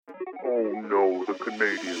Oh no, the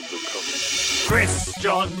Canadians are coming. Chris,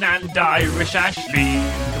 John, and Irish Ashley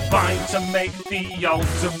combined to make the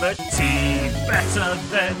ultimate team, better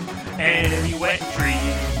than any wet dream.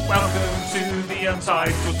 Welcome to the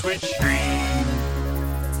Untitled Twitch stream.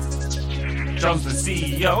 John's the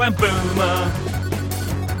CEO and boomer.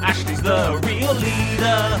 Ashley's the real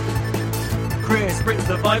leader. Chris brings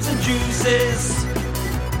the vibes and juices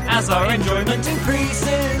as our enjoyment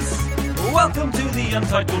increases. Welcome to the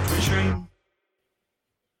Untitled Twitch stream.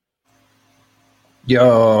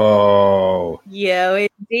 Yo,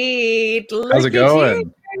 indeed. How's it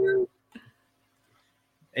going? I'm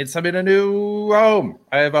in a new home.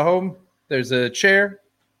 I have a home. There's a chair.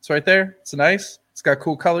 It's right there. It's nice. It's got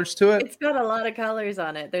cool colors to it. It's got a lot of colors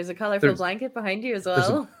on it. There's a colorful blanket behind you as well. There's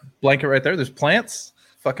a blanket right there. There's plants.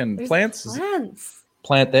 There's plants.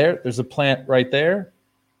 Plant there. There's a plant right there.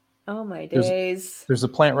 Oh my days. There's a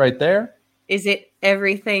plant right there. Is it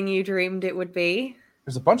everything you dreamed it would be?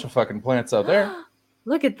 There's a bunch of fucking plants out there.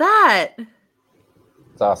 Look at that.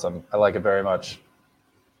 It's awesome. I like it very much.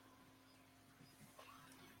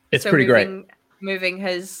 It's so pretty great. Moving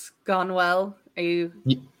has gone well. Are you're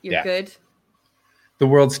good? The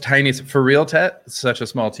world's tiniest, for real, Tet, it's such a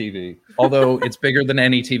small TV. Although it's bigger than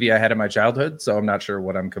any TV I had in my childhood, so I'm not sure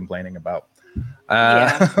what I'm complaining about.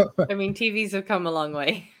 I mean, TVs have come a long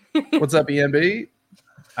way. What's up, ENB?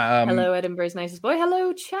 Hello, Edinburgh's nicest boy.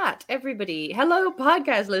 Hello, chat, everybody. Hello,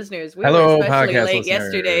 podcast listeners. We were especially late listeners.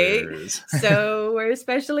 Yesterday, so we're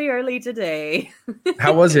especially early today.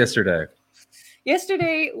 How was yesterday?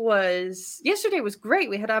 Yesterday was great.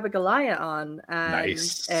 We had Abigailia on, and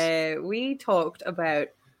nice. We talked about,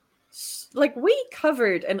 we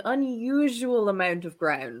covered an unusual amount of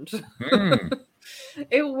ground.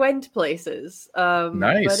 It went places. Nice.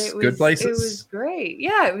 But it was, good places. It was great.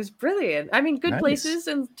 Yeah, it was brilliant. I mean, good places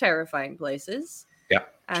and terrifying places. Yeah,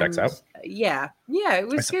 checks out. Yeah, it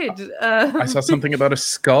was good. I saw something about a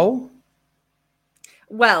skull.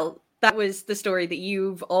 Well, that was the story that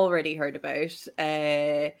you've already heard about.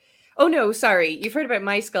 Oh no, sorry, you've heard about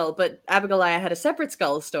my skull, but Abigailia had a separate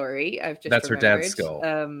skull story. That's her dad's skull.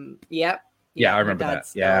 Yep. Yeah, I remember that.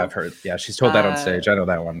 Skull. Yeah, I've heard. Yeah, she's told that on stage. I know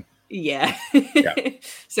that one. Yeah.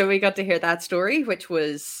 So we got to hear that story, which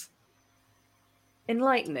was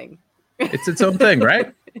enlightening. It's its own thing,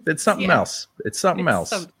 right? It's something else. It's something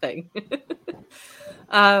else. Something.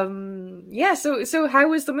 So how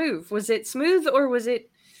was the move? Was it smooth or was it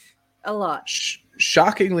a lot?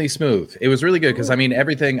 Shockingly smooth. It was really good because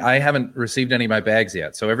everything. I haven't received any of my bags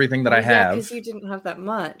yet, so everything that I have, because you didn't have that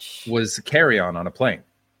much, was carry-on a plane.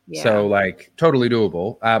 Yeah. So totally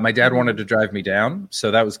doable. My dad wanted to drive me down,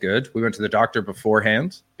 so that was good. We went to the doctor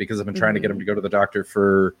beforehand because I've been trying to get him to go to the doctor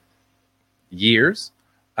for years,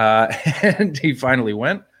 and he finally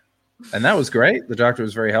went, and that was great. The doctor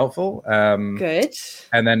was very helpful. Good.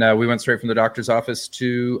 And then we went straight from the doctor's office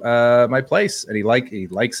to my place, and he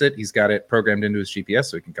likes it. He's got it programmed into his GPS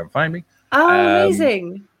so he can come find me. Oh,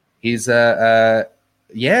 amazing! He's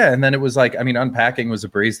Yeah, and then it was unpacking was a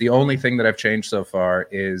breeze. The only thing that I've changed so far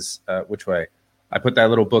is which way? I put that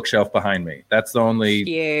little bookshelf behind me. That's the only...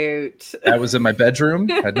 Cute. That was in my bedroom.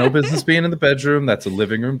 Had no business being in the bedroom. That's a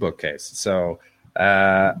living room bookcase. So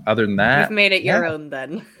other than that... You've made it your own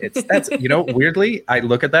then. That's weirdly, I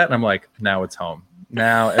look at that and I'm like, now it's home.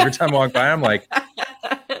 Now, every time I walk by, I'm like,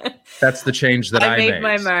 that's the change that I made.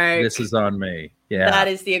 My mark. This is on me. Yeah, that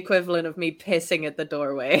is the equivalent of me pissing at the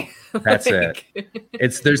doorway. That's it.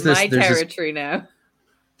 There's my territory now.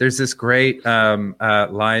 There's this great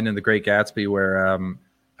line in The Great Gatsby where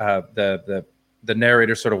the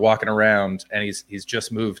narrator's sort of walking around and he's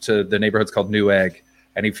just moved to the neighborhood's called New Egg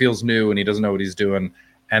and he feels new and he doesn't know what he's doing.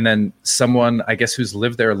 And then someone, I guess, who's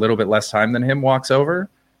lived there a little bit less time than him walks over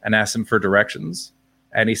and asks him for directions.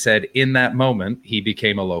 And he said, in that moment, he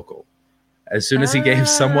became a local. As soon as he gave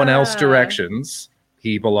someone else directions,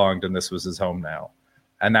 he belonged, and this was his home now.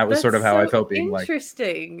 And that was sort of how I felt, being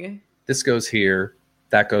interesting. This goes here,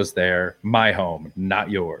 that goes there, my home,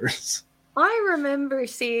 not yours. I remember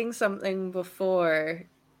seeing something before,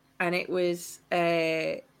 and it was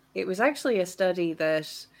actually a study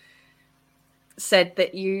that said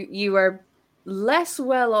that you are less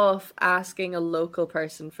well off asking a local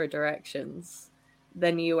person for directions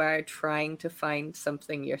than you are trying to find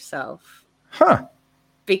something yourself. Huh.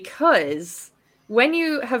 Because when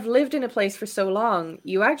you have lived in a place for so long,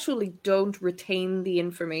 you actually don't retain the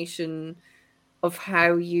information of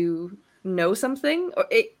how you know something. Or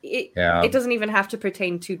it doesn't even have to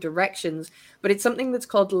pertain to directions, but it's something that's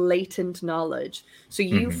called latent knowledge. So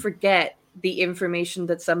you forget the information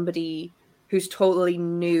that somebody who's totally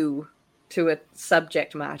new to a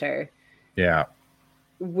subject matter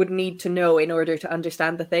would need to know in order to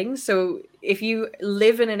understand the things. So if you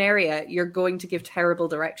live in an area, you're going to give terrible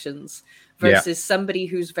directions versus somebody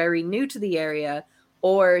who's very new to the area,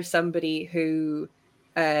 or somebody who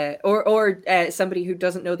somebody who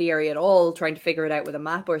doesn't know the area at all, trying to figure it out with a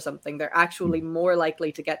map or something. They're actually more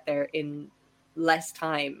likely to get there in less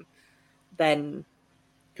time than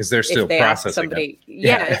because they're still processing somebody.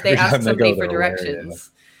 If they ask somebody for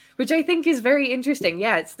directions, which I think is very interesting.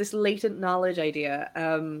 Yeah, it's this latent knowledge idea.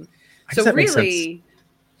 So really,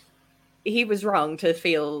 he was wrong to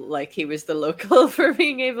feel like he was the local for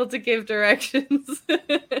being able to give directions.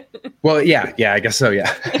 Well, yeah, I guess so,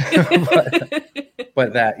 yeah.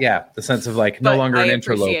 but that, the sense of like no longer an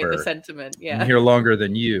interloper. The sentiment, I'm here longer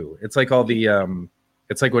than you. It's like all the,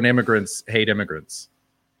 it's like when immigrants hate immigrants.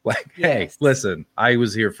 Like, hey, listen, I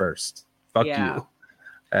was here first. Fuck you.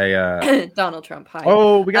 Donald Trump. Hi.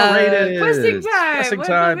 Oh, we got raided. Questing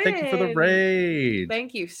time. Thank you for the raid.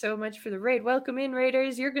 Thank you so much for the raid. Welcome in,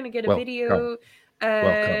 raiders. You're going to get a video.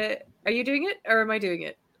 Welcome. Are you doing it or am I doing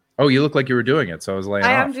it? Oh, you look like you were doing it, so I was laying off.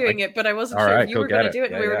 I am doing it, but I wasn't sure if you were going to do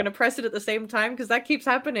it and we were going to press it at the same time because that keeps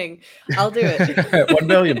happening. I'll do it. 1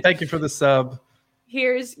 million. Thank you for the sub.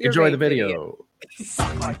 Here's your enjoy the video.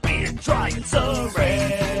 Suck my beer, try and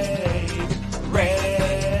raid.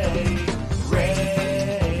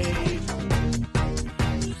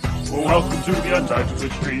 Welcome to the Untitled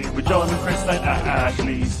Twitch stream with John and Chris and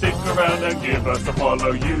Ashley. Stick around and give us a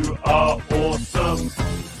follow. You are awesome.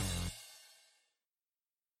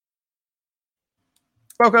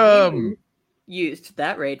 Welcome. You used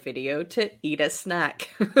that raid video to eat a snack.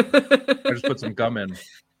 I just put some gum in.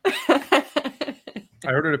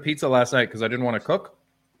 I ordered a pizza last night because I didn't want to cook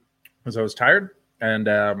because I was tired, and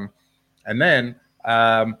then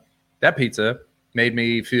that pizza made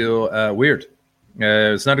me feel weird.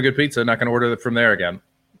 It's not a good pizza. Not going to order it from there again.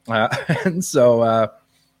 And so,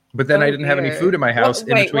 but then I didn't have any food in my house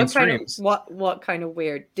in between streams. What kind of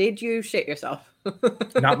weird? Did you shit yourself?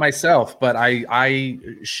 Not myself, but I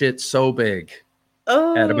shit so big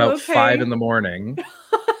at about 5 a.m.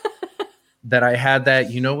 that I had that.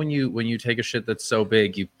 You know, when you take a shit that's so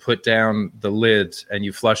big, you put down the lid and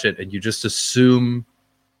you flush it, and you just assume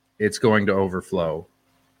it's going to overflow.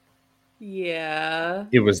 Yeah.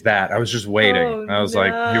 It was that. I was just waiting. I was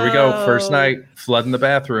like, here we go. First night, flood in the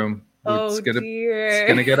bathroom. It's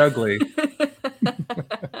gonna get ugly.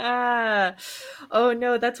 Oh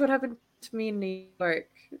no, that's what happened to me in New York.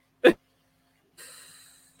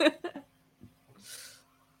 Are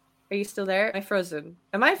you still there? Am I frozen?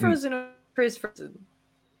 Am I frozen or is frozen?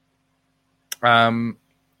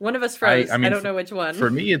 One of us froze. I don't know which one.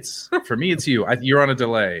 For me, it's you. You're on a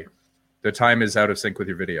delay. The time is out of sync with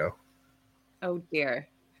your video. Oh dear.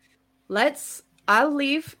 I'll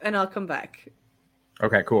leave and I'll come back.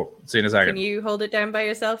 Okay, cool. See you in a second. Can you hold it down by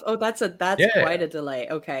yourself? Oh, that's quite a delay.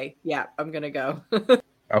 Okay. Yeah, I'm gonna go.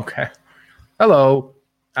 Okay. Hello.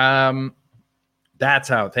 That's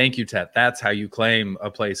how, thank you, Tet. That's how you claim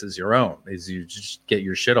a place as your own, is you just get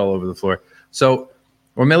your shit all over the floor. So,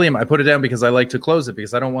 William, I put it down because I like to close it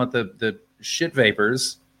because I don't want the shit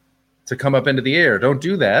vapors to come up into the air. Don't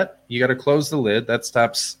do that. You got to close the lid. That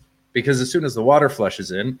stops, because as soon as the water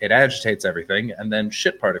flushes in, it agitates everything, and then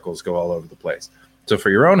shit particles go all over the place. So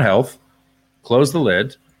for your own health, close the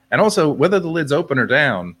lid. And also, whether the lid's open or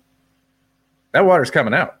down, that water's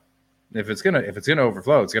coming out. If it's gonna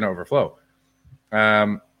overflow, it's gonna overflow.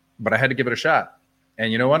 But I had to give it a shot.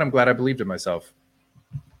 And you know what? I'm glad I believed in myself.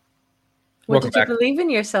 What did you believe in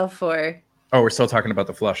yourself for? Oh, we're still talking about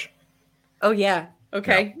the flush. Oh, yeah.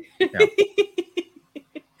 Okay. Yeah.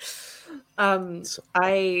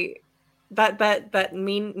 That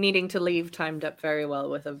needing to leave timed up very well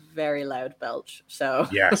with a very loud belch. So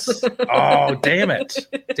yes. Oh, damn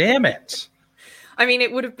it. I mean,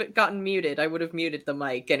 it would have gotten muted. I would have muted the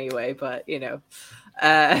mic anyway, but you know.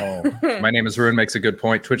 My name is Ruin makes a good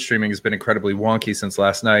point. Twitch streaming has been incredibly wonky since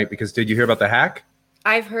last night because did you hear about the hack?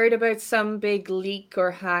 I've heard about some big leak or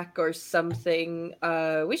hack or something.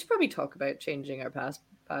 We should probably talk about changing our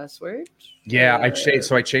password. Yeah, I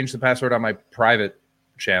changed the password on my private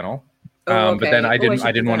channel. Okay. But then I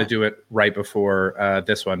didn't want to do it right before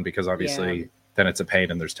this one because obviously then it's a pain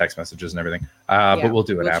and there's text messages and everything. But we'll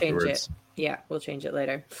do it afterwards. Yeah, we'll change it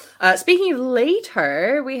later. Speaking of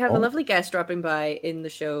later, we have a lovely guest dropping by in the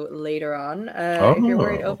show later on. If you're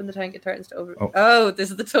worried, open the tank. It threatens to over. Oh, this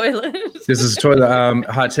is the toilet. This is the toilet.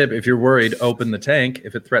 Hot tip: if you're worried, open the tank.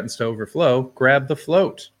 If it threatens to overflow, grab the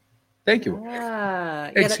float. Thank you.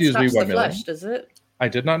 Excuse me, 1 minute. Flush, does it? I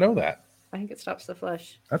did not know that. I think it stops the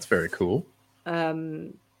flush. That's very cool.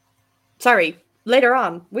 Sorry. later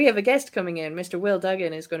on, we have a guest coming in. Mr. Will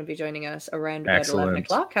Duggan is going to be joining us around about 11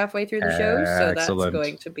 o'clock, halfway through the show. So that's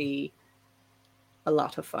going to be a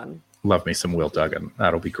lot of fun. Love me some Will Duggan.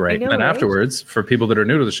 That'll be great. Know, and then right? afterwards, for people that are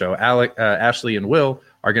new to the show, Ashley and Will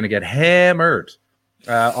are going to get hammered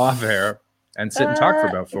off air and sit and talk for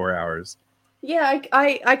about 4 hours. Yeah,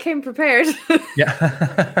 I came prepared.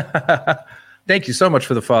 Yeah. Thank you so much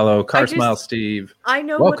for the follow. Smile Steve. I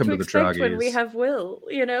know Welcome what to expect when we have Will,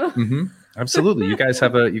 you know? Mm-hmm. Absolutely. You guys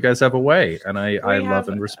have a way, and I love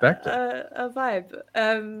and respect it. A vibe.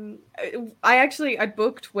 I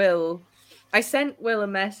booked Will. I sent Will a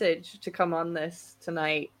message to come on this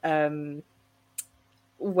tonight when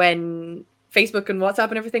Facebook and WhatsApp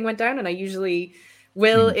and everything went down. And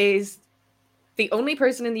Will is the only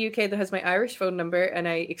person in the UK that has my Irish phone number, and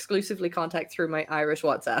I exclusively contact through my Irish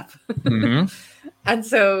WhatsApp. Mm-hmm. And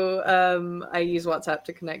so I use WhatsApp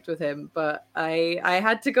to connect with him, but I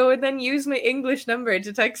had to go and then use my English number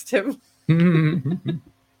to text him.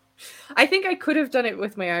 I think I could have done it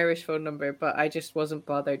with my Irish phone number, but I just wasn't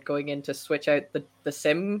bothered going in to switch out the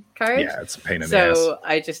SIM card. Yeah, it's a pain in the ass. So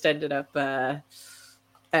I just ended up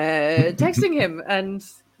texting him. And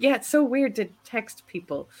yeah, it's so weird to text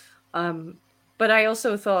people. But I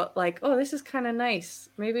also thought, like, oh, this is kind of nice.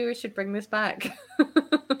 Maybe we should bring this back.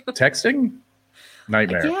 Texting?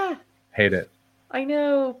 Nightmare. Yeah. Hate it. I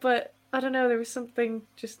know, but I don't know. There was something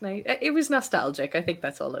just nice. It was nostalgic. I think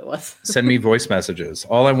that's all it was. Send me voice messages.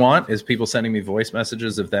 All I want is people sending me voice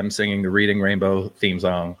messages of them singing the Reading Rainbow theme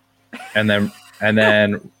song. And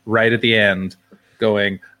then right at the end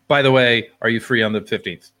going, by the way, are you free on the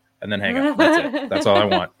 15th? And then hang up. That's it. That's all I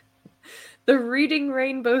want. The Reading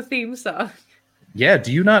Rainbow theme song. Yeah.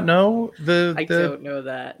 Do you not know I don't know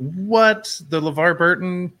that. What? The LeVar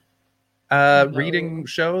Burton reading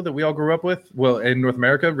show that we all grew up with? Well, in North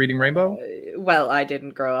America, Reading Rainbow? Well, I didn't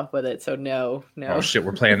grow up with it, so no. Oh, shit.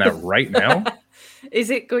 We're playing that right now? Is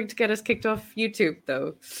it going to get us kicked off YouTube,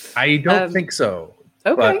 though? I don't think so.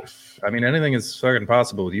 Okay. But, I mean, anything is fucking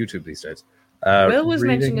possible with YouTube these days. Will was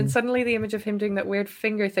mentioning, and suddenly the image of him doing that weird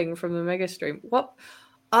finger thing from the Mega Stream. What?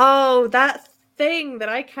 Oh, that thing that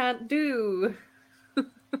I can't do.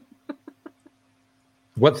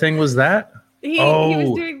 What thing was that? He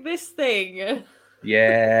was doing this thing.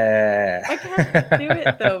 Yeah. I can't do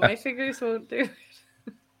it, though. My fingers won't do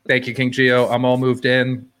it. Thank you, King Geo. I'm all moved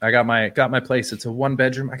in. I got my place. It's a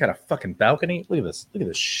 1-bedroom. I got a fucking balcony. Look at this. Look at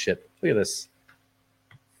this shit. Look at this.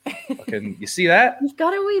 Fucking, you see that? You've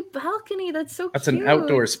got a wee balcony. That's so That's cute. an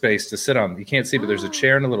outdoor space to sit on. You can't see, but there's a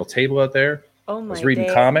chair and a little table out there. Oh my! I was reading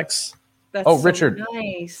day. comics. That's so Richard.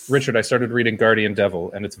 Nice. Richard, I started reading Guardian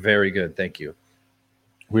Devil, and it's very good. Thank you.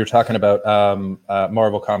 We were talking about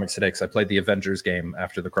Marvel Comics today because I played the Avengers game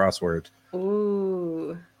after the crossword.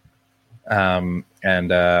 Ooh.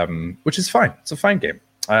 Which is fine. It's a fine game.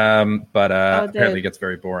 But apparently it gets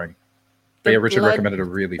very boring. But yeah, Richard recommended a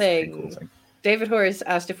really cool thing. David Horace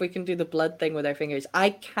asked if we can do the blood thing with our fingers.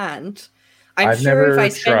 I can't. I've sure never if I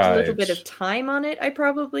spent tried. a little bit of time on it, I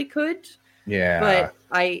probably could. Yeah. But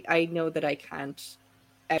I know that I can't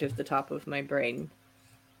out of the top of my brain.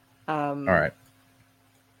 All right.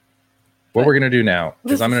 What we're going to do now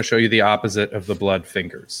is I'm going to show you the opposite of the blood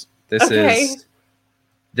fingers. This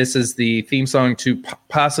is the theme song to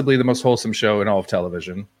possibly the most wholesome show in all of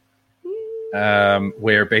television,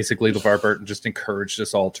 where basically LeVar Burton just encouraged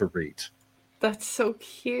us all to read. That's so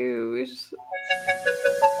cute.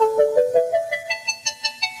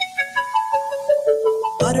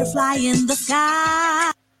 Butterfly in the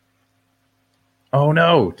sky. Oh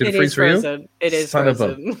no! Did it freeze for you? It is Son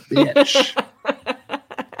frozen. of a bitch.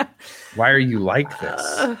 Why are you like this?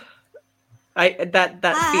 That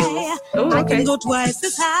feels. Oh, I okay. can go twice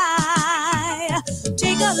as high.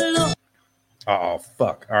 Take a look. Oh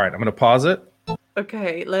fuck! All right, I'm gonna pause it.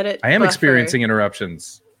 Okay, let it. I am buffer. experiencing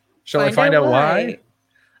interruptions. Shall I find out why?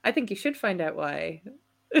 I think you should find out why.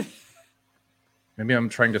 Maybe I'm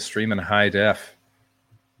trying to stream in high def.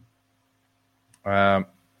 Are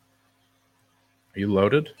you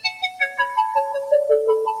loaded?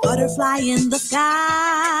 Butterfly in the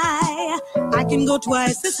sky. I can go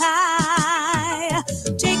twice as high.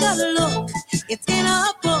 Take a look. It's in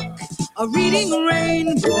a book. A reading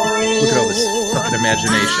rainbow. Look at all this fucking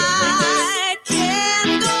imagination. I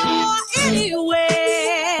can go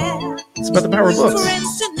anywhere. It's about the power of books.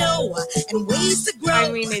 Friends to know and ways to grow.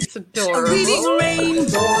 I mean, it's A adorable. reading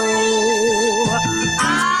rainbow.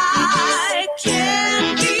 I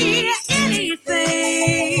can be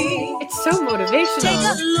anything. It's so Take a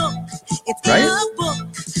motivational. look. It's Right? in a book.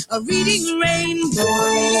 A reading rainbow.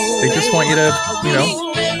 They just want you to,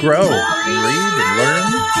 grow and read and learn.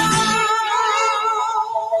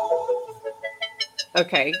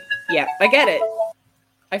 Okay. Yeah, I get it.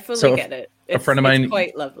 I fully get it. A friend of mine, it's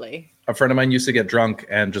quite lovely. a friend of mine used to get drunk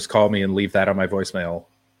and just call me and leave that on my voicemail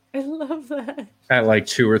I love that. at like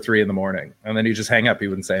 2 or 3 in the morning, and then he just hang up. He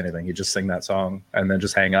wouldn't say anything. He'd just sing that song and then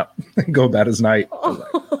just hang up and go about his night. I was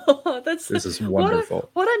like, this is wonderful.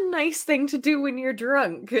 What a nice thing to do when you're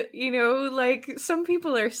drunk. You know, like some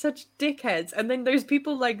people are such dickheads, and then there's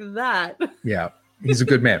people like that. Yeah, he's a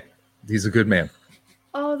good man. He's a good man.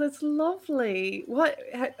 Oh, that's lovely.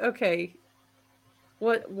 Okay.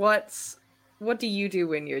 What do you do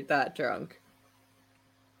when you're that drunk?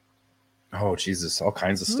 Oh Jesus, all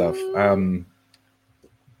kinds of stuff.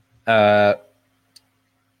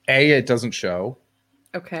 It doesn't show.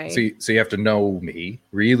 Okay. So you have to know me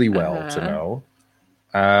really well to know.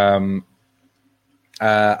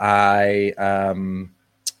 I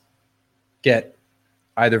get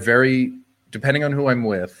either depending on who I'm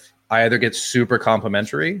with, I either get super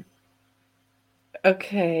complimentary.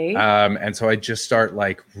 Okay. And so I just start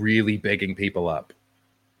like really bigging people up.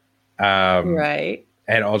 Right.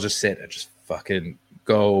 And I'll just sit and just fucking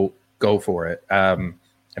go for it. And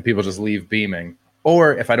people just leave beaming.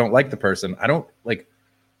 Or if I don't like the person, I don't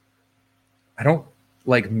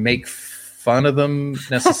make fun of them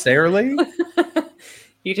necessarily.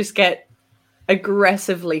 You just get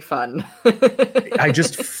aggressively fun. I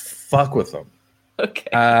just fuck with them.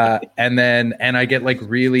 Okay. And I get like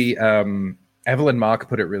really, Evelyn Mock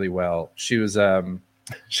put it really well. She was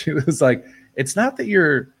like, it's not that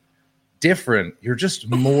you're different, you're just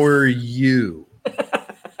more you.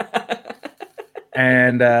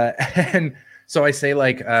 And so I say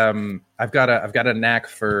like, I've got a knack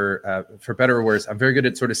for better or worse. I'm very good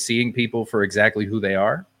at sort of seeing people for exactly who they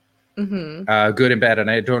are, good and bad.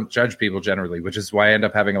 And I don't judge people generally, which is why I end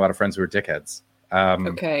up having a lot of friends who are dickheads.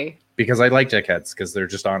 Okay. Because I like dickheads because they're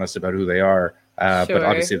just honest about who they are. But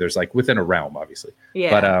obviously there's like within a realm, obviously.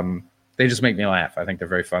 Yeah. But they just make me laugh. I think they're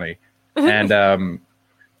very funny. And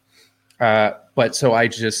but so I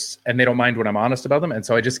just, and they don't mind when I'm honest about them. And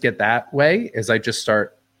so I just get that way is I just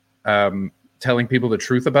start telling people the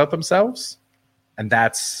truth about themselves. And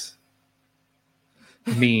that's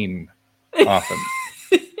mean often.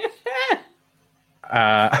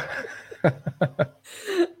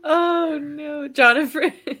 Oh no, John and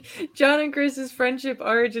Chris's friendship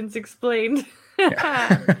origins explained.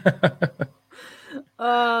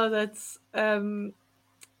 Oh, that's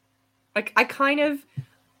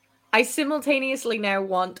I simultaneously now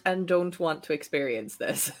want and don't want to experience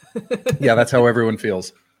this. Yeah, that's how everyone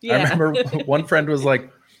feels. Yeah. I remember one friend was like,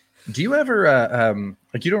 do you ever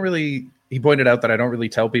like you don't really, he pointed out that I don't really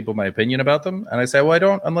tell people my opinion about them. And I say, well, I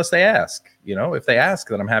don't unless they ask. You know, if they ask,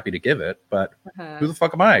 then I'm happy to give it. But who the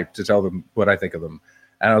fuck am I to tell them what I think of them?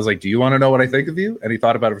 And I was like, do you want to know what I think of you? And he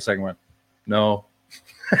thought about it for a second and went, no.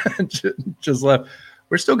 Just left.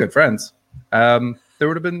 We're still good friends. There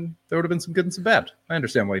would have been some good and some bad. I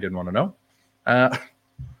understand why you didn't want to know.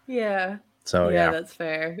 Yeah. So yeah, that's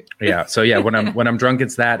fair. Yeah. So yeah, when I'm drunk,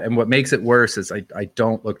 it's that. And what makes it worse is I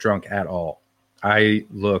don't look drunk at all. I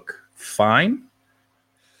look fine.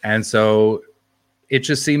 And so it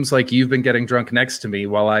just seems like you've been getting drunk next to me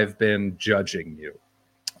while I've been judging you.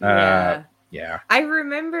 Yeah. I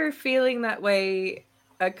remember feeling that way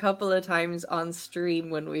a couple of times on stream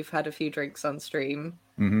when we've had a few drinks on stream.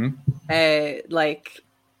 Like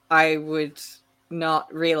I would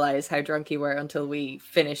not realize how drunk you were until we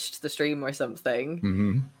finished the stream or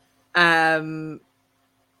something.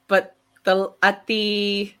 But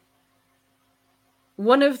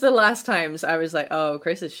one of the last times I was like, oh,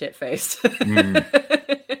 Chris is shit-faced.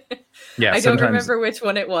 Yeah, I don't remember which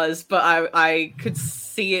one it was, but I could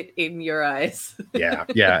see it in your eyes. Yeah.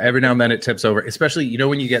 Every now and then it tips over, especially, you know,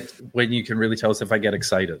 when you can really tell us if I get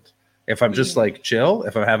excited. If I'm just like chill,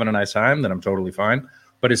 if I'm having a nice time, then I'm totally fine.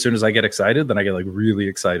 But as soon as I get excited, then I get like really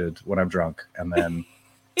excited when I'm drunk. And then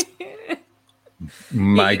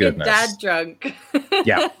my goodness. Dad drunk.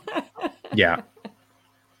 Yeah.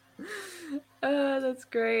 Oh, that's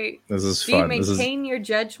great. This is Do fun. you maintain your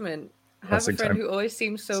judgment? Have a friend time. who always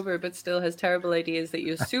seems sober but still has terrible ideas that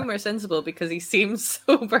you assume are sensible because he seems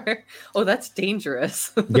sober. Oh, that's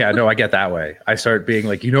dangerous. Yeah, no, I get that way. I start being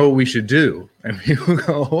like, you know what we should do? And people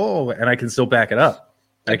go, oh, and I can still back it up.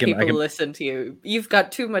 I can listen to you. You've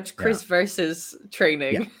got too much Chris versus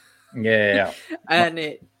training. Yeah. And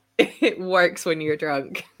it works when you're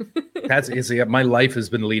drunk. My life has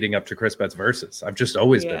been leading up to Chris Betts versus. I've just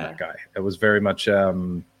always been that guy. It was very much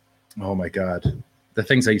oh my God. The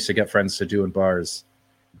things I used to get friends to do in bars.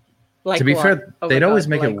 Like to be what? fair, they'd always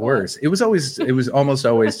make it worse. What? It was almost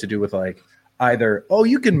always to do with like either, oh,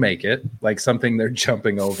 you can make it, like something they're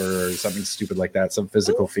jumping over or something stupid like that, some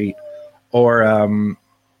physical feat. or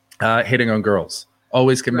hitting on girls.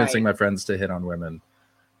 Always convincing Right. my friends to hit on women.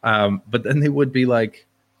 But then they would be like,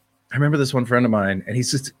 I remember this one friend of mine, and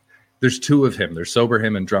there's two of him. There's sober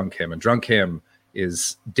him and drunk him. And drunk him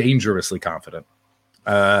is dangerously confident.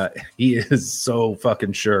 He is so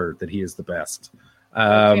fucking sure that he is the best.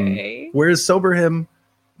 Okay. Whereas sober him,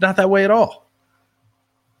 not that way at all.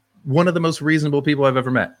 One of the most reasonable people I've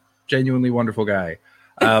ever met. Genuinely wonderful guy.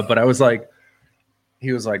 But I was like,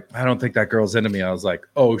 he was like, I don't think that girl's into me. I was like,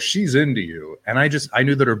 oh, she's into you. And I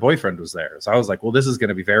knew that her boyfriend was there. So I was like, well, this is going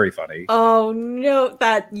to be very funny. Oh no,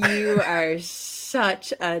 that you are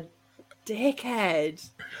such a dickhead.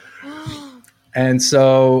 And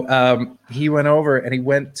so he went over and he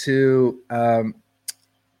went to,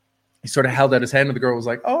 he sort of held out his hand and the girl was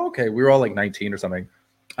like, oh, okay. We were all like 19 or something.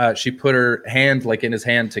 She put her hand like in his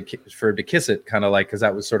hand for him to kiss it, kind of like, because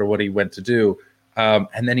that was sort of what he went to do.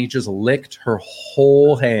 And then he just licked her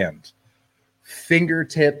whole hand,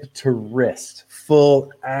 fingertip to wrist,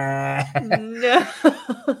 full. No.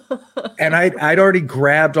 And I'd already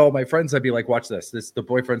grabbed all my friends. I'd be like, watch this. The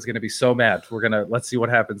boyfriend's going to be so mad. Let's see what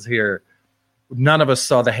happens here. None of us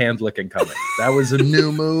saw the hand licking coming. That was a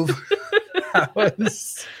new move.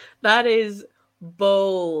 That is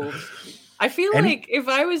bold. I feel And- like if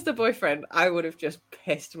I was the boyfriend, I would have just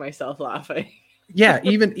pissed myself laughing. Yeah,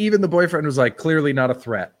 even the boyfriend was like, clearly not a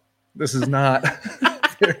threat. This is not.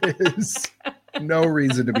 There is no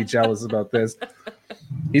reason to be jealous about this.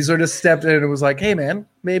 He sort of stepped in and was like, hey, man,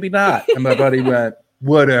 maybe not. And my buddy went,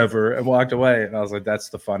 whatever, and walked away. And I was like, that's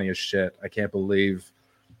the funniest shit. I can't believe.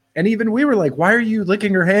 And even we were like, why are you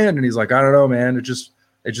licking her hand? And he's like, I don't know, man. It just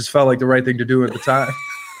felt like the right thing to do at the time.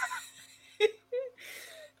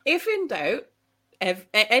 If in doubt,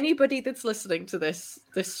 anybody that's listening to this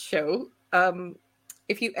show,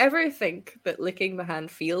 if you ever think that licking the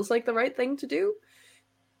hand feels like the right thing to do,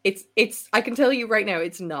 it's I can tell you right now,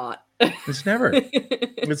 it's not. It's never.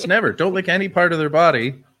 It's never. Don't lick any part of their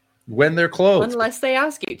body when they're clothed. Unless they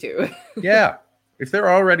ask you to. Yeah. If they're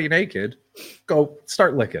already naked, go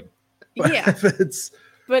start licking. But Yeah. if it's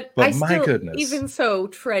But But I my still, goodness. even so,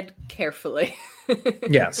 tread carefully.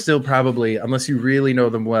 yeah, still probably, unless you really know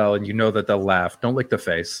them well and you know that they'll laugh, don't lick the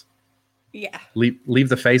face. Yeah. Leave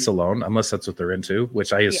the face alone, unless that's what they're into,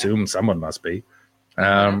 which I assume someone must be.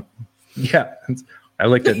 Yeah, I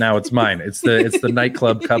licked it. Now it's mine. It's the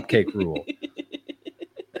nightclub cupcake rule.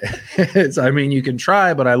 I mean, you can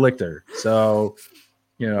try, but I licked her, so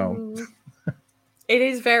you know. It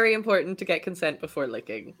is very important to get consent before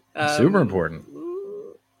licking. Super important.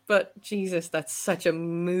 But Jesus, that's such a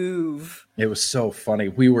move. It was so funny.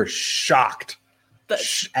 We were shocked.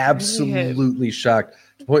 Absolutely shocked.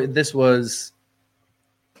 Boy, this was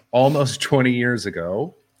almost 20 years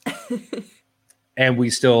ago. And we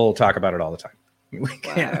still talk about it all the time.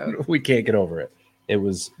 We can't get over it. It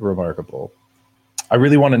was remarkable. I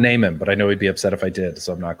really want to name him, but I know he'd be upset if I did,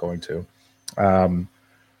 so I'm not going to.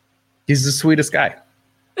 He's the sweetest guy.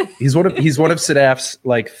 He's one of Sadaf's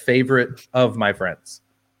like favorite of my friends.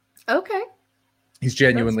 Okay. He's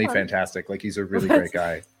genuinely That's fun. fantastic. Like he's a really great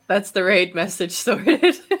guy. That's the raid message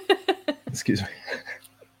sorted. Excuse me.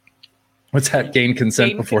 What's that? Gain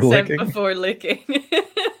consent before licking? Before licking.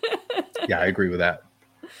 Yeah, I agree with that.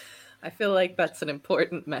 I feel like that's an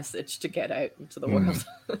important message to get out into the world.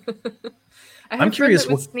 I had I'm a friend curious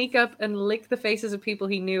that would sneak up and lick the faces of people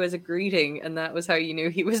he knew as a greeting, and that was how you knew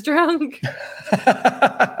he was drunk.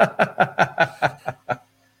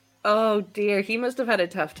 Oh dear, he must have had a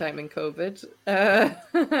tough time in COVID.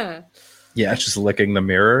 Yeah, just licking the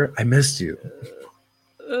mirror. I missed you.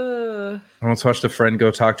 I once watched a friend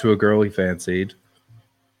go talk to a girl he fancied,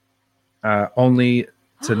 only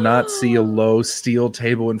to not see a low steel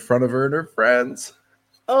table in front of her and her friends.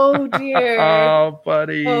 Oh dear. Oh,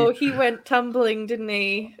 buddy. Oh, he went tumbling, didn't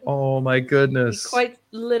he? Oh, my He goodness. quite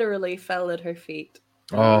literally fell at her feet.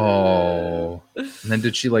 Oh. And then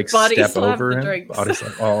did she like Body step slammed over the him? drinks. Body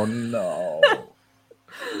slam. Oh, no.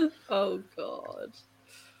 Oh god.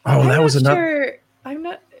 Oh, that was enough. I'm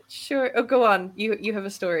not sure. Oh, go on. You have a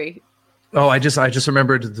story. Oh, I just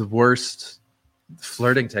remembered the worst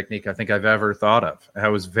flirting technique I think I've ever thought of. I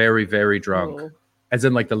was very, very drunk, Oh. as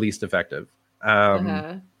in like the least effective.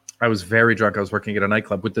 Uh-huh. I was very drunk. I was working at a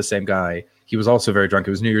nightclub with the same guy. He was also very drunk.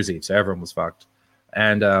 It was New Year's Eve, so everyone was fucked.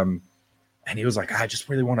 And he was like, I just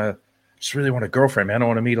really want a girlfriend, man. I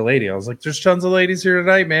want to meet a lady. I was like, there's tons of ladies here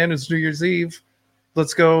tonight, man. It's New Year's Eve.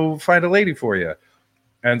 Let's go find a lady for you.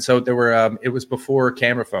 And so there were, it was before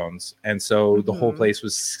camera phones. And so the whole place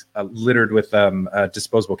was littered with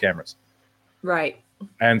disposable cameras. Right.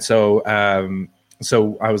 And so,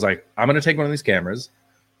 so I was like, I'm going to take one of these cameras.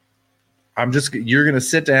 You're going to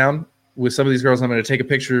sit down with some of these girls. I'm going to take a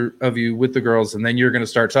picture of you with the girls, and then you're going to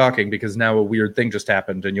start talking because now a weird thing just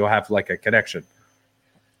happened, and you'll have like a connection.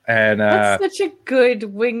 And That's such a good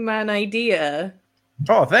wingman idea.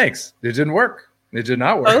 oh, thanks. It didn't work. It did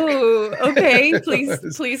not work. Oh, okay.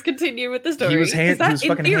 Please continue with the story. He was 'Cause that, was in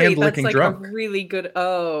fucking theory, hand that's licking like drunk. a really good.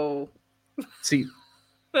 Oh, See,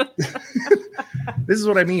 this is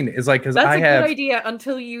what I mean. Is like because that's I a have good idea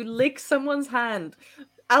until you lick someone's hand.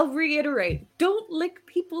 I'll reiterate: don't lick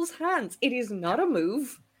people's hands. It is not a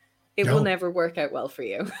move. It will No. never work out well for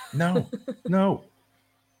you. no.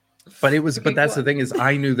 But it was. Okay, But that's go the thing is,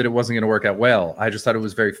 I knew that it wasn't going to work out well. I just thought it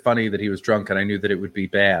was very funny that he was drunk, and I knew that it would be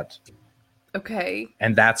bad. Okay.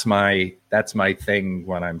 And that's my thing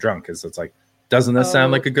when I'm drunk. Is it's like, doesn't this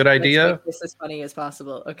sound like a good idea? Let's make this as funny as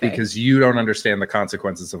possible. Okay. Because you don't understand the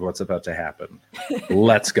consequences of what's about to happen.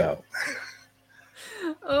 Let's go.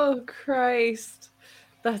 Oh Christ,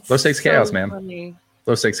 that's Low stakes so chaos, man. funny.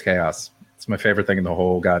 Low stakes chaos. It's my favorite thing in the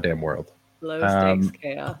whole goddamn world. Low stakes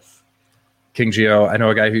chaos. King Geo, I know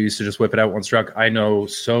a guy who used to just whip it out once drunk. I know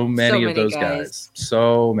so many of many those guys. guys.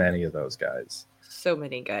 So many of those guys. So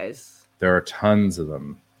many guys. There are tons of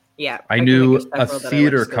them. Yeah. I can knew think of a several that I went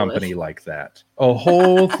theater to school company with. like that. A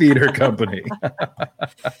whole theater company.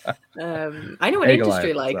 I know an Hey,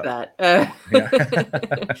 industry Goliath, like so. that. Yeah.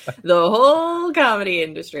 The whole comedy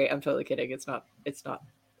industry. I'm totally kidding. It's not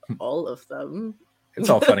all of them. It's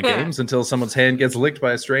all fun and games until someone's hand gets licked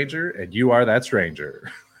by a stranger and you are that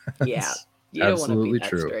stranger. Yeah. You don't want to absolutely be that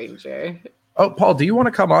true. stranger. Oh, Paul, do you want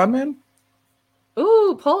to come on, man?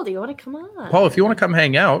 Ooh, Paul, do you want to come on? Paul, if you want to come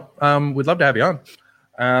hang out, we'd love to have you on.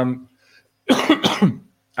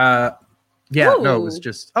 Yeah, no, it was Ooh.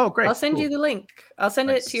 just great. I'll send cool. you the link. I'll send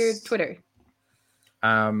it to your Nice. Twitter.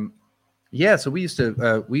 Yeah, so we used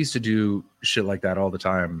to do shit like that all the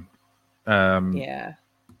time. Yeah.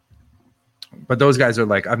 But those guys are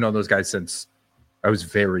like, I've known those guys since I was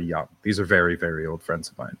very young. These are very, very old friends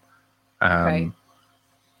of mine. Right.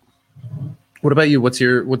 What about you? What's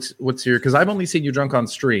your because I've only seen you drunk on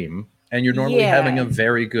stream and you're normally Yeah. having a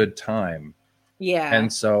very good time. Yeah.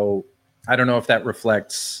 And so I don't know if that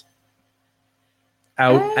reflects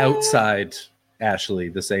outside Ashley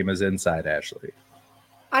the same as inside Ashley.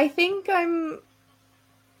 I think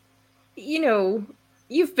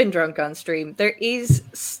you've been drunk on stream. There is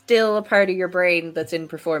still a part of your brain that's in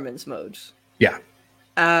performance mode. Yeah.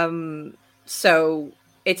 So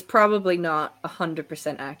it's probably not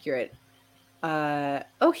 100% accurate.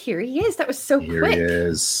 Here he is. That was so Here quick. he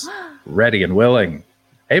is, ready and willing.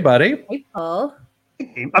 Hey, buddy. Hey, Paul.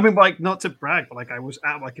 I mean, like, not to brag, but like I was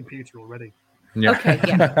at my computer already. Yeah. Okay,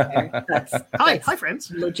 yeah. fair. That's Hi, friends.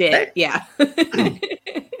 legit. Hey. Yeah.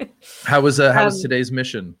 How was today's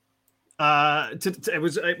mission? It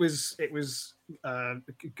was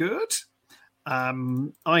good.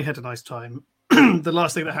 I had a nice time. The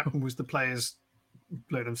last thing that happened was the players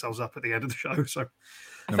blew themselves up at the end of the show. So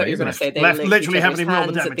I thought you were going to say they Left licked literally each other's having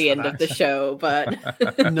rolled the hands at damage the for end that. of the show,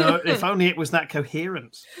 but no, if only it was that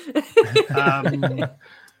coherent.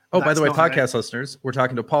 Oh, by That's the way, not podcast listeners, we're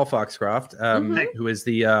talking to Paul Foxcroft, Mhm. who is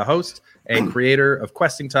the host and creator of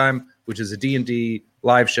Questing Time, which is a D&D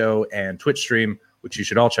live show and Twitch stream, which you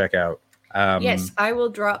should all check out. yes, I will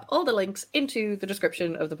drop all the links into the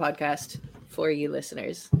description of the podcast for you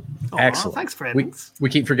listeners. Aw, Excellent. Thanks, friends. We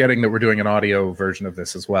keep forgetting that we're doing an audio version of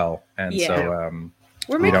this as well. And Yeah. so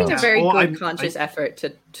We're We making don't- a very Well, good I'm- conscious effort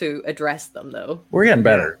to address them, though. we're getting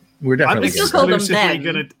better. We're I'm definitely still getting call them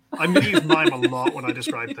exclusively them. I'm gonna use mime a lot when I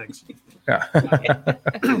describe things. better. But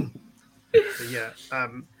yeah,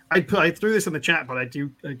 I threw this in the chat, but I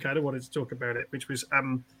kind of wanted to talk about it, which was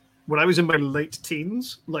when I was in my late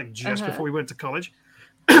teens, like just before we went to college.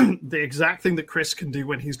 The exact thing that Chris can do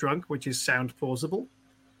when he's drunk, which is sound plausible,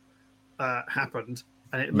 happened,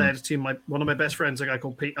 and it led to one of my best friends, a guy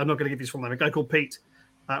called Pete. I'm not going to give his full name. A guy called Pete.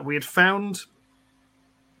 We had found,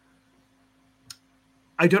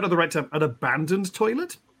 I don't know the right term, an abandoned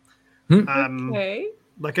toilet, Okay.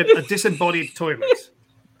 like a disembodied toilet.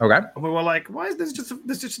 Okay. And we were like, why is there's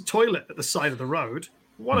just a toilet at the side of the road?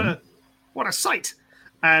 What a sight.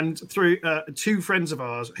 And through two friends of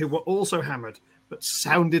ours who were also hammered but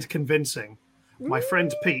sounded convincing, my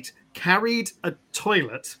friend Pete carried a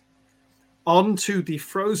toilet onto the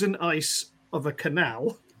frozen ice of a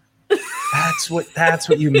canal. That's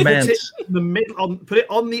what you meant. Put it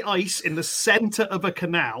on the ice in the center of a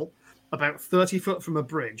canal, about 30 foot from a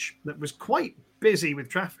bridge that was quite busy with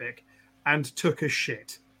traffic, and took a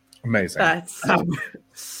shit. Amazing. That's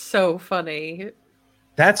so funny.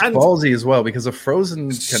 That's and- ballsy as well because a frozen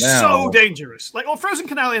canal So dangerous. Like, or frozen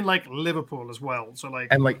canal in like Liverpool as well. So like,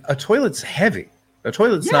 and like a toilet's heavy. A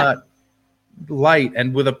toilet's Yeah. not light,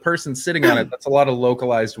 and with a person sitting on it, that's a lot of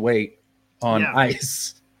localized weight on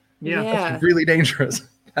ice. Yeah. That's really dangerous.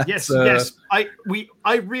 Yes. I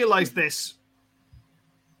realized this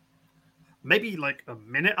maybe like a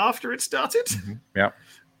minute after it started. Yeah.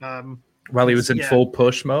 While he was in full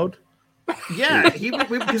push mode. Yeah,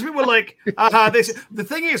 because we were like, this. The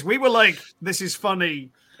thing is, we were like, this is funny,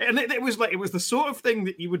 and it was the sort of thing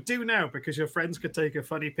that you would do now because your friends could take a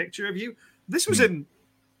funny picture of you. This was in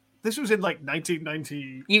like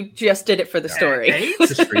 1990. You just did it for the story,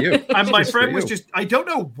 just for you. And my friend was just—I don't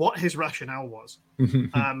know what his rationale was,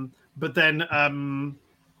 but then,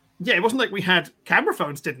 it wasn't like we had camera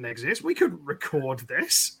phones didn't exist. We could record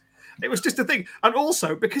this. It was just a thing, and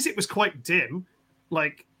also because it was quite dim,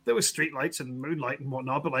 like. There was street lights and moonlight and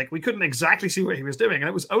whatnot, but like we couldn't exactly see what he was doing. And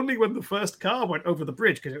it was only when the first car went over the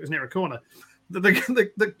bridge, because it was near a corner,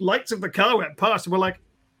 the lights of the car went past and we're like,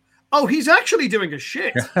 oh, he's actually doing a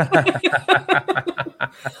shit.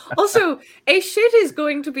 Also, a shit is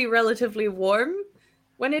going to be relatively warm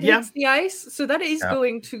when it hits the ice. So that is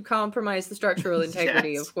going to compromise the structural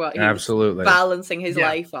integrity of what he's balancing his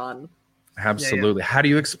life on. Absolutely. How do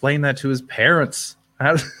you explain that to his parents?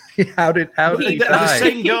 How did he die? The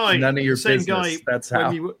same guy. None of your business. Guy, that's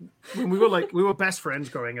how. When we were best friends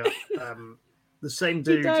growing up. The same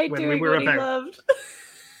dude when we were about.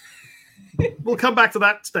 We'll come back to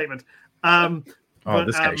that statement. This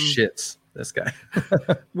guy shits. This guy.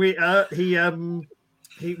 He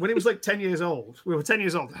when he was like 10 years old, we were 10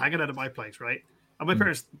 years old, hanging out at my place, right? And my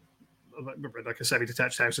parents, like a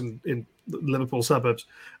semi-detached house in the Liverpool suburbs,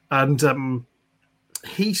 and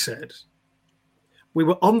he said. We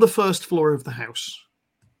were on the first floor of the house.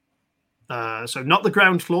 So not the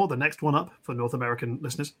ground floor, the next one up for North American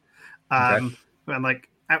listeners. And like,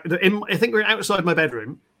 I think we were outside my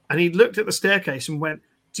bedroom, and he looked at the staircase and went,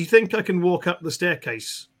 do you think I can walk up the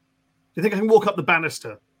staircase? Do you think I can walk up the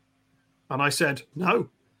banister? And I said, no.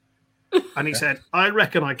 And he said, I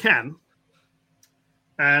reckon I can.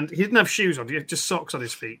 And he didn't have shoes on, he had just socks on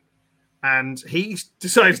his feet. And he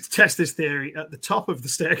decided to test this theory at the top of the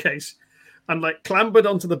staircase. And like clambered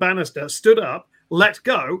onto the banister, stood up, let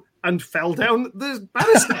go, and fell down the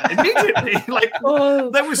banister immediately. Like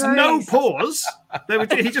there was no pause.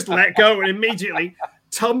 He just let go and immediately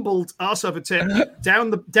tumbled arse over tip down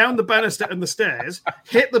the banister and the stairs,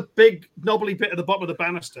 hit the big knobbly bit at the bottom of the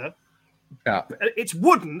banister. Yeah, it's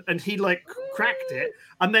wooden, and he like cracked it,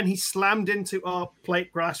 and then he slammed into our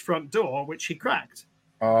plate glass front door, which he cracked.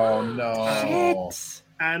 Oh no! Shit.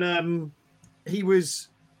 And he was.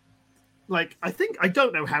 Like, I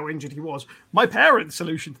don't know how injured he was. My parents'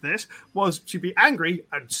 solution to this was to be angry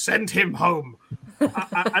and send him home.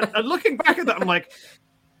 And looking back at that, I'm like,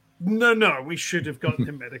 no, we should have gotten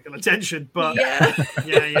him medical attention. But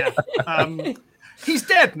yeah. He's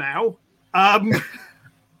dead now.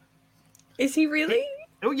 Is he really?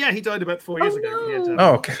 Oh yeah, he died about 4 years ago.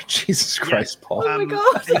 No. Okay, Jesus Christ, Paul. Oh my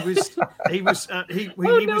God. He was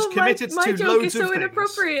committed to my joke loads is so of things.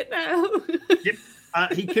 Inappropriate now. Yep.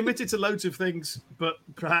 He committed to loads of things, but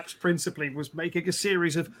perhaps principally was making a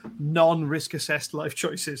series of non-risk assessed life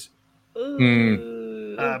choices.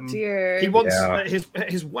 Ooh, oh dear. He wants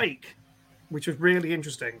his wake, which was really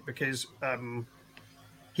interesting because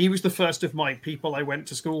he was the first of my people I went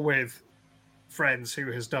to school with, friends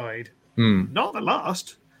who has died. Not the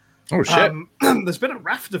last. Oh shit! There's been a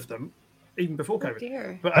raft of them even before COVID.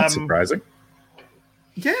 Dear. But, that's surprising.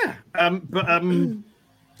 Yeah,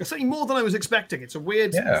 it's certainly more than I was expecting. It's a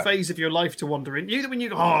weird phase of your life to wander in. When you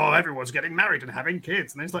go, everyone's getting married and having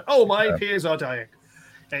kids, and then it's like, my peers are dying.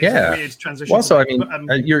 It's a weird transition. Also, I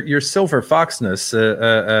mean, your silver foxness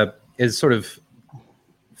is sort of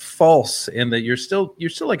false in that you're still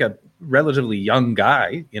like a relatively young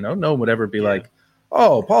guy. You know, no one would ever be like,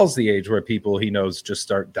 oh, Paul's the age where people he knows just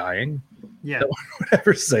start dying. Yeah, no one would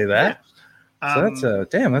ever say that. Yeah. So that's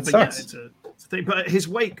that sucks. Yeah, but his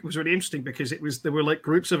wake was really interesting because there were like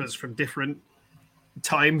groups of us from different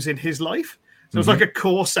times in his life. So it was like a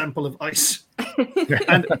core sample of ice.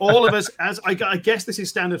 And all of us, as I guess this is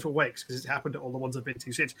standard for wakes because it's happened at all the ones I've been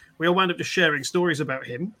to since, we all wound up just sharing stories about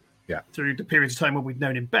him through the periods of time when we'd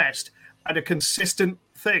known him best. And a consistent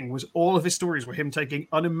thing was all of his stories were him taking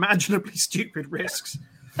unimaginably stupid risks.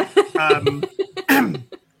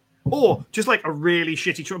 Or just like a really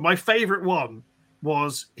shitty trip. My favorite one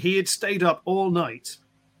was he had stayed up all night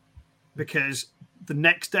because the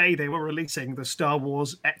next day they were releasing the Star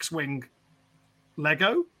Wars X-Wing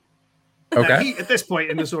Lego. Okay. At this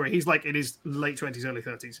point in the story, he's like in his late 20s, early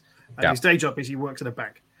 30s. And his day job is he works at a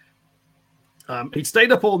bank. He'd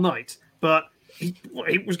stayed up all night, but he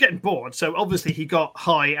was getting bored. So obviously he got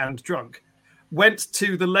high and drunk. went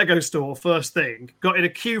to the Lego store first thing, got in a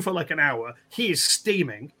queue for like an hour. He is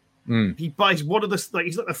steaming. He buys one of the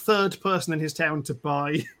he's like the third person in his town to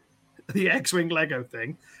buy the X-Wing Lego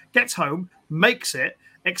thing. Gets home, makes it,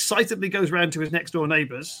 excitedly goes round to his next door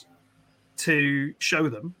neighbors to show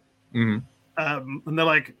them. And they're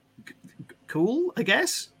like, cool, I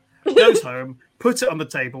guess. Goes home, puts it on the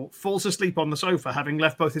table, falls asleep on the sofa, having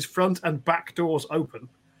left both his front and back doors open,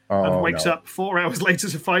 and wakes up 4 hours later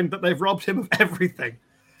to find that they've robbed him of everything.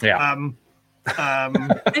 Yeah. And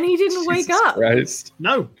he didn't wake up. Christ.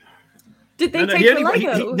 No. Did they take he the only,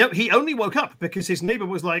 Lego? he only woke up because his neighbor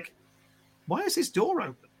was like, why is his door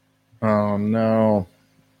open? Oh no.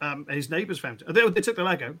 His neighbors found it. They took the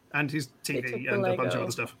Lego and his They took TV the and a bunch of Lego.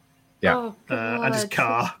 other stuff. Yeah. Oh, And his God.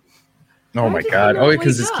 car. Oh Why my did he God. not Oh,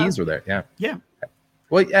 because wake his up? keys were there. Yeah. Yeah.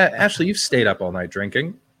 Well, Ashley, you've stayed up all night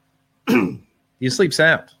drinking. You sleep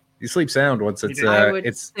sound. You sleep sound once it's I would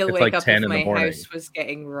it's still it's wake like up 10 if in my the morning. house was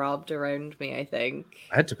getting robbed around me, I think.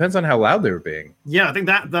 It depends on how loud they were being. Yeah, I think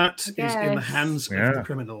that is in the Yes. hands of Yeah. the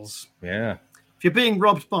criminals. Yeah. If you're being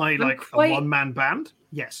robbed by like quite- a one-man band,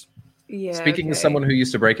 yes. Yeah. Speaking okay. as someone who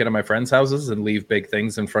used to break into my friends' houses and leave big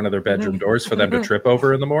things in front of their bedroom doors for them to trip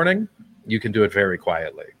over in the morning, you can do it very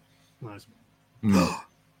quietly. Nice. Mm.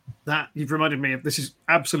 That you've reminded me of. This is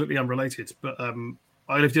absolutely unrelated, but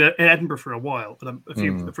I lived in Edinburgh for a while, and a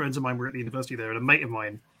few friends of mine were at the university there, and a mate of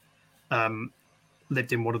mine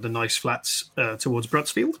lived in one of the nice flats towards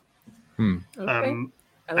Brutsfield. Okay. I like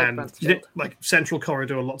And Bransfield. like central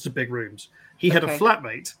corridor, lots of big rooms. He had Okay. a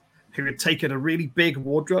flatmate who had taken a really big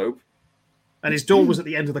wardrobe, and his door was at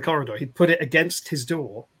the end of the corridor. He'd put it against his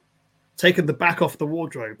door, taken the back off the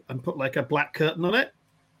wardrobe, and put like a black curtain on it,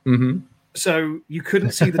 Mm-hmm. so you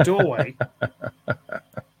couldn't see the doorway.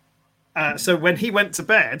 So when he went to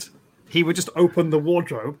bed, he would just open the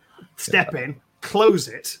wardrobe, step in, close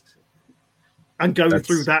it, and go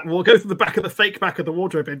through the back of the fake back of the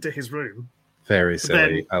wardrobe into his room. Very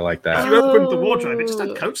silly. Then- I like If that. you opened the wardrobe, it just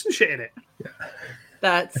had coats and shit in it.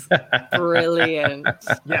 That's brilliant.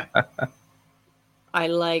 Yeah. I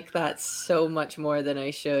like that so much more than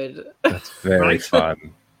I should. That's very Right.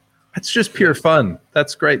 fun. That's just pure fun.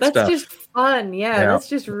 That's great That's stuff. just fun. Yeah, Yeah. that's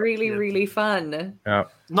just really, really fun. Yeah.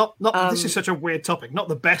 Not. This is such a weird topic. Not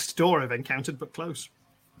the best door I've encountered, but close.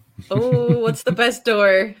 Oh, what's the best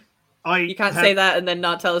door? You You can't say that and then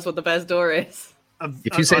not tell us what the best door is.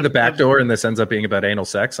 If you say the back door and this ends up being about anal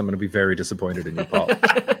sex, I'm going to be very disappointed in you, Paul.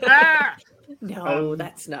 No,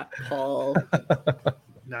 that's not Paul.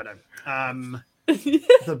 No.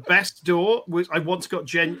 The best door was I once got.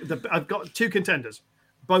 I've got two contenders,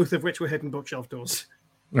 both of which were hidden bookshelf doors.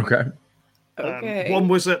 Okay. Okay. One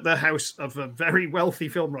was at the house of a very wealthy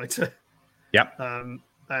film writer. Yep. And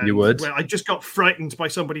You would? Where I just got frightened by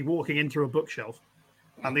somebody walking in through a bookshelf.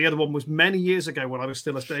 And the other one was many years ago when I was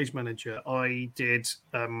still a stage manager. I did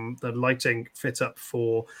the lighting fit up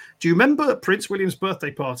for. Do you remember Prince William's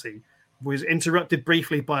birthday party was interrupted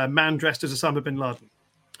briefly by a man dressed as Osama bin Laden?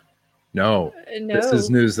 No. No. This is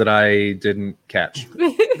news that I didn't catch.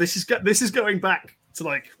 This is going back to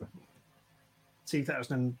like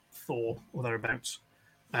 2004 or thereabouts,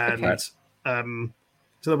 and Okay.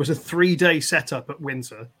 so there was a 3-day setup at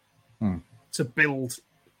Windsor to build.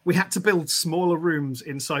 We had to build smaller rooms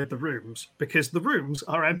inside the rooms because the rooms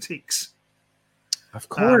are antiques. Of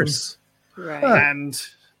course. Right. And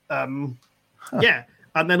yeah,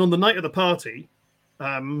 and then on the night of the party,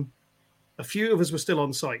 a few of us were still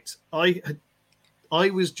on site. I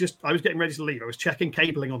was getting ready to leave. I was checking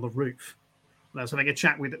cabling on the roof, and I was having a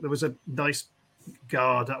chat with. There was a nice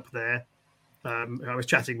guard up there. Who I was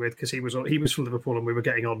chatting with because he was from Liverpool, and we were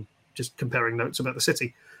getting on just comparing notes about the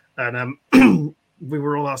city, and we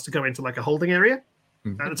were all asked to go into like a holding area.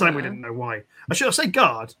 At the time, we didn't know why. I should say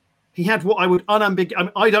guard. He had what I would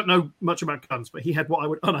I don't know much about guns, but he had what I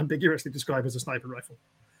would unambiguously describe as a sniper rifle.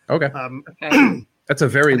 Okay. Okay. That's a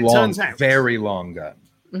very and it long, turns out- very long gun.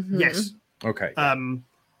 Mhm. Yes. Okay.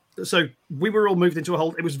 So we were all moved into a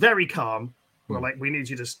hold. It was very calm. We're like, we need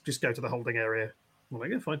you to just go to the holding area. We're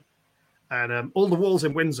like, yeah, fine. And all the walls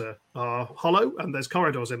in Windsor are hollow, and there's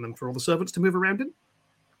corridors in them for all the servants to move around in.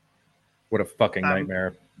 What a fucking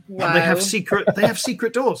nightmare. Wow. And they have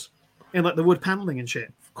secret doors in like the wood paneling and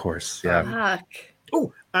shit. Of course. Yeah. Fuck.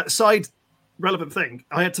 Oh, side relevant thing.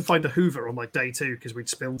 I had to find a Hoover on like day 2 because we'd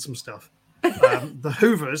spilled some stuff. The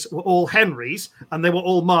Hoovers were all Henrys, and they were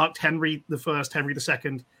all marked Henry the First, Henry the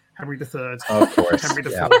Second, Henry the Third, Of course. Henry the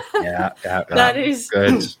Yeah. Fourth. Yeah. That is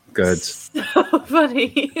good. so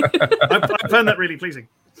funny. I found that really pleasing.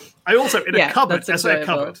 I also in Yeah, a cupboard, that's as a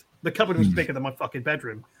enjoyable. cupboard. The cupboard was bigger than my fucking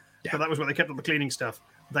bedroom. but that was where they kept all the cleaning stuff.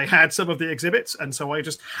 They had some of the exhibits, and so I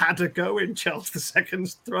just had to go in Charles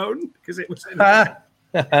II's throne because it was. You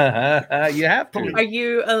have to. Are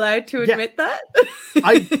you allowed to admit that?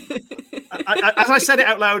 I as I said it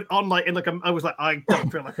out loud on like in like I was like, I don't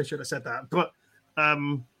feel like I should have said that, but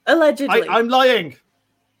Allegedly, I'm lying.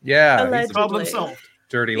 Yeah, Allegedly. Problem solved.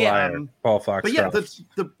 dirty Yeah. liar, Paul Fox. But yeah,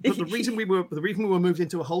 the reason we were moved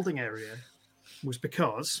into a holding area was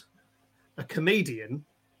because a comedian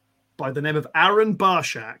by the name of Aaron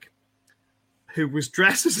Barshak, who was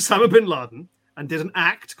dressed as Osama bin Laden and did an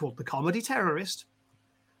act called The Comedy Terrorist,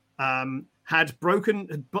 had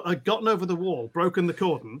gotten over the wall, broken the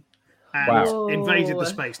cordon, and invaded the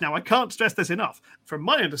space. Now, I can't stress this enough. From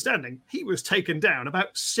my understanding, he was taken down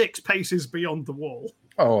about 6 paces beyond the wall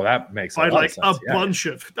Oh, that makes by a lot like of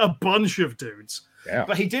sense. a bunch of dudes. Yeah.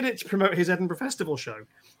 But he did it to promote his Edinburgh Festival show,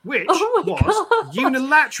 which Oh my was God.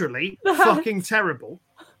 unilaterally fucking terrible.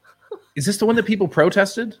 Is this the one that people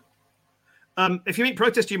protested? If you mean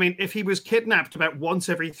protest, you mean if he was kidnapped about once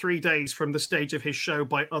every 3 days from the stage of his show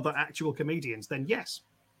by other actual comedians, then yes.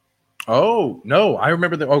 Oh no, I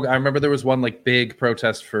remember I remember there was one like big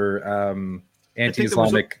protest for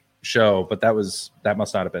anti-Islamic show, but that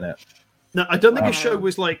must not have been it. No, I don't think his show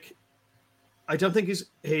was like. I don't think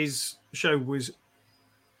his show was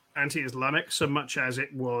anti-Islamic so much as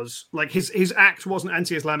it was like his act wasn't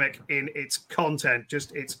anti-Islamic in its content,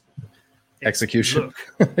 just its Execution.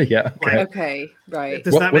 look. Yeah. Like, Okay, right.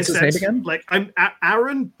 Does that make What's his sense? name again? Like I'm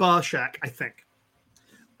Aaron Barshak, I think.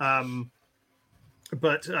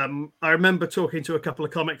 But I remember talking to a couple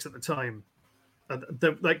of comics at the time.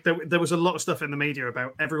 There was a lot of stuff in the media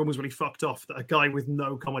about everyone was really fucked off that a guy with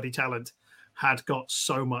no comedy talent had got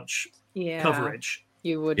so much Yeah, coverage,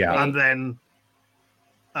 you would. Yeah. be. and then,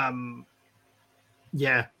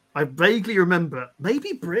 I vaguely remember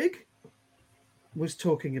maybe Brig was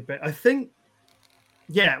talking a bit. I think,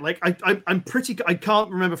 yeah, like I'm pretty. I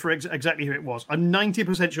can't remember for exactly who it was. I'm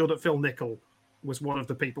 90% sure that Phil Nichol was one of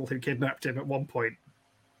the people who kidnapped him at one point,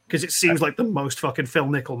 because it seems like the most fucking Phil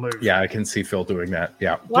Nichol move. Yeah, I can see Phil doing that.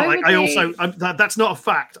 Yeah. Why But like, would I they- also that's not a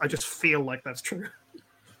fact. I just feel like that's true.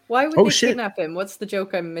 Why would Oh, they shit. kidnap him? What's the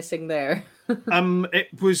joke I'm missing there? It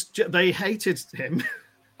was they hated him.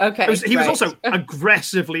 Okay, He was right. also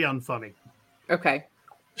aggressively unfunny. Okay.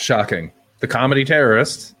 Shocking. The comedy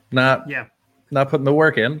terrorist not Yeah, putting the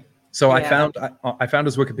work in. So I Yeah. found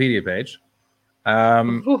his Wikipedia page.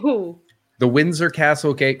 Ooh. The Windsor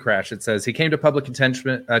Castle gate crash. It says he came to public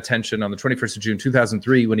attention on the 21st of June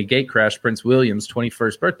 2003 when he gate crashed Prince William's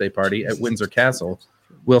 21st birthday party at Windsor Castle,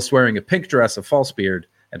 whilst wearing a pink dress, a false beard,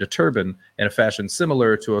 and a turban in a fashion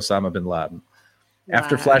similar to Osama bin Laden.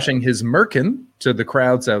 After Wow. flashing his merkin to the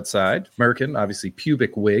crowds outside, merkin, obviously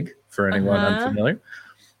pubic wig for anyone unfamiliar,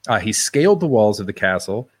 he scaled the walls of the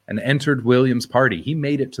castle and entered William's party. He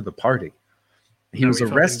made it to the party. He No, was he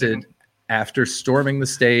fucking arrested didn't. after storming the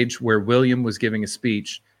stage where William was giving a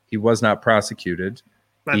speech. He was not prosecuted.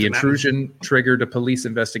 That The didn't happen. intrusion triggered a police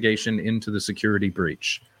investigation into the security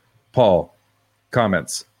breach. Paul,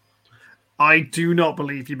 comments? I do not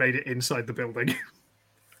believe you made it inside the building.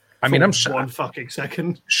 I mean, for I'm one fucking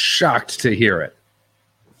second. shocked to hear it.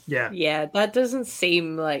 Yeah, Yeah, that doesn't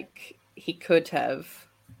seem like he could have.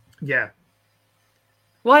 yeah.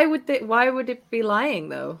 Why would it be lying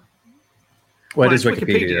though? What it's is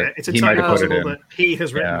Wikipedia? It's He might entirely have put it possible in. that he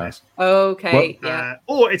has written Yeah. this. Okay, yeah.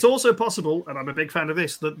 Or it's also possible, and I'm a big fan of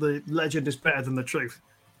this, that the legend is better than the truth.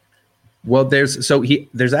 Well,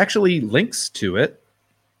 there's actually links to it.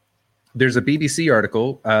 There's a BBC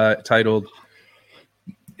article titled,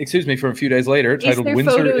 from a few days later, Is titled there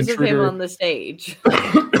 "Windsor photos of him Intruder." on the stage?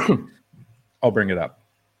 I'll bring it up.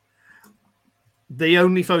 The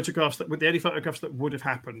only photographs that would have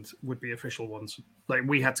happened would be official ones. Like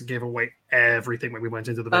we had to give away everything when we went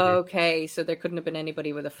into the venue. Okay, so there couldn't have been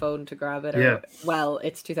anybody with a phone to grab it. Or, Yeah. Well,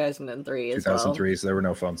 it's 2003 as well. 2003, so there were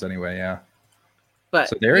no phones anyway. Yeah. But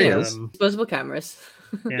So there he you know, is. disposable cameras.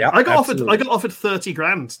 Yeah. Yeah, I got absolutely. offered 30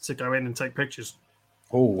 grand to go in and take pictures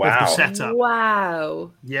Oh of the wow! setup.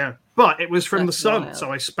 Wow. Yeah, but it was from That's the sun, wild.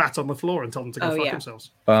 so I spat on the floor and told them to go Oh, fuck yeah.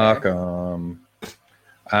 themselves. Fuck 'em.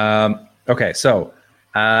 Okay, so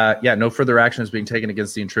no further action is being taken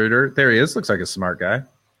against the intruder. There he is. Looks like a smart guy.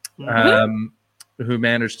 Who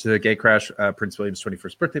managed to gate crash Prince William's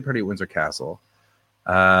 21st birthday party at Windsor Castle.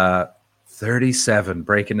 37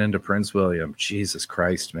 breaking into Prince William. Jesus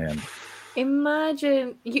Christ, man.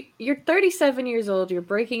 Imagine you're 37 years old. You're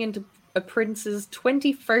breaking into a prince's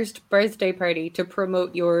 21st birthday party to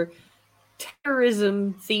promote your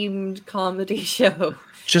terrorism-themed comedy show.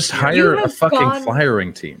 Just You hire a have fucking gone-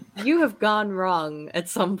 firing team. You have gone wrong at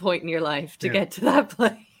some point in your life to Yeah. get to that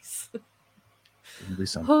place. Yes.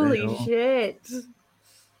 Lisa Holy Bell. shit.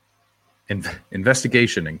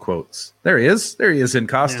 Investigation in quotes. There he is. There he is in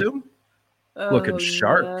costume. Looking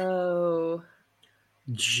sharp. No.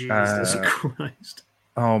 Jesus Christ.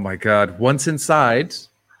 Oh my God. Once inside,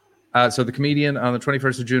 so the comedian on the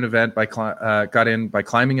 21st of June event got in by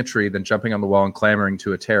climbing a tree, then jumping on the wall and clambering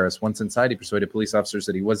to a terrace. Once inside, he persuaded police officers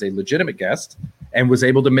that he was a legitimate guest and was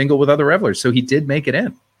able to mingle with other revelers. So he did make it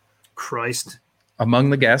in. Christ.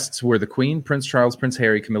 Among the guests were the Queen, Prince Charles, Prince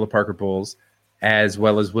Harry, Camilla Parker Bowles, as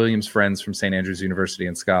well as William's friends from St. Andrews University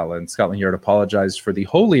in Scotland. Scotland Yard apologized for the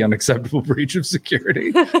wholly unacceptable breach of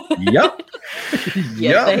security. Yup.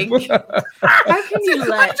 You think? How can you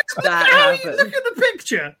let that happen? Look at the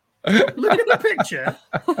picture. Look at the picture.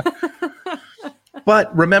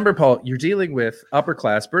 But remember, Paul, you're dealing with upper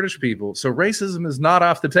class British people, so racism is not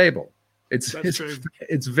off the table.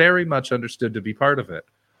 It's very much understood to be part of it.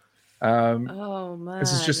 Oh man,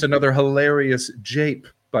 this is just another hilarious jape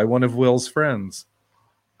by one of Will's friends.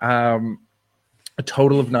 A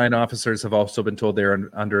total of 9 officers have also been told they're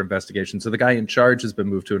under investigation. So the guy in charge has been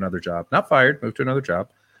moved to another job, not fired, moved to another job.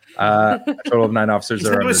 A total of 9 officers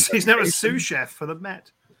he's now a sous chef for the Met.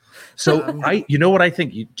 So you know what I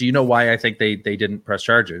think? Do you know why I think they didn't press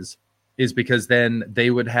charges? Is because then they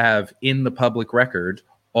would have in the public record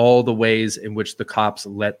all the ways in which the cops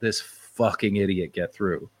let this fucking idiot get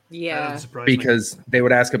through. Yeah. Because they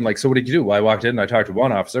would ask him, like, so what did you do? Well, I walked in and I talked to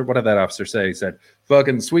one officer. What did that officer say? He said,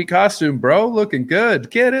 fucking sweet costume, bro. Looking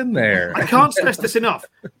good. Get in there. I can't stress this enough.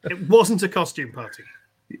 It wasn't a costume party.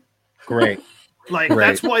 Great.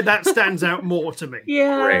 That's why that stands out more to me.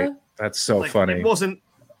 Yeah. Great. That's so funny.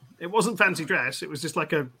 It wasn't fancy dress. It was just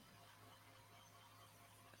like a.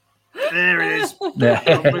 There it is.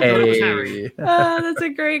 Hey. That's a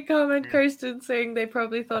great comment. Kirsten saying they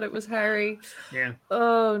probably thought it was Harry. Yeah.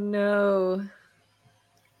 Oh no.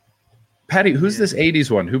 Patty, who's this 80s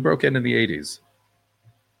one? Who broke in the 80s?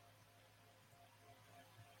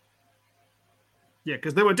 Yeah,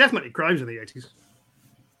 because there were definitely crimes in the 80s.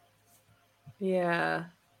 Yeah.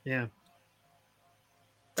 Yeah.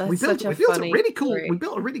 That's such a funny story. We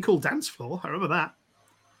built a really cool dance floor. I remember that.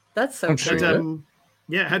 That's so cool.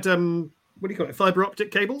 Had what do you call it? Fiber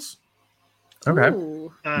optic cables. Okay.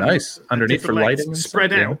 Nice. Underneath for lighting.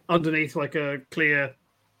 Spread out underneath like a clear.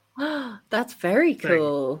 That's very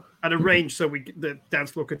cool. And arranged so the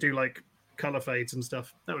dance floor could do like color fades and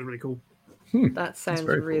stuff. That was really cool. That sounds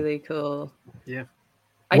really cool. Yeah.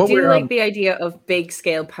 I do like the idea of big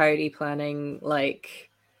scale party planning, like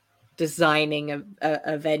designing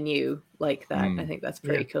a venue like that. I think that's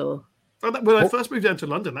pretty cool. When I first moved down to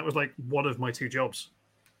London, that was like one of my 2 jobs,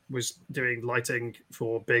 was doing lighting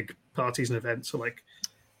for big parties and events. So like,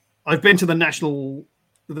 I've been to the Natural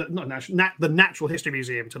History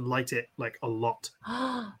Museum to light it like a lot.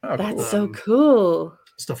 That's so cool.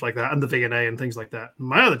 Stuff like that, and the V&A and things like that.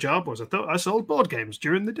 My other job was I sold board games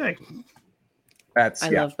during the day. I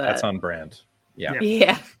love that. That's on brand.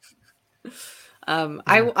 Yeah.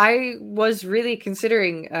 I was really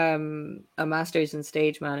considering a master's in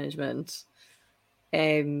stage management,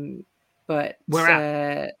 but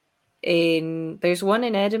there's one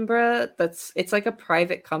in Edinburgh it's like a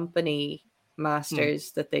private company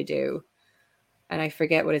masters that they do, and I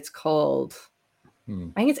forget what it's called.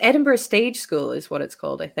 I think it's Edinburgh Stage School is what it's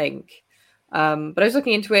called, I think. But I was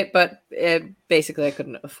looking into it, but basically I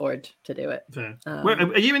couldn't afford to do it.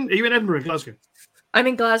 Are you in Edinburgh or Glasgow? I'm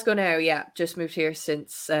in Glasgow now. Yeah, just moved here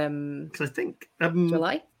since I think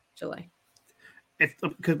July.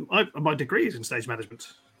 My degree is in stage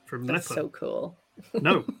management from That's NEPA. so cool.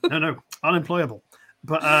 No, unemployable.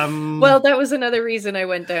 But well, that was another reason I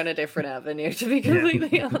went down a different avenue, to be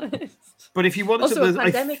completely honest. But if you wanted also, to, a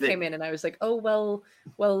pandemic came in, and I was like, oh well,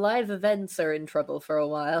 live events are in trouble for a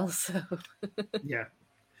while. So yeah,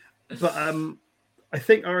 but I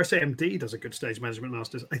think RSAMD does a good stage management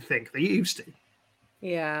masters. I think they used to.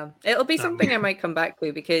 Yeah, it'll be something I might come back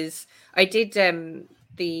to, because I did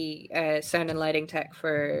the sound and lighting tech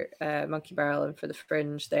for Monkey Barrel and for the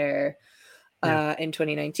Fringe there in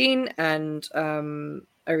 2019, and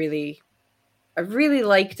I really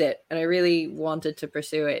liked it, and I really wanted to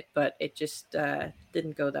pursue it, but it just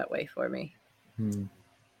didn't go that way for me.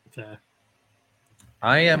 Fair.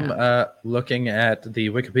 I am looking at the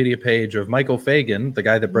Wikipedia page of Michael Fagan, the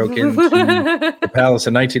guy that broke into the palace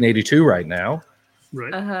in 1982 right now.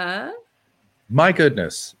 Right. My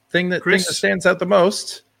goodness. Thing that stands out the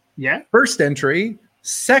most. Yeah. First entry,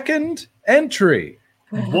 second entry.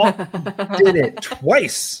 What? Did it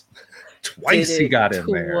twice. Twice he got in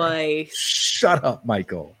there. Shut up,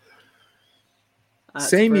 Michael. That's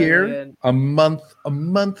Same brilliant. year, a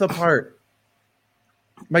month apart.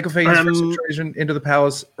 Michael Fagan's first intrusion into the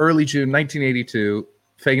palace, early June 1982.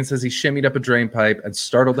 Fagan says he shimmied up a drain pipe and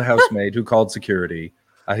startled the housemaid who called security.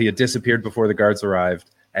 He had disappeared before the guards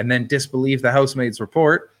arrived and then disbelieved the housemaid's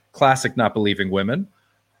report. Classic not believing women.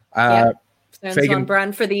 Sounds Fagan, on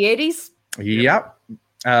brand for the 80s. Yep.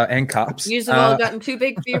 And cops. You've all gotten too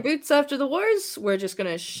big for your boots after the wars. We're just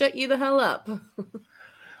going to shut you the hell up.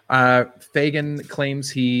 Fagan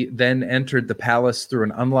claims he then entered the palace through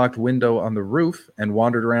an unlocked window on the roof and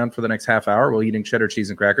wandered around for the next half hour while eating cheddar cheese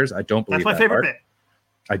and crackers. I don't believe That's my favorite bit.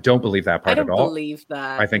 I don't believe that part at all. I don't believe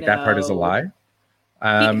that. I think that part is a lie.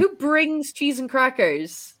 Who brings cheese and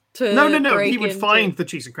crackers to No. He would find the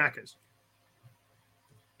cheese and crackers.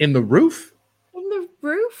 In the roof? In the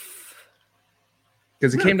roof?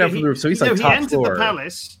 Because he came down from the roof, so he's like top entered floor. The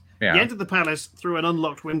palace. Yeah. He entered the palace through an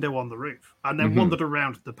unlocked window on the roof and then wandered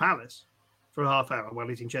around the palace for a half hour while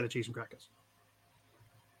eating cheddar cheese and crackers.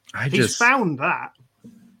 He's found that.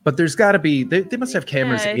 But there's got to be, they must have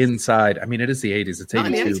cameras inside. I mean, it is the 80s. It's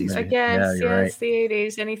 82. I guess, it's the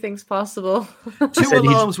 80s. Anything's possible. 2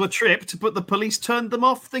 alarms were tripped, but the police turned them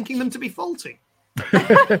off, thinking them to be faulty.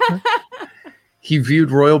 He viewed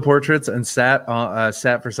royal portraits and sat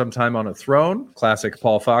for some time on a throne. Classic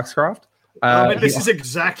Paul Foxcroft. This is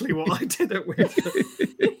exactly what I did it with.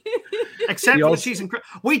 Except for the cheese and crackers.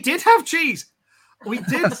 We did have cheese. We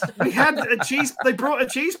did. We had a cheese. They brought a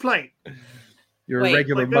cheese plate. You're a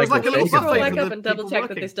regular Michael like a little Fagan. Scroll back up and double check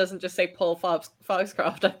that this doesn't just say Paul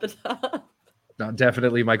Foxcroft at the top. No,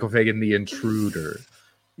 definitely Michael Fagan, the intruder.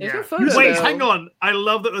 Wait, hang on. I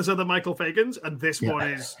love that there's other Michael Fagans, and this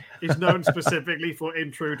one is known specifically for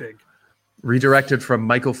intruding. Redirected from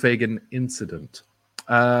Michael Fagan incident.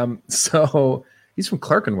 So he's from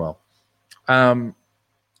Clerkenwell. And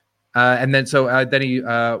then he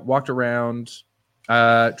walked around,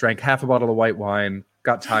 drank half a bottle of white wine,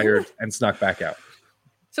 got tired, and snuck back out.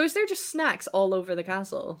 So is there just snacks all over the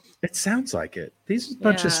castle? It sounds like it. These are a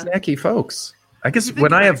bunch of snacky folks. I guess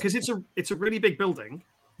when I have, because it's a really big building.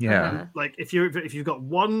 Yeah. Like if you've got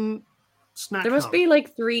one snack, there must be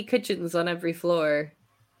like 3 kitchens on every floor.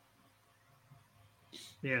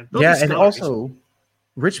 Yeah. And also,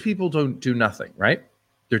 rich people don't do nothing, right?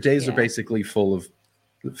 Their days are basically full of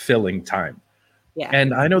filling time. Yeah.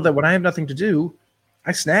 And I know that when I have nothing to do,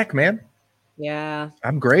 I snack, man. Yeah.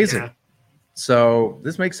 I'm grazing. Yeah. So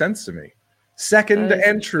this makes sense to me. Second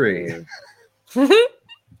entry.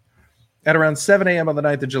 At around 7 a.m. on the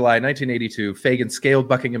 9th of July, 1982, Fagan scaled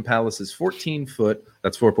Buckingham Palace's 14-foot,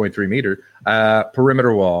 that's 4.3 meter,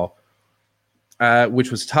 perimeter wall,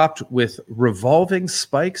 which was topped with revolving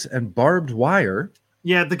spikes and barbed wire.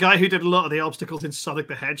 Yeah, the guy who did a lot of the obstacles in Sonic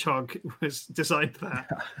the Hedgehog was designed that.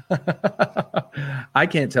 I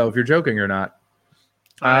can't tell if you're joking or not.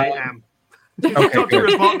 I am. Okay, Dr.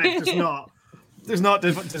 Robotnik does not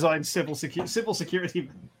design civil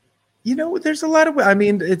security. You know, there's a lot of. I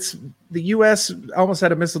mean, it's the U.S. almost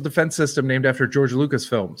had a missile defense system named after George Lucas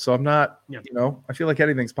film, so I'm not. You know, I feel like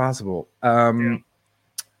anything's possible. The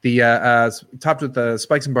topped with the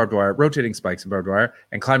spikes and barbed wire, rotating spikes and barbed wire,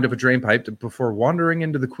 and climbed up a drain pipe before wandering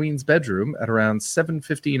into the Queen's bedroom at around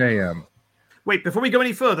 7:15 a.m. Wait, before we go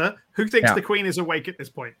any further, who thinks the Queen is awake at this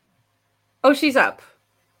point? Oh, she's up.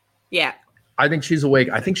 Yeah. I think she's awake.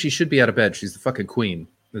 I think she should be out of bed. She's the fucking queen.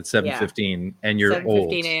 It's 7:15, and you're 7:15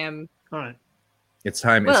 old. 7:15 a.m. All right. It's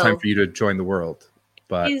time. It's time for you to join the world.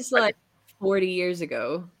 But he's like 40 years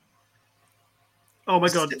ago. Oh my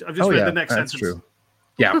god! I've just read the next sentence. That's true.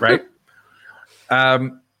 Yeah. Right.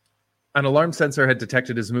 An alarm sensor had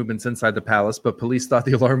detected his movements inside the palace, but police thought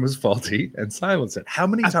the alarm was faulty and silenced it. How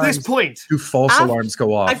many times at this point do false alarms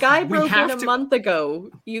go off? A guy broke in a month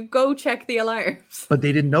ago. You go check the alarms. But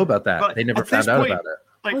they didn't know about that. But they never found out about it.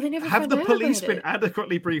 Like, have the police been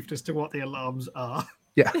adequately briefed as to what the alarms are?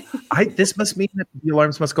 Yeah, this must mean that the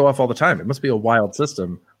alarms must go off all the time. It must be a wild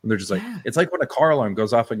system. And they're just like, it's like when a car alarm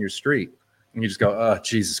goes off on your street, and you just go, "Oh,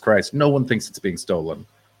 Jesus Christ!" No one thinks it's being stolen.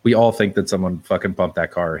 We all think that someone fucking bumped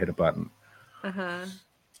that car or hit a button. In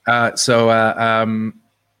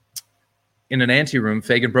an anteroom,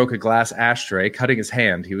 Fagan broke a glass ashtray, cutting his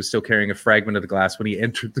hand. He was still carrying a fragment of the glass when he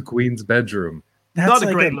entered the Queen's bedroom. That's not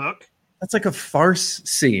a great look. That's like a farce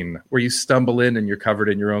scene where you stumble in and you're covered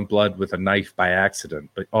in your own blood with a knife by accident,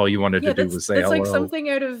 but all you wanted to do was say hello. It's like something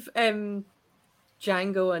out of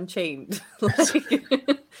Django Unchained.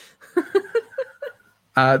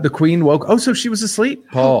 The Queen woke. Oh, so she was asleep,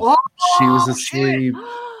 Paul. She was asleep.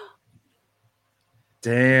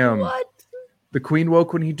 Damn. What? The Queen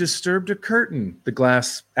woke when he disturbed a curtain. The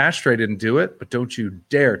glass ashtray didn't do it, but don't you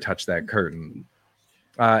dare touch that curtain.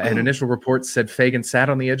 An initial report said Fagan sat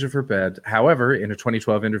on the edge of her bed. However, in a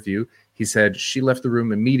 2012 interview, he said she left the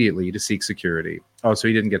room immediately to seek security. Oh, so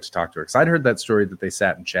he didn't get to talk to her. Because I'd heard that story that they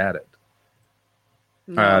sat and chatted.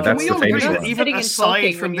 No. That's we the all agree famous that one. even Sitting and aside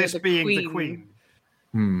talking from when you're this the being the queen.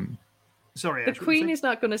 queen. Sorry, The Ash, what were you queen saying? is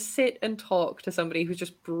not going to sit and talk to somebody who's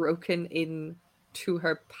just broken in to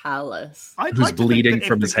her palace. I'd Who's like to think bleeding that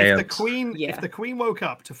from if his the, if the hands. queen, Yeah. if the queen woke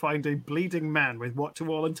up to find a bleeding man with what,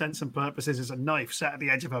 to all intents and purposes, is a knife sat at the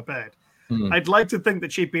edge of her bed, I'd like to think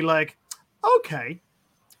that she'd be like, "Okay,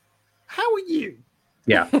 how are you?"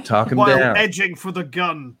 Yeah, talk him While down. edging for the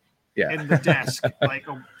gun Yeah. in the desk, like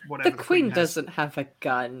or whatever. The queen has. doesn't have a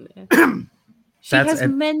gun. She That's- has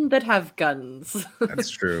men that have guns. That's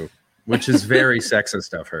true, which is very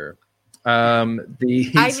sexist of her. I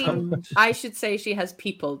mean, I should say she has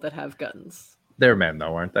people that have guns, they're men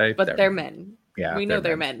though, aren't they? but they're men. Yeah, we know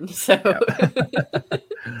they're they're men. So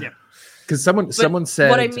Because someone said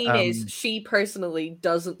what I mean is she personally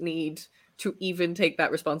doesn't need to even take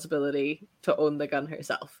that responsibility to own the gun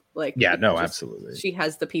herself. Like, yeah, no, just- absolutely. She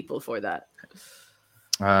has the people for that.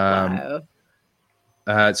 Um,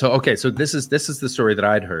 Wow. So this is the story that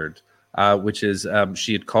I'd heard, which is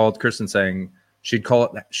she had called Kirsten saying she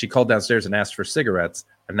called downstairs and asked for cigarettes,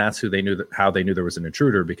 and that's how they knew there was an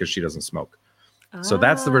intruder, because she doesn't smoke. So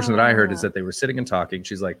that's the version that I heard, is that they were sitting and talking.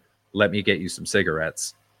 She's like, "Let me get you some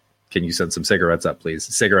cigarettes. Can you send some cigarettes up, please?"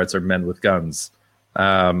 Cigarettes are men with guns,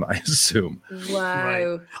 I assume. Wow.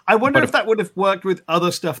 Right. I wonder if that would have worked with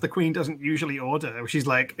other stuff the queen doesn't usually order. She's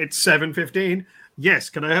like, "It's 7:15. Yes,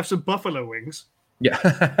 can I have some buffalo wings?" Yeah.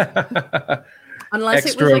 Unless it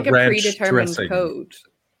Extra was like a ranch predetermined dressing. code.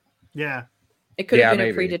 Yeah, It could have Yeah, been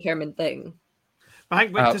maybe. a predetermined thing.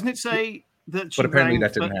 but doesn't it say that? She But apparently rang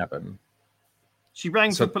that didn't for- happen. She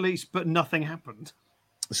rang So- for police, but nothing happened.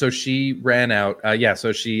 So she ran out.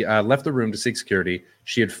 So she left the room to seek security.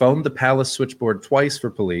 She had phoned the palace switchboard twice for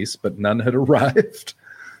police, but none had arrived.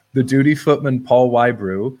 The duty footman, Paul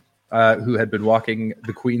Wybrew, who had been walking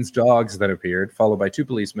the Queen's dogs, then appeared, followed by two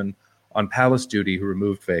policemen on palace duty who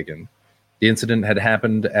removed Fagan. The incident had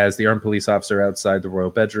happened as the armed police officer outside the royal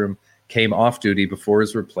bedroom came off duty before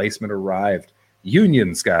his replacement arrived.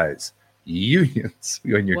 Unions, guys. Unions.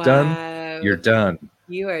 When you're done, you're done.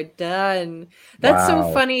 You are done. That's Wow.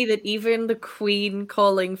 so funny that even the queen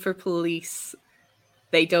calling for police,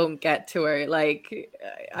 they don't get to her. Like,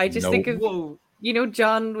 I just think of, Whoa.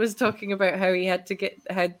 John was talking about how he had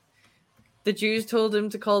the Jews told him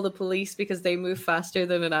to call the police because they move faster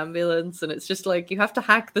than an ambulance. And it's just like, you have to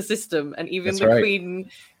hack the system. And even That's the right. queen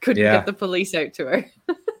couldn't Yeah. get the police out to her.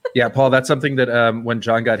 Yeah, Paul, that's something that when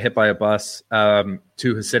John got hit by a bus,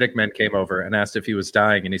 two Hasidic men came over and asked if he was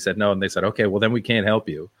dying, and he said no. And they said, "Okay, well, then we can't help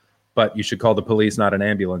you, but you should call the police, not an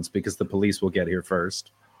ambulance, because the police will get here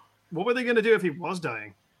first." What were they going to do if he was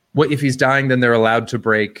dying? Well, if he's dying, then they're allowed to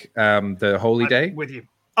break the holy day. I'm with you.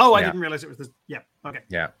 Oh, I Yeah. didn't realize it was this. Yeah. Okay.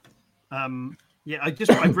 Yeah.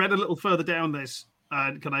 I've read a little further down this.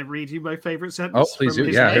 Can I read you my favorite sentence? Oh, please from do.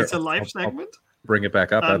 his Yeah, here. later life I'll- segment? Bring it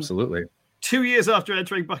back up. Um, Absolutely. 2 years after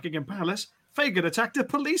entering Buckingham Palace, Fagan attacked a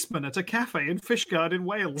policeman at a cafe in Fishguard in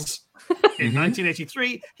Wales. In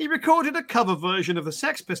 1983, he recorded a cover version of the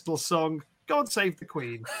Sex Pistols song "God Save the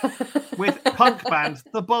Queen" with punk band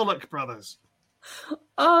the Bollock Brothers.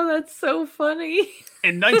 Oh, that's so funny.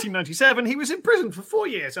 In 1997, he was in prison for 4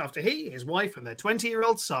 years after he, his wife, and their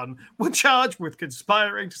 20-year-old son were charged with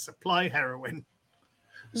conspiring to supply heroin.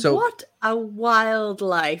 So What a wild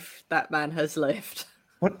life that man has lived.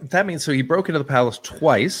 what that means? So he broke into the palace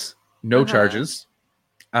twice, no charges.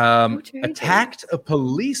 charges. Attacked a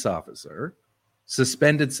police officer,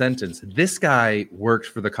 suspended sentence. This guy worked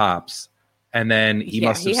for the cops, and then he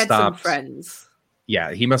must have had stopped. some friends.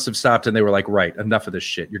 Yeah, he must have stopped, and they were like, "Right, enough of this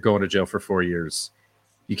shit. You're going to jail for 4 years.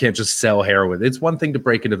 You can't just sell heroin. It's one thing to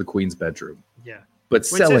break into the Queen's bedroom, Yeah. but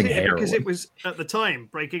Well, it selling says here heroin." because it was at the time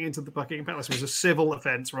breaking into the Buckingham Palace was a civil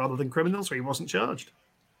offence rather than criminal, so he wasn't charged.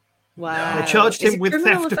 Wow. They charged Is him it with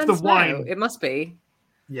criminal theft of the offense now? wine. It must be.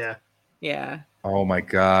 Yeah. Yeah. Oh my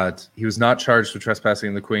God. He was not charged with trespassing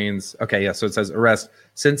in the Queen's. Okay, yeah, so it says arrest.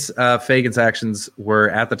 Since Fagan's actions were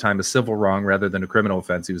at the time a civil wrong rather than a criminal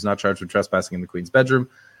offense, he was not charged with trespassing in the Queen's bedroom.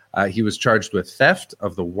 He was charged with theft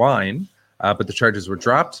of the wine, but the charges were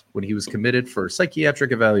dropped when he was committed for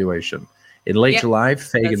psychiatric evaluation. In late Yep, July,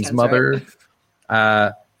 Fagan's sounds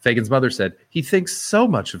mother said, "He thinks so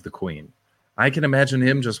much of the Queen. I can imagine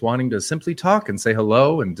him just wanting to simply talk and say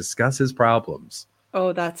hello and discuss his problems."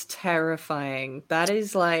 Oh, that's terrifying. That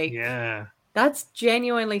is like, Yeah. that's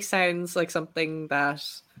genuinely sounds like something that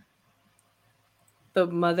the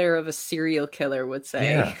mother of a serial killer would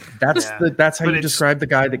say. Yeah, that's Yeah. that's how But you it's- describe the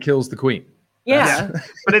guy that kills the Queen. Yeah.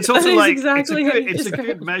 But it's That also is like exactly how you it's a describe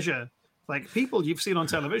good it. measure. Like people you've seen on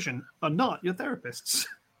television are not your therapists.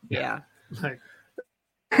 Yeah. Like,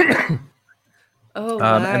 Oh,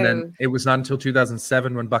 wow. And then it was not until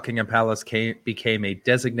 2007 when Buckingham Palace became a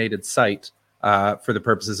designated site for the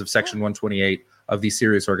purposes of Section 128 of the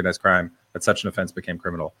serious organized crime that such an offense became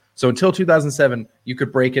criminal. So until 2007, you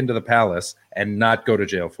could break into the palace and not go to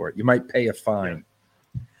jail for it. You might pay a fine.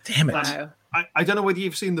 Damn it. Wow. I don't know whether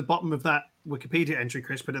you've seen the bottom of that Wikipedia entry,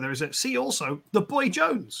 Chris, but there is a see also the Boy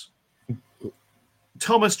Jones.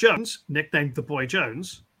 Thomas Jones, nicknamed the Boy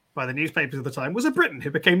Jones by the newspapers of the time, was a Briton who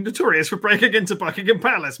became notorious for breaking into Buckingham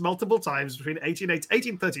Palace multiple times between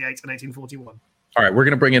 1838 and 1841. All right, we're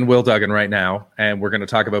going to bring in Will Duggan right now, and we're going to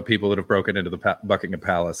talk about people that have broken into the Buckingham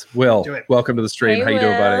Palace. Will, Do it. welcome to the stream. Hey, How you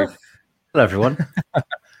doing, Will. buddy? Hello, everyone.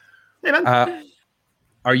 Hey, man.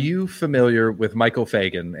 Are you familiar with Michael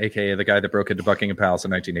Fagan, a.k.a. the guy that broke into Buckingham Palace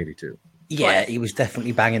in 1982? Yeah, he was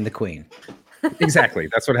definitely banging the Queen. Exactly.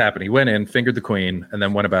 That's what happened. He went in, fingered the Queen, and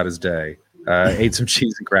then went about his day. Ate some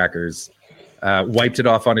cheese and crackers, wiped it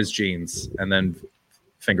off on his jeans, and then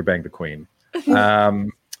finger banged the Queen.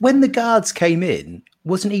 When the guards came in,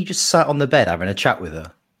 wasn't he just sat on the bed having a chat with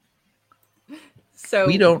her? So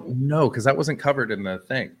We don't know because that wasn't covered in the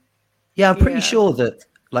thing. Yeah, I'm pretty Yeah. sure that,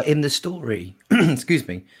 like in the story, excuse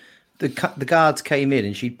me, the guards came in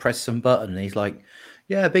and she pressed some button, and he's like,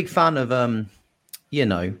 "Yeah, big fan of you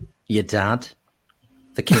know, your dad,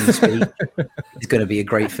 the King's Speech. It's going to be a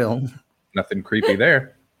great film." Nothing creepy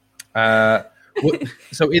there.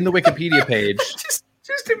 So in the Wikipedia page,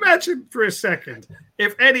 Just imagine for a second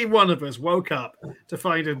if any one of us woke up to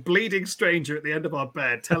find a bleeding stranger at the end of our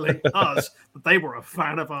bed telling us that they were a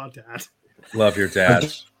fan of our dad. love your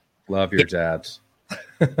dad. Love your dad.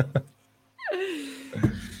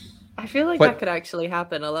 I feel like But- that could actually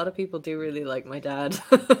happen. A lot of people do really like my dad.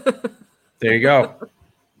 There you go.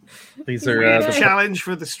 These are The challenge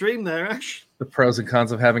for the stream there, Ash. the pros and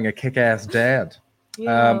cons of having a kick-ass dad.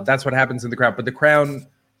 Yeah. That's what happens in The Crown. But The Crown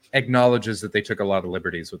acknowledges that they took a lot of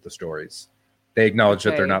liberties with the stories. They acknowledge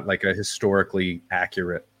that they're Okay. not like a historically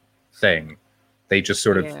accurate thing. They just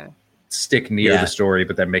sort of Yeah. stick near Yeah. the story,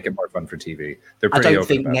 but then make it more fun for TV. They're I pretty don't open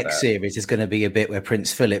think about next that. series is going to be a bit where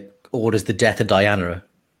Prince Philip orders the death of Diana.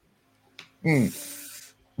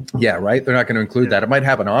 Yeah, right? They're not going to include that. It might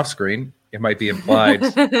happen off screen. It might be implied.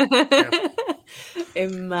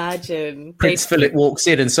 Imagine. Prince They'd- Philip walks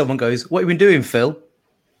in and someone goes, "What have you been doing, Phil?"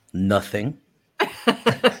 "Nothing."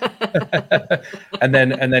 and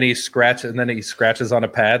then he scratches on a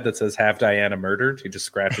pad that says "Have Diana murdered." He just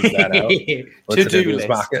scratches that out. Puts it To-do into his list.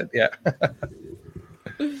 pocket. Yeah.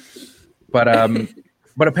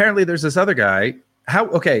 But apparently there's this other guy.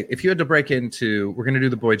 Okay, if you had to break into, we're going to do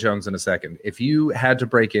the Boy Jones in a second. If you had to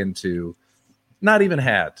break into,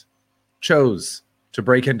 chose to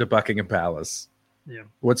break into Buckingham Palace, Yeah.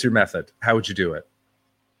 what's your method? How would you do it?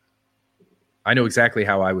 I know exactly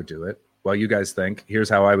how I would do it. While you guys think, here's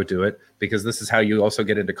how I would do it, because this is how you also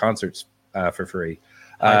get into concerts for free.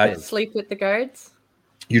 Sleep with the guards.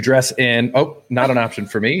 You dress in, not an option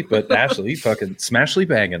for me, but Ashley, fucking Smashly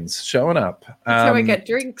Bangins showing up. That's how I get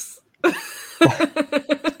drinks.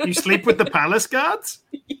 You sleep with the palace guards?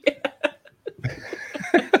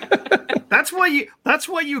 That's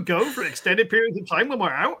why you go for extended periods of time when we're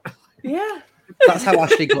out. Yeah. That's how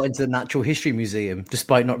Ashley got into the Natural History Museum,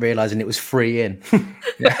 despite not realizing it was free in.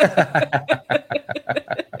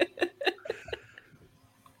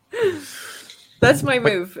 That's my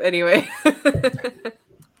move anyway.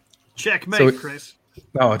 Checkmate, So- Chris.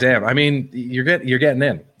 Oh damn! I mean, you're getting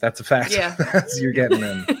in. That's a fact. Yeah. You're getting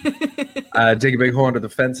in. Dig a big hole under the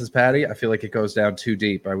fences, Patty. I feel like it goes down too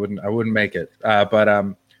deep. I wouldn't make it.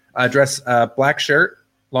 But dress black shirt,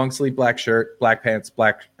 long sleeve black shirt, black pants,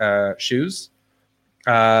 black shoes.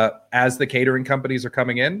 As the catering companies are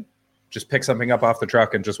coming in, just pick something up off the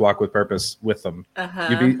truck and just walk with purpose with them.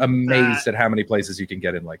 You'd be amazed at how many places you can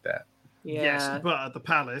get in like that. Yeah. Yes, but at the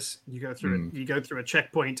palace, you go through a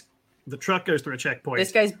checkpoint. The truck goes through a checkpoint.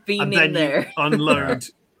 This guy's been and in then there. you unload.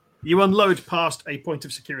 You unload past a point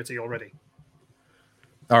of security already.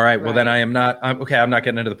 All right. Well, then Right. I'm not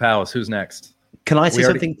getting into the palace. Who's next? Can I say We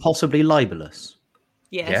already- something possibly libelous?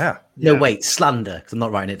 Yes. Yeah. No, Yeah. wait, slander, because I'm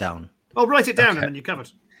not writing it down. Oh, write it down and then you're covered.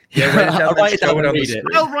 Yeah. Write it down I'll and write it show down and on the read it.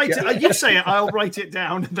 screen. I'll write it. You say it. I'll write it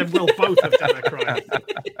down, and then we'll both have done a crime.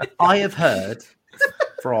 I have heard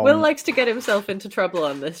from... Will likes to get himself into trouble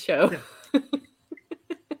on this show.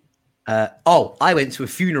 I went to a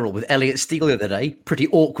funeral with Elliot Steele the other day. Pretty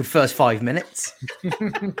awkward first 5 minutes.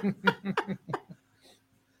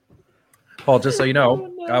 Paul, just so you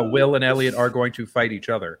know, Oh, no. Will and Elliot are going to fight each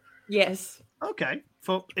other. Yes. Okay.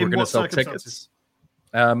 For We're in going to what sell circumstances?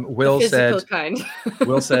 tickets. Will Physical said, kind.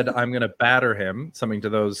 Will said, I'm going to batter him, something to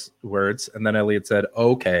those words. And then Elliot said,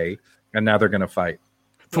 okay. And now they're going to fight.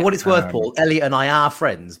 For what it's worth, Paul, Elliot and I are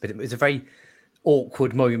friends, but it was a very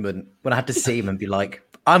awkward moment when I had to see him and be like,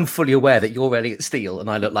 I'm fully aware that you're Elliot Steele and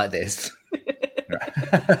I look like this.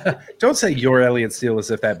 Don't say you're Elliot Steele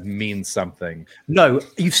as if that means something. No,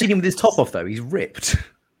 you've seen him with his top off, though. He's ripped.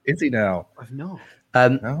 Is he now? I've not.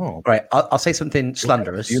 No. Right, I'll say something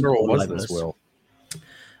slanderous. Funeral or was libelous. this, Will?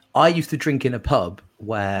 I used to drink in a pub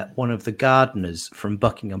where one of the gardeners from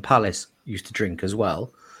Buckingham Palace used to drink as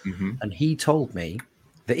well. Mm-hmm. And he told me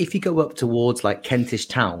that if you go up towards like Kentish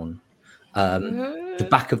Town, the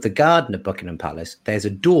back of the garden of Buckingham Palace, there's a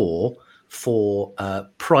door for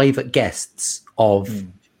private guests of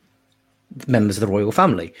members of the royal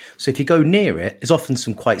family. So if you go near it, there's often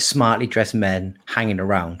some quite smartly dressed men hanging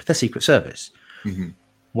around. They're Secret Service. Mm-hmm.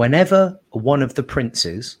 Whenever one of the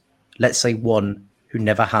princes, let's say one who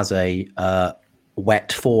never has a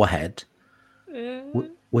wet forehead,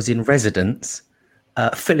 was in residence,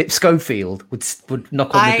 Philip Schofield would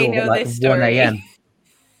knock on the door at like 1 a.m.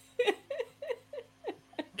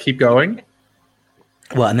 Keep going.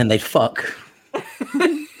 Well, and then they'd fuck.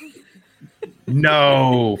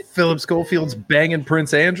 No, Philip Schofield's banging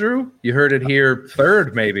Prince Andrew. You heard it here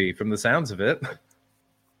third, maybe, from the sounds of it.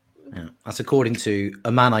 Yeah. That's according to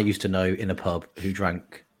a man I used to know in a pub who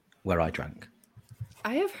drank where I drank.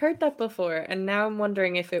 I have heard that before, and now I'm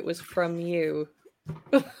wondering if it was from you.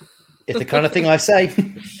 It's the kind of thing I say.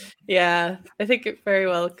 Yeah, I think it very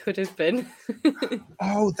well could have been.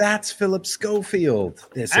 Oh, that's Philip Schofield.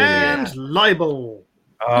 This And idiot. libel.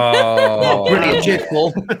 Oh, Brilliant jig,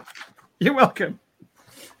 Paul. You're welcome.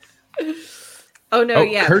 Oh no,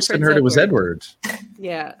 yeah. Kirsten Prince heard it was Edward,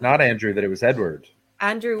 Yeah, not Andrew. That it was Edward.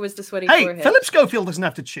 Andrew was the sweaty Hey, forehead. Philip Schofield doesn't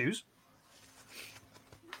have to choose.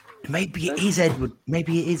 Maybe it is Edward.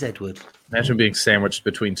 Maybe it is Edward. Imagine being sandwiched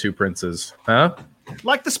between two princes, huh?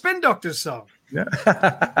 Like the Spin Doctors song. And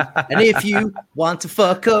if you want to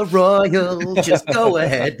fuck a royal, just go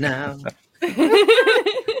ahead now.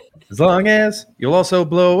 As long as you'll also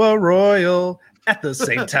blow a royal at the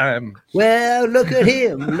same time. Well, look at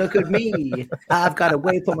him. Look at me. I've got to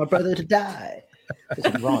wait for my brother to die.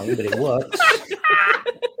 It's wrong, but it works.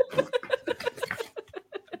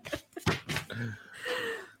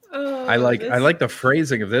 Oh, I like the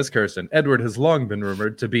phrasing of this, Kirsten. Edward has long been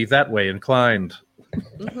rumored to be that way inclined.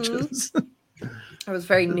 That was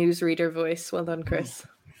very newsreader voice. Well done, Chris.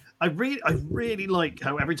 I really like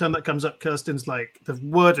how every time that comes up, Kirsten's like the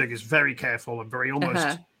wording is very careful and very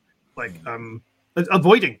almost like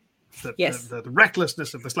avoiding the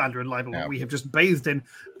recklessness of the slander and libel that we have just bathed in,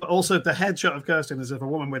 but also the headshot of Kirsten is of a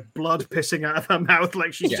woman with blood pissing out of her mouth,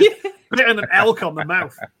 like she's bitten an elk on the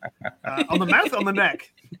mouth, on the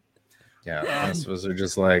neck. Yeah, this was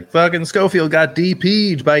just like fucking Schofield got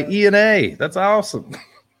DP'd by E&A. That's awesome.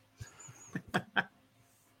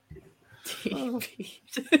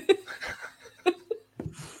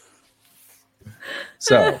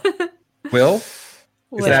 So, Will,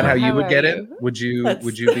 is that how you would get it? Would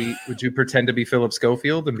you pretend to be Philip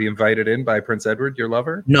Schofield and be invited in by Prince Edward, your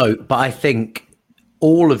lover? No, but I think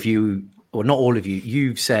all of you, or not all of you,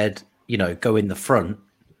 you've said, go in the front.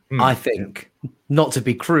 I think, not to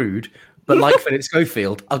be crude, but like Philip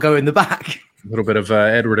Schofield, I'll go in the back. A little bit of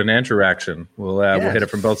Edward and Andrew action. We'll hit it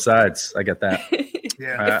from both sides. I get that.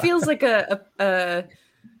 Yeah, it feels like a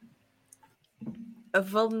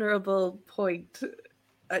vulnerable point.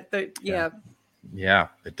 Yeah,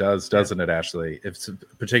 it does, doesn't it, Ashley? It's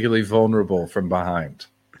particularly vulnerable from behind.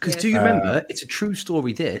 Because do you remember, it's a true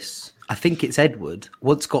story, this. I think it's Edward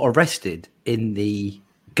once got arrested in the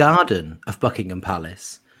garden of Buckingham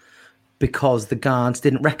Palace because the guards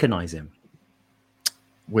didn't recognise him.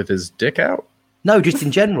 With his dick out? No, just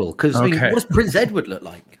in general. Because Okay. what does Prince Edward look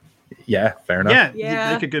like? Yeah, fair enough. yeah, Yeah.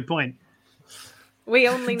 you make a good point. We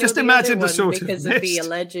only know Just the imagine other the sort one of because of the mist.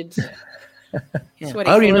 alleged. Yeah. Sweaty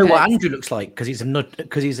I only know what forehead. Andrew looks like because he's an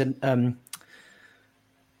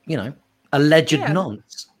alleged Yeah.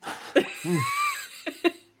 nonce.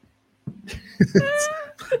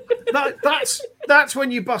 That's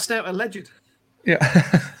when you bust out alleged. Yeah.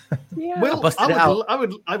 Yeah. Well, busted it out.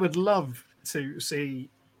 I would love to see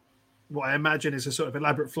what I imagine is a sort of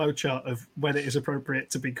elaborate flowchart of when it is appropriate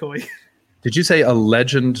to be coy. Did you say a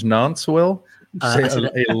legend nonce, Will? Did you I say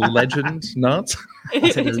said a legend nonce? I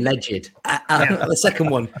said alleged. The second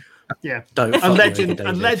one. Yeah, Don't a fuck legend. with me, A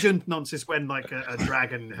David. legend nonsense when like a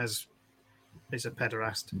dragon is a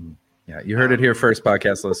pederast. Yeah, you heard it here first,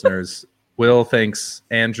 podcast listeners. Will thinks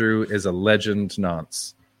Andrew is a legend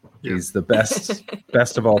nonce. He's the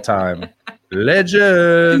best of all time.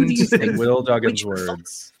 Legend. Who do you think- In Will Duggan's which-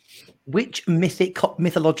 words. Which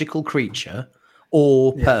mythological creature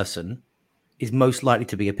or person is most likely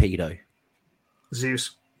to be a pedo?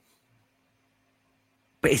 Zeus.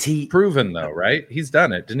 But is he? Proven though, right? He's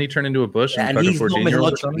done it. Didn't he turn into a bush and And fuck a he's not 14-year-old or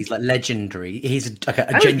mythological. something? He's like legendary. He's a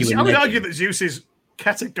I genuine. would legend. argue that Zeus is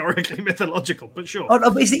categorically mythological, but sure. Oh,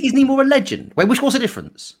 no, but isn't he more a legend? Wait, what's the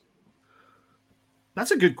difference?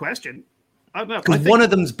 That's a good question. I don't know. I Because think one of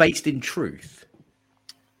them's based in truth.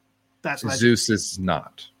 that's legend. Zeus is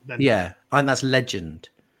not. Then Yeah, and that's legend.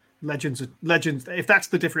 legends. If that's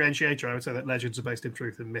the differentiator, I would say that legends are based in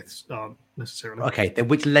truth and myths aren't necessarily. Okay, then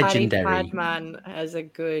which Paddy legendary? Padman has a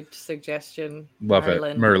good suggestion. Love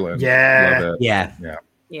Merlin. it. Merlin. Yeah. Love it. Yeah,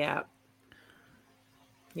 Yeah.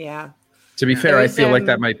 Yeah. To be fair, I There's, feel like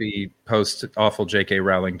that might be post awful J.K.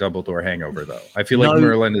 Rowling Dumbledore hangover, though. I feel like No.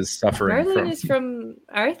 Merlin is suffering Merlin from. is from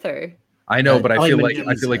Arthur. I know, but I feel Diamond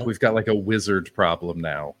like Giza. we've got like a wizard problem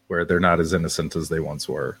now, where they're not as innocent as they once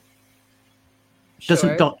were.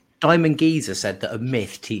 doesn't Sure. Diamond Giza said that a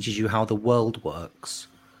myth teaches you how the world works?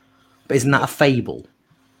 But isn't that a fable?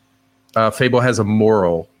 Fable has a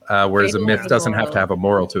moral, whereas Fable a myth has a doesn't have to moral. have a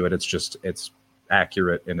moral to it. It's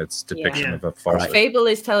accurate in its depiction Yeah. of a falsehood. Right. Fable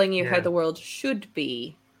is telling you Yeah. how the world should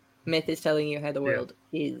be. Myth is telling you how the world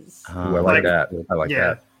is. Ooh, I like that. I like yeah.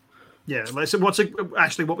 that. Yeah. Like, so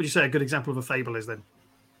Ashley, what would you say a good example of a fable is then?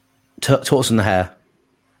 Tortoise and the hare.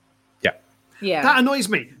 Yeah. Yeah. That annoys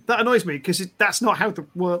me. That annoys me because that's not how the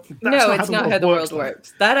world. No, it's not how the world though.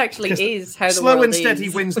 works. That actually Because is how the slow world and steady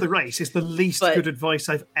is. wins the race is the least But- good advice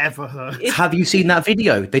I've ever heard. Have you seen that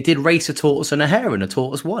video? They did race a tortoise and a hare, and a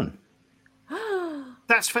tortoise won.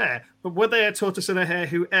 That's fair, but were they a tortoise and a hare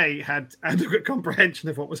who had adequate comprehension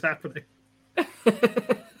of what was happening,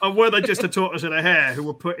 or were they just a tortoise and a hare who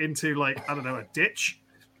were put into like I don't know a ditch?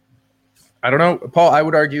 I don't know, Paul. I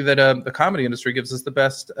would argue that the comedy industry gives us the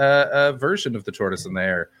best version of the tortoise and the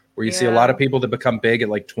hare, where you see a lot of people that become big at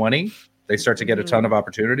like 20. They start to get a ton of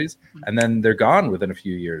opportunities, and then they're gone within a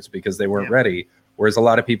few years because they weren't ready. Whereas a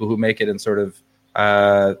lot of people who make it in sort of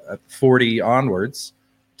 40 onwards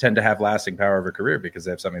tend to have lasting power of a career because they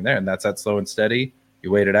have something there, and that's that slow and steady. You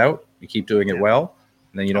wait it out, you keep doing it well,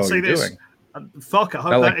 and then you know I'll what say you're this. doing. Fuck, I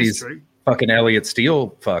hope Not that like is these true. fucking Elliot Steele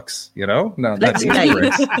fucks, you know? No, Let's that's name,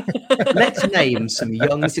 different. let's name some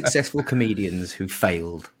young, successful comedians who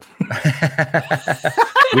failed.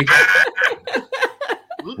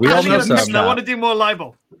 We all know Actually, some. I want to do more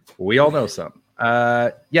libel. We all know some.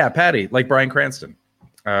 Yeah, Patty, like Bryan Cranston,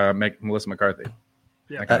 Melissa McCarthy.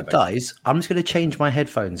 Yeah. That kind of thing. Guys, I'm just going to change my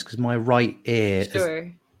headphones because my right ear has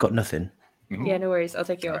Sure. got nothing. Yeah, no worries. I'll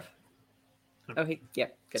take you off. Oh, yeah.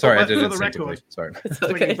 Good. Sorry, I For did it the instinctively. record.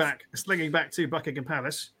 Sorry. Slinging back to Buckingham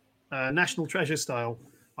Palace, National Treasure style.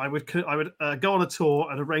 I would go on a tour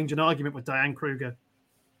and arrange an argument with Diane Kruger.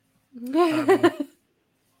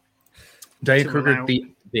 Diane To Kruger, allow-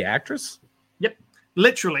 the actress? Yep,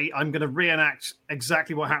 literally, I'm going to reenact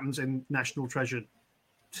exactly what happens in National Treasure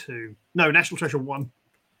 2. No, National Treasure 1.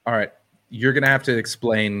 All right. You're going to have to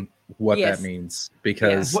explain what Yes. that means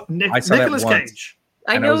because What, I saw Nicholas that once. Cage.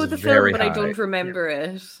 I and I know was the film, very but I high. don't remember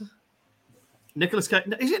it. Nicholas Cage.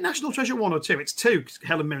 Is it National Treasure 1 or 2? It's 2. 'Cause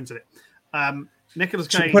Helen Mirren's in it. Nicholas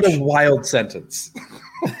Cage. What a wild sentence.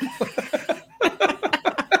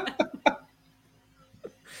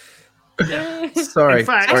 Sorry. In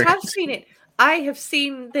fact- I Sorry. have seen it. I have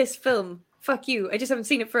seen this film. Fuck you. I just haven't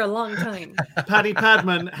seen it for a long time. Paddy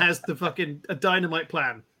Padman has the fucking a dynamite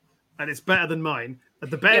plan, and it's better than mine. And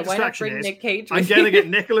the better Yeah, why not distraction bring is Nick Cage I'm with going to you? get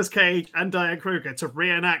Nicolas Cage and Diane Kruger to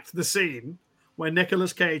reenact the scene where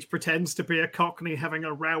Nicolas Cage pretends to be a Cockney having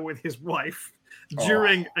a row with his wife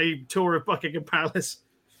during a tour of Buckingham Palace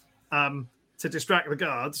to distract the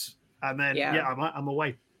guards, and then I'm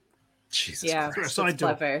away. Jesus. Yeah, Through a it's side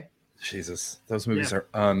door. clever. Jesus. Those movies Yeah.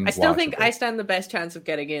 are unwatchable. I still think I stand the best chance of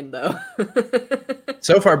getting in, though.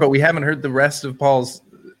 So far, but we haven't heard the rest of Paul's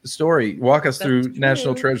story. Walk us That's through true.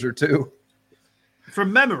 National Treasure 2.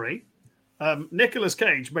 From memory, Nicolas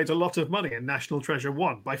Cage made a lot of money in National Treasure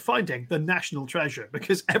 1 by finding the National Treasure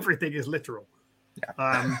because everything is literal.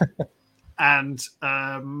 And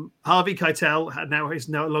Harvey Keitel now is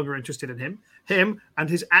no longer interested in him. Him and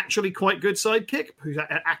his actually quite good sidekick, whose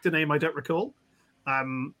actor name I don't recall,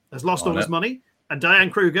 has lost all his money. And Diane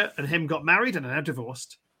Kruger and him got married and are now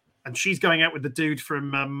divorced. And she's going out with the dude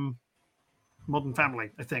from Modern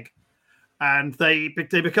Family, I think. And they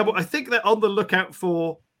become. I think they're on the lookout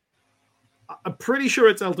for. I'm pretty sure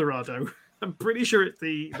it's El Dorado. I'm pretty sure it's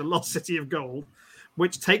the Lost City of Gold,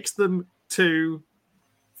 which takes them to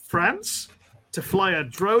France to fly a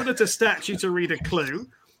drone at a statue to read a clue.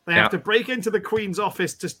 They have to break into the Queen's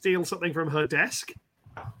office to steal something from her desk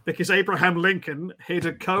because Abraham Lincoln hid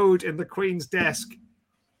a code in the Queen's desk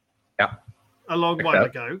a long while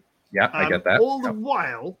ago. Yeah, I get that. All the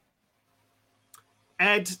while,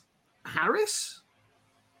 Ed Harris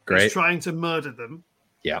is trying to murder them.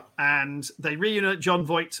 Yeah. And they reunite John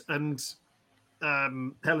Voight and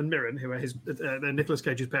Helen Mirren, who are they're Nicolas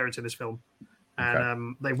Cage's parents in this film.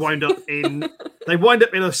 And they wind up in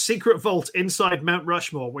a secret vault inside Mount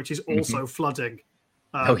Rushmore, which is also flooding.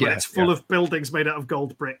 It's full of buildings made out of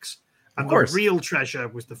gold bricks. And the real treasure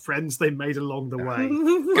was the friends they made along the way.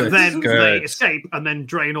 And then they escape and then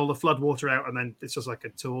drain all the flood water out, and then it's just like a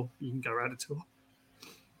tour. You can go around a tour.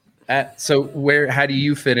 So how do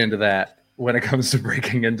you fit into that when it comes to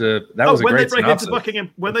breaking into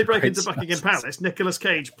when they break into Buckingham Palace, Nicolas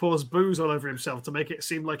Cage pours booze all over himself to make it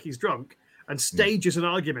seem like he's drunk and stages an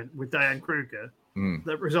argument with Diane Kruger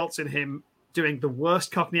that results in him doing the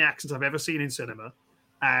worst Cockney accent I've ever seen in cinema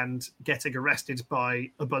and getting arrested by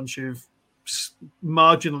a bunch of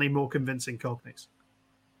marginally more convincing Cockneys.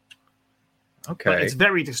 Okay. But it's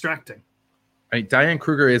very distracting. I mean, Diane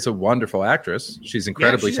Kruger is a wonderful actress. She's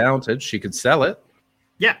incredibly talented. She could sell it.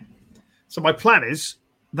 Yeah. So my plan is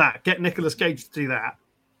that get Nicolas Cage to do that.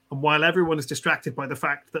 And while everyone is distracted by the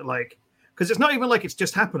fact that, like, because it's not even like it's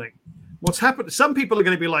just happening. What's happened? Some people are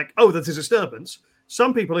going to be like, oh, there's a disturbance.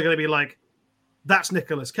 Some people are going to be like, that's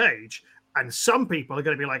Nicolas Cage. And some people are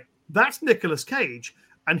going to be like, that's Nicolas Cage.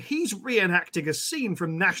 And he's reenacting a scene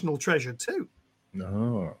from National Treasure 2.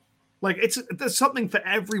 No. Like, there's something for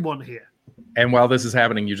everyone here. And while this is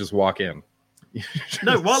happening, you just walk in.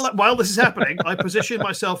 No, while this is happening, I position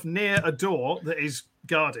myself near a door that is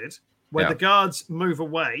guarded, where the guards move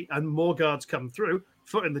away and more guards come through,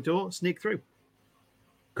 foot in the door, sneak through.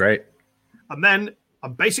 Great. And then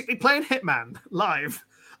I'm basically playing Hitman live.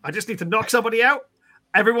 I just need to knock somebody out.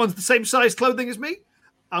 Everyone's the same size clothing as me.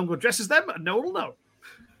 I'm going to dress as them and no one will know.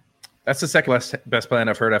 That's the second best plan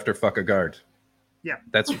I've heard after Fuck a Guard. Yeah.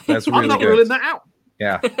 That's really good. I'm not ruling that out.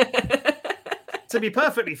 Yeah. To be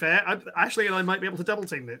perfectly fair, Ashley and I might be able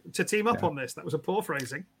to team up on this. That was a poor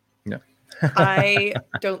phrasing. Yeah. I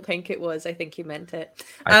don't think it was. I think you meant it.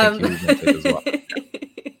 I think you meant it as well.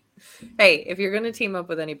 Hey, if you're going to team up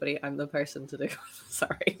with anybody, I'm the person to do.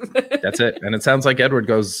 Sorry. That's it. And it sounds like Edward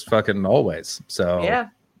goes fucking always. So yeah.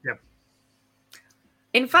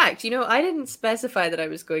 In fact, I didn't specify that I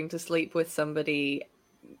was going to sleep with somebody,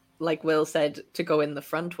 like Will said, to go in the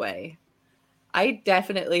front way. I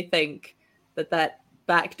definitely think that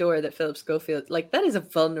back door that Philip Schofield, like, that is a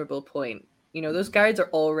vulnerable point. Those guards are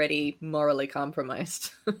already morally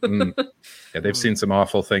compromised. Yeah, they've seen some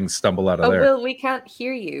awful things stumble out of there. Will, we can't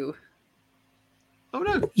hear you. Oh,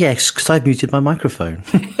 no. Yes, because I've muted my microphone.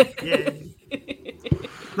 Yeah.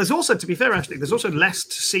 There's also, to be fair, Ashley, there's also less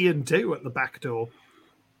to see and do at the back door.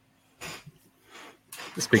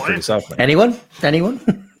 Speak for yourself, man. Anyone? Take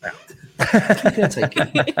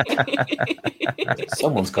it.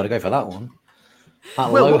 Someone's got to go for that one.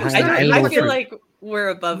 I feel like we're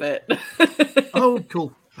above it. Oh,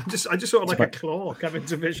 cool. I just saw like a claw come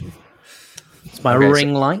into vision. It's my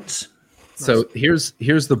ring light. So here's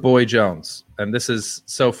the boy Jones, and this is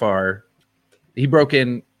so far. He broke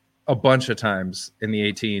in a bunch of times in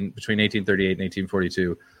between 1838 and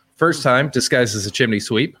 1842. First time disguised as a chimney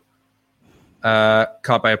sweep.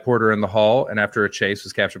 Caught by a porter in the hall, and after a chase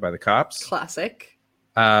was captured by the cops. Classic.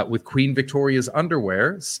 With Queen Victoria's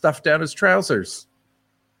underwear stuffed down his trousers.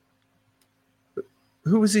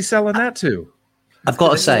 Who was he selling that to? I've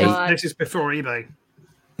got to say, this is before eBay.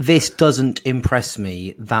 This doesn't impress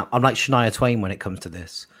me. That I'm like Shania Twain when it comes to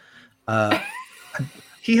this.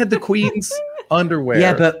 He had the Queen's underwear.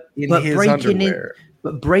 Yeah, but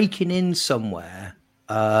breaking in somewhere.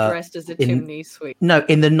 Dressed as a chimney sweep. No,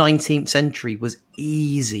 in the 19th century was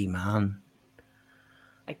easy, man.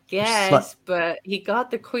 I guess, but he got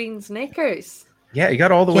the Queen's knickers. Yeah, he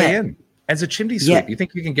got all the way in. As a chimney sweep, you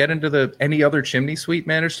think you can get into any other chimney sweep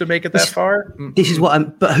managed to make it that far? This is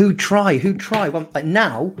what but who try? Well, like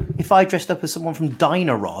now, if I dressed up as someone from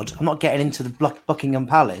Dynarod, I'm not getting into the Buckingham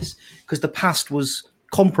Palace because the past was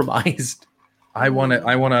compromised. I want to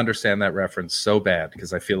understand that reference so bad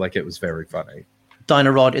because I feel like it was very funny.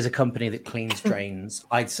 Dynarod is a company that cleans drains.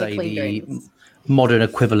 I'd say the modern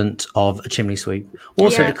equivalent of a chimney sweep.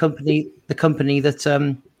 Also, the company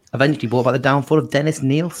that eventually brought about the downfall of Dennis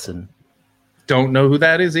Nielsen. Don't know who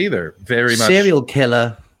that is either. Very much serial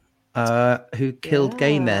killer who killed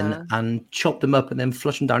gay men and chopped them up and then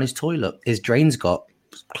flushed them down his toilet. His drains got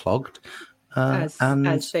clogged, as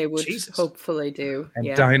they would hopefully do. And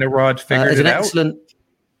Dynarod figured it out.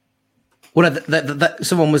 Well,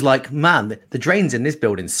 someone was like, man, the drains in this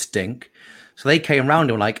building stink. So they came round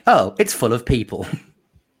and were like, oh, it's full of people.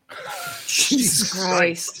 Jesus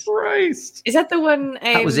Christ. Christ. Is that the one?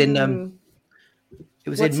 That was in it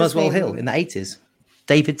was in what's his Muswell name? Hill in the 80s.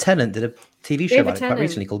 David Tennant did a TV show David about it quite Tennant.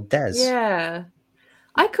 recently called Des. Yeah.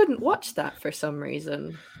 I couldn't watch that for some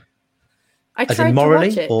reason. I As in tried to morally,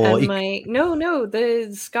 watch it, or and no,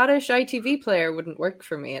 the Scottish ITV player wouldn't work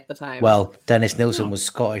for me at the time. Well, Dennis Nilsson was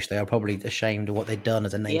Scottish. They are probably ashamed of what they'd done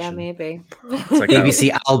as a nation. yeah, maybe. It's like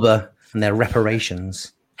BBC Alba and their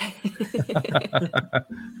reparations.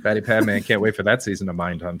 Patty Padman, can't wait for that season of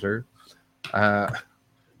Mindhunter.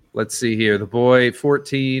 Let's see here. The boy,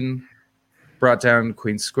 14, brought down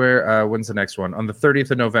Queen Square. When's the next one? On the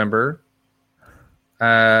 30th of November,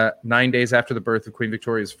 9 days after the birth of Queen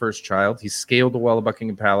Victoria's first child, he scaled the wall of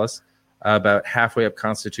Buckingham Palace about halfway up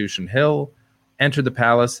Constitution Hill, entered the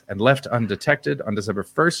palace, and left undetected. On December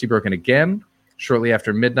 1st, he broke in again. Shortly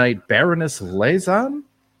after midnight, Baroness Lazan?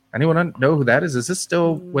 Anyone know who that is? Is this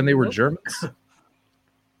still when they were Germans? They're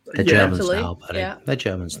Yeah, Germans actually, now, buddy. yeah. They're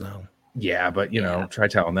Germans now. Yeah, but, you know, Yeah. try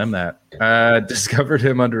telling them that. Discovered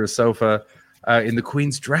him under a sofa in the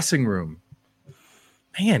Queen's dressing room.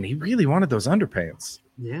 Man, he really wanted those underpants.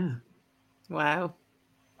 Yeah. Wow.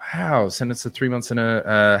 Wow, sentenced to 3 months in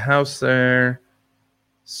a house there.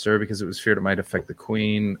 Sir, because it was feared it might affect the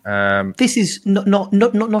Queen. This is not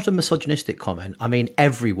a misogynistic comment. I mean,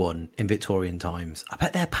 everyone in Victorian times, I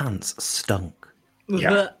bet their pants stunk.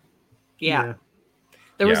 Yeah. Yeah.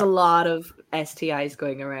 There was Yeah. a lot of STIs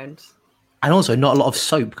going around. And also not a lot of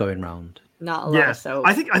soap going round. Not a lot Yeah. of soap.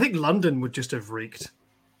 I think London would just have reeked.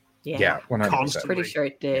 Yeah, 100%. Constantly. Pretty sure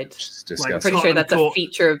it did. It's just Like, disgusting. Pretty sure Tottenham that's a Court.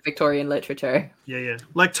 feature of Victorian literature. Yeah.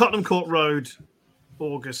 Like Tottenham Court Road,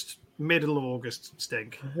 August, middle of August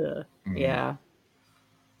stink. Yeah.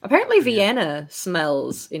 Apparently Vienna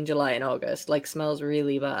smells in July and August. Like smells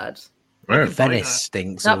really bad. Right. Venice that.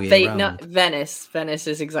 stinks Not all year round. not Venice. Venice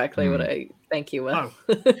is exactly what I thank you, Will.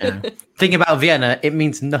 Oh, Yeah. Thing about Vienna, it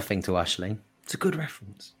means nothing to Ashley. It's a good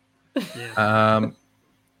reference. yeah.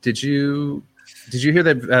 Did you hear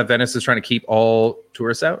that Venice is trying to keep all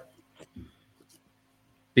tourists out?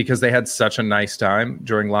 Because they had such a nice time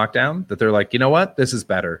during lockdown that they're like, you know what? This is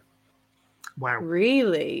better. Wow.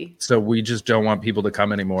 Really? So we just don't want people to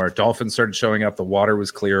come anymore. Dolphins started showing up. The water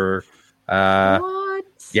was clearer. What?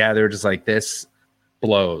 Yeah, they were just like, this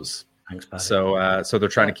blows. Thanks, buddy. So they're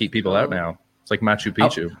trying to keep people out now. It's like Machu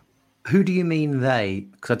Picchu. Who do you mean they?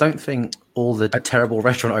 Because I don't think all the terrible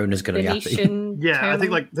restaurant owners going to be happy. Venetian Yeah, I think town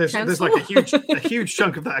like there's council? like a huge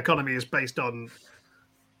chunk of that economy is based on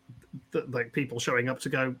like people showing up to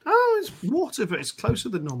go, oh, it's water, but it's closer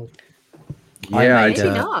than normal. Yeah, I made, Maybe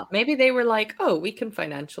uh, not. Maybe they were like, oh, we can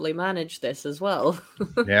financially manage this as well.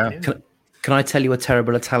 Yeah. Can I tell you a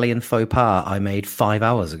terrible Italian faux pas I made 5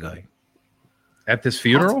 hours ago? At this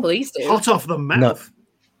funeral? Please do. Hot off the mouth.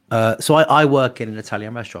 So I work in an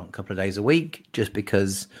Italian restaurant a couple of days a week just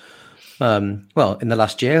because, in the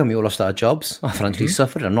last year when we all lost our jobs, I financially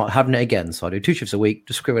suffered and I'm not having it again. So I do 2 shifts a week,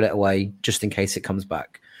 just scribble it away just in case it comes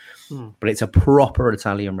back. But it's a proper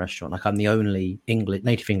Italian restaurant. Like I'm the only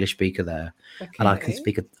native English speaker there. And I can Okay.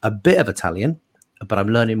 speak a bit of Italian, but I'm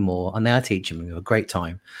learning more and they are teaching me. We have a great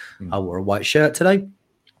time. I wore a white shirt today.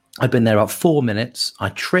 I've been there about 4 minutes. I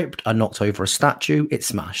tripped. I knocked over a statue. It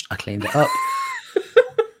smashed. I cleaned it up.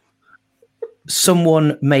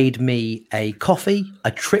 Someone made me a coffee.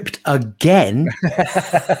 I tripped again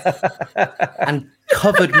and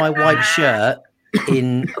covered my white shirt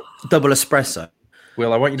in double espresso.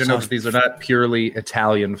 Will, I want you to know that these are not purely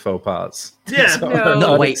Italian faux pas. Yeah. No.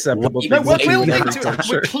 No, wait, Unacceptable wait, No, things we're that you building have to to it.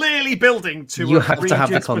 share. We're clearly building to You a have to have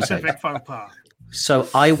the region-specific context. faux pas. So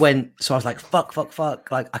I was like,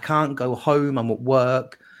 fuck. Like, I can't go home. I'm at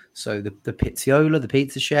work. So the Pizziola, the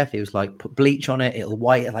pizza chef, he was like, put bleach on it. It'll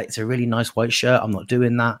white. Like, it's a really nice white shirt. I'm not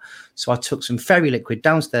doing that. So I took some fairy liquid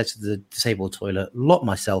downstairs to the disabled toilet, locked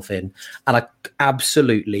myself in, and I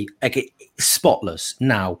absolutely, like, spotless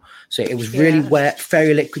now. So it was really wet,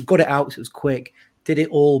 fairy liquid, got it out. So it was quick. Did it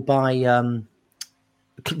all by,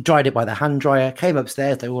 dried it by the hand dryer, came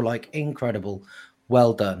upstairs. They were like, incredible.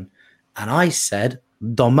 Well done. And I said,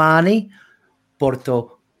 domani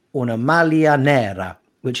porto una maglia nera,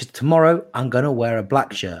 which is tomorrow I'm going to wear a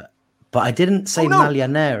black shirt. But I didn't say maglia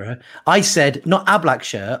nera. I said, not a black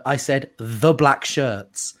shirt. I said the black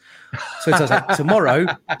shirts. So I was like, tomorrow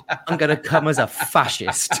I'm going to come as a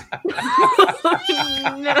fascist.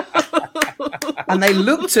 No. And they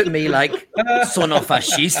looked at me like, sono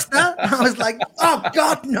fascista? And I was like, oh,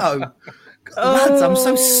 God, no. Lads, I'm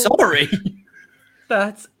so sorry.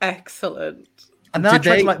 That's excellent. And then Did I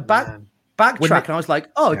tried they- to like back backtrack, and I was like,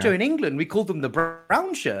 "Oh, during England, we called them the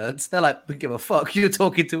brown shirts." They're like, "We give a fuck. You're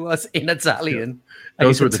talking to us in Italian." And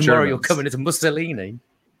Those you were said, the tomorrow Germans. you're coming into Mussolini.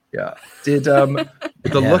 Yeah. Did the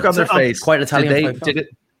look on their face quite Italian.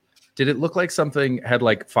 did it look like something had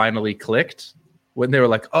like finally clicked when they were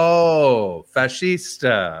like, "Oh,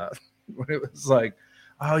 fascista," when it was like,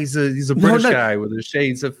 "Oh, he's a British guy with the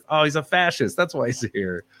shades of he's a fascist. That's why he's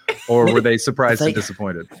here." Or were they surprised and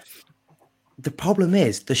disappointed? The problem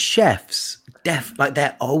is the chefs,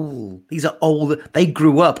 they're old. These are old. They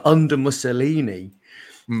grew up under Mussolini.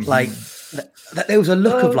 Like there was a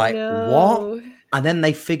look of like what, and then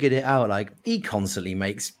they figured it out. Like he constantly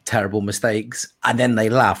makes terrible mistakes, and then they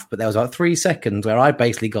laughed. But there was about 3 seconds where I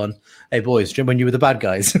basically gone, "Hey boys, do you remember when you were the bad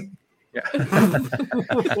guys?"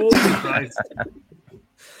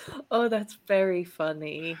 Oh, that's very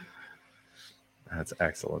funny. That's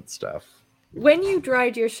excellent stuff. When you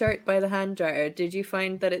dried your shirt by the hand dryer, did you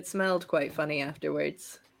find that it smelled quite funny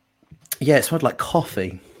afterwards? Yeah, it smelled like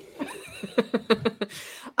coffee.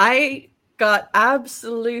 I got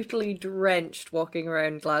absolutely drenched walking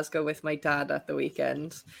around Glasgow with my dad at the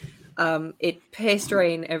weekend. It pissed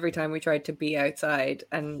rain every time we tried to be outside,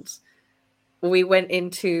 and we went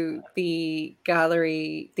into the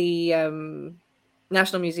gallery, the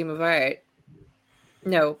National Museum of Art.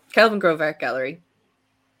 No, Kelvin Grove Art Gallery.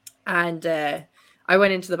 And I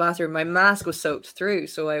went into the bathroom. My mask was soaked through,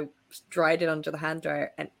 so I dried it under the hand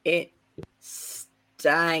dryer, and it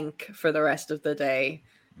stank for the rest of the day.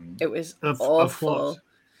 It was awful.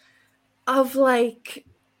 Of like,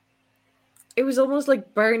 it was almost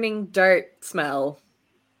like burning dirt smell.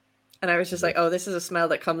 And I was just like, oh, this is a smell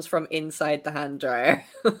that comes from inside the hand dryer.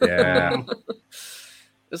 Yeah.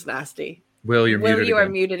 It was nasty. Will, you are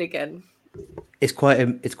muted again. It's quite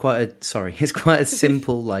a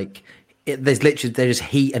simple like. There's just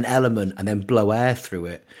heat an element and then blow air through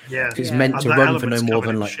it. Yeah, it's meant to run for no more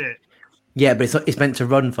than like. Shit. Yeah, but it's meant to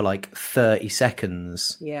run for like 30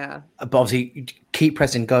 seconds. Yeah. But obviously, you keep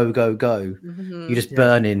pressing go, go, go. Mm-hmm. You're just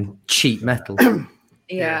burning cheap metal.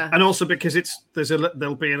 Yeah. And also because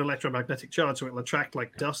there'll be an electromagnetic charge, so it'll attract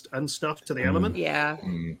like dust and stuff to the element. Yeah.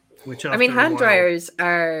 Which I mean, hand dryers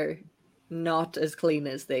are not as clean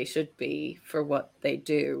as they should be for what they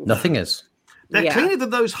do. Nothing is. They're cleaner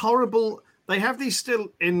than those horrible. They have these still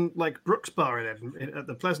in like Brooks Bar at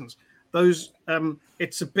the Pleasance. Those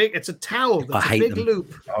it's a towel that's a big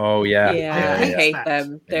loop. Oh yeah. Yeah, I hate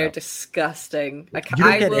them. They're disgusting. You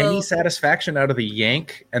don't get any satisfaction out of the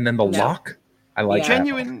yank and then the lock. I like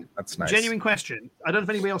genuine. That's nice. Genuine question. I don't know if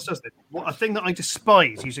anybody else does this. A thing that I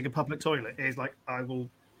despise using a public toilet is like I will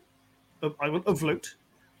float.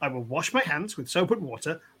 I will wash my hands with soap and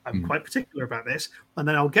water. I'm quite particular about this, and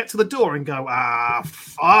then I'll get to the door and go,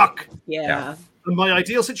 fuck. Yeah. And my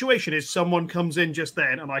ideal situation is someone comes in just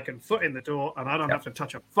then, and I can foot in the door, and I don't have to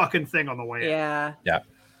touch a fucking thing on the way in. Yeah. Yeah.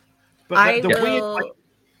 But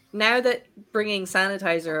now that bringing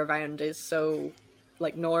sanitizer around is so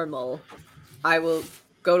like normal, I will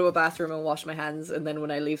go to a bathroom and wash my hands, and then when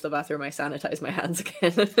I leave the bathroom, I sanitize my hands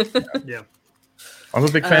again. Yeah. I'm a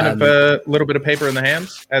big fan of a little bit of paper in the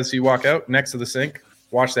hands as you walk out next to the sink.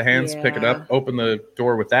 Wash the hands, pick it up, open the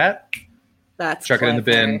door with that. That's chuck it in the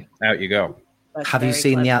bin. Out you go. Have you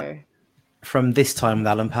seen from this time with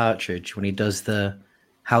Alan Partridge when he does the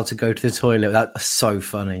how to go to the toilet? That's so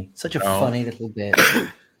funny. Such a funny little bit.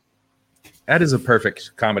 That is a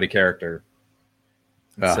perfect comedy character.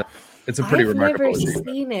 It's a pretty remarkable. I've never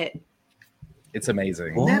seen it. It's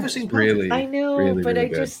amazing. Never seen it. Really, I know, really, but really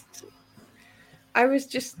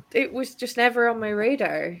it was just never on my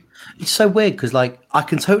radar. It's so weird because like I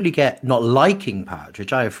can totally get not liking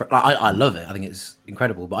Partridge. I love it. I think it's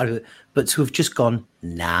incredible. But to have just gone,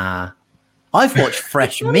 nah. I've watched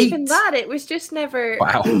Fresh Not Meat. even that. It was just never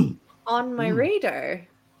on my radar.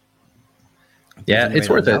 Yeah, it's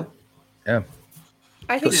worth it. Yeah.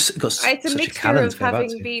 I think it's a mixture of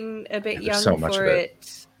having been a bit young for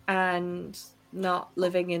it and not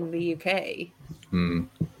living in the UK.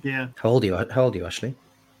 Yeah. How old are you, Ashley?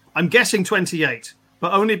 I'm guessing 28,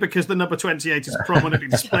 but only because the number 28 is prominently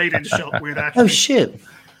displayed in shop with Ashley. Oh shit!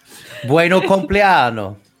 Bueno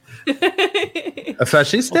compleanno. A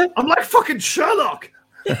fascista? I'm like fucking Sherlock.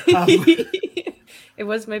 It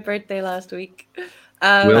was my birthday last week.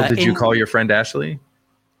 Will, did you call your friend Ashley?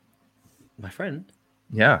 My friend?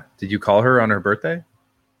 Yeah. Did you call her on her birthday?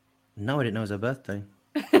 No, I didn't know it was her birthday.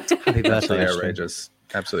 Happy birthday, Absolutely Ashley. outrageous.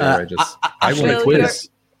 Absolutely outrageous. I Will, want a quiz.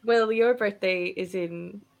 Will, your birthday is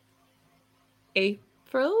in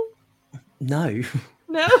April? No.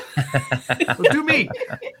 No? Well, do me.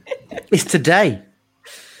 It's today.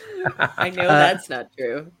 I know that's not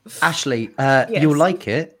true. Ashley, you'll like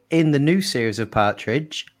it. In the new series of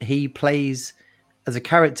Partridge, he plays as a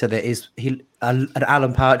character that is an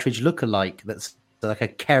Alan Partridge lookalike. That's like a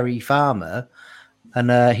Kerry farmer,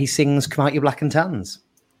 and he sings "Come Out Your Black and Tans."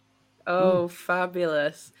 Oh,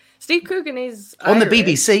 fabulous! Steve Coogan is on the Irish.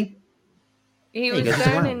 BBC. He was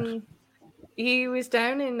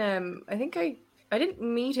down in. I think I didn't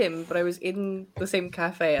meet him, but I was in the same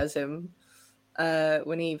cafe as him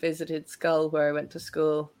when he visited Skull, where I went to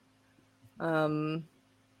school.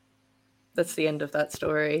 That's the end of that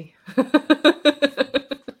story.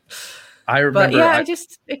 I remember. But yeah,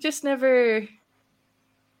 it just never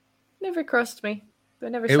crossed me. I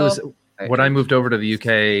never saw. It was when I moved over to the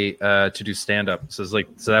UK to do stand up. So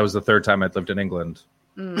that was the third time I'd lived in England.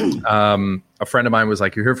 A friend of mine was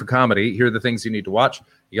like, "You're here for comedy. Here are the things you need to watch.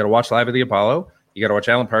 You got to watch Live at the Apollo. You got to watch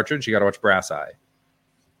Alan Partridge. You got to watch Brass Eye."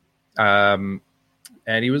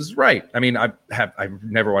 And he was right. I mean, I've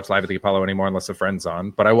never watched Live at the Apollo anymore unless a friend's on.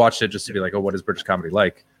 But I watched it just to be like, "Oh, what is British comedy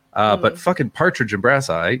like?" But fucking Partridge and Brass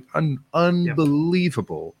Eye,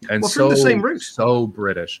 unbelievable, and from the same route. So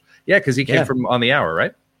British. Yeah, because he came from On the Hour,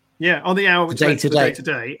 right? Yeah, On the Hour, which went to Day to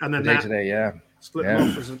Day, and then Day to Day, yeah, split them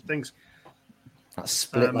off as things. That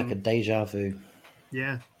split like a deja vu.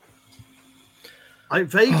 Yeah. I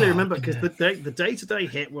vaguely remember because the Day to Day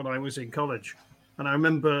hit when I was in college. And I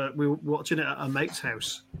remember we were watching it at a mate's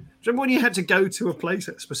house. Remember when you had to go to a place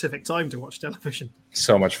at a specific time to watch television?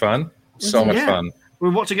 So much fun. So much fun. We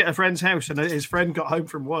were watching it at a friend's house, and his friend got home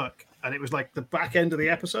from work, and it was like the back end of the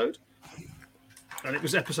episode. And it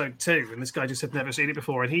was episode 2, and this guy just had never seen it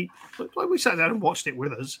before. And we sat down and watched it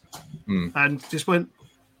with us, and just went,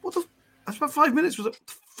 "What the? That's about 5 minutes. Was it? What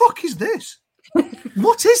the fuck is this?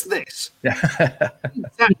 What is this?" Yeah. Sat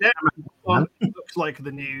down, it looks like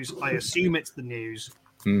the news. I assume it's the news.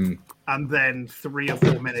 And then 3 or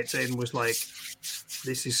 4 minutes in was like,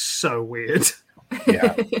 "This is so weird."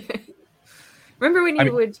 Yeah. Remember when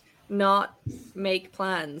you would not make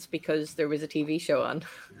plans because there was a TV show on?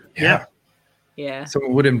 Yeah. Yeah.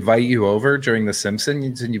 Someone would invite you over during The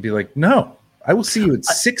Simpsons, and you'd be like, "No, I will see you at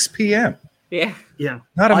 6 p.m." Yeah. Yeah.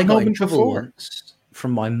 Not a I got in moment trouble before. once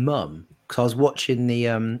from my mum because I was watching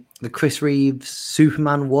the Chris Reeves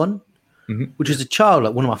Superman 1, which is a child,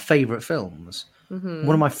 like one of my favourite films. One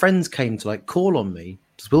of my friends came to like call on me.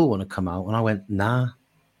 Does Will want to come out? And I went, "Nah,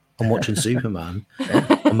 I'm watching Superman."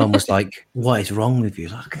 And mum was like, "What is wrong with you?"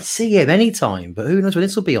 Like, I can see him anytime, but who knows when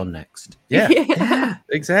this will be on next? Yeah,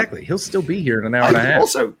 exactly. He'll still be here in an hour and a half.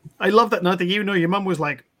 Also, I love that neither you nor your mum was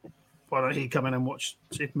like, "Why don't he come in and watch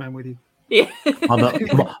Superman with you?" Yeah.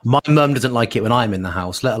 My mum doesn't like it when I'm in the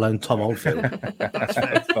house, let alone Tom Oldfield. That's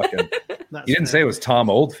fair. You didn't say it was Tom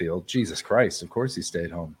Oldfield. Jesus Christ. Of course he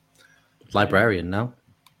stayed home. Librarian now.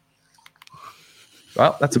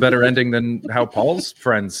 Well, that's a better ending than how Paul's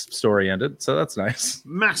friend's story ended. So that's nice.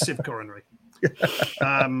 Massive coronary.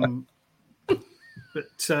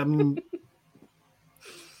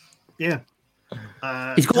 Yeah.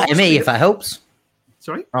 He's got ME if that helps.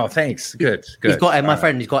 Sorry? Oh, thanks. Good. He's got my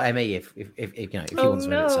friend. He's got ME if you know if he Oh wants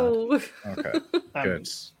to admit no. Okay. Good.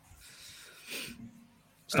 It's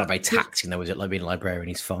not very taxing though, is it? Like being a librarian,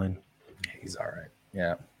 he's fine. He's all right.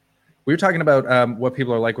 Yeah. We were talking about what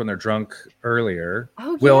people are like when they're drunk earlier.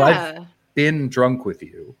 Oh, Will, yeah. I've been drunk with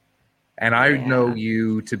you, and I know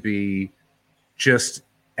you to be just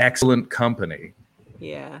excellent company.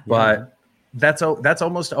 Yeah. But that's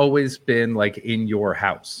almost always been like in your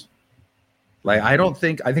house. Like I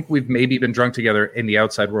think we've maybe been drunk together in the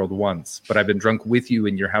outside world once, but I've been drunk with you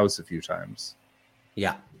in your house a few times.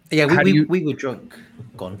 Yeah. We were drunk.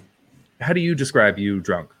 Gone. How do you describe you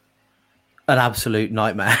drunk? An absolute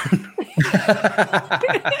nightmare.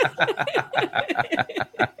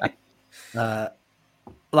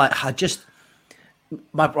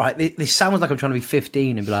 This sounds like I'm trying to be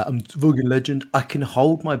 15 and be like, I'm fucking legend. I can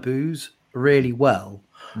hold my booze really well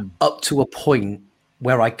up to a point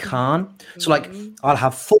where I can't. So like I'll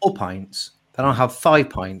have 4 pints, then I'll have 5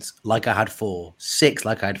 pints like I had 4, 6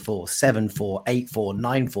 like I had 4, 7, 4, 8, 4,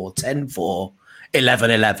 9, 4, 10, 4,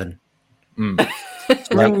 11, 11.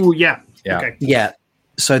 Oh, yeah. Yeah. Okay. Yeah.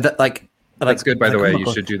 So that that's good, by the way. oh my You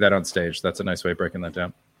God. should do that on stage. That's a nice way of breaking that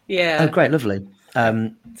down. Yeah. Oh, great, lovely.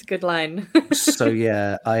 It's a good line. So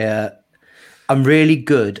yeah, I'm really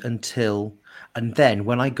good until, and then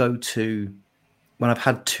when I've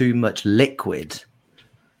had too much liquid,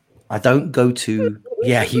 I don't go to.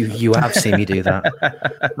 Yeah, you have seen me do that.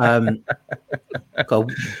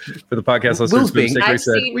 For the podcast listeners, Stickler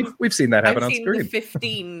said we've seen that happen I've on seen screen. the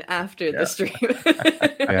 15 after the stream.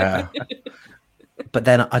 Yeah. But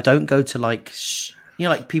then I don't go to You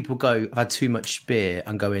know, like people go, I've had too much beer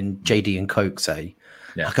and go in JD and Coke, say.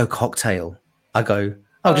 Yeah. I go cocktail. I go,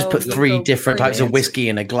 I'll just put you 3 go different types of fancy. whiskey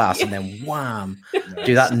in a glass and then wham.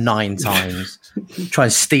 Do that 9 times. Try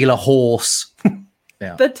and steal a horse.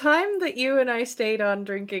 The time that you and I stayed on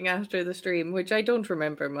drinking after the stream, which I don't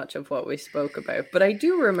remember much of what we spoke about, but I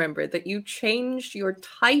do remember that you changed your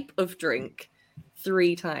type of drink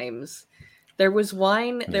 3 times. There was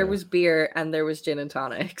wine, there was beer, and there was gin and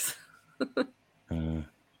tonics.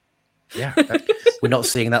 Yeah. We're not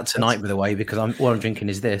seeing that tonight, by the way, because what I'm drinking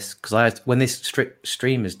is this. Because when this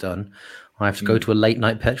stream is done, I have to go to a late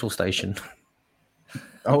night petrol station.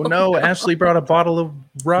 Oh no, Ashley brought a bottle of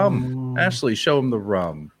rum. Ashley, show him the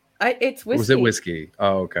rum. It's whiskey. Was it whiskey?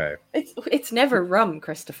 Oh, okay. It's never rum,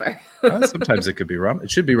 Christopher. Sometimes it could be rum.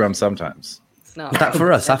 It should be rum sometimes. It's not. Was that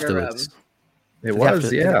for us Never afterwards? It we was, have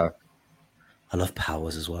to- yeah. I love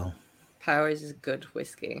Powers as well. Powers is good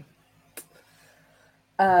whiskey.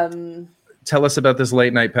 Tell us about this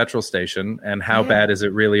late night petrol station and how bad is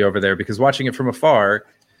it really over there? Because watching it from afar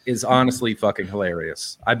is honestly fucking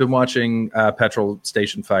hilarious. I've been watching petrol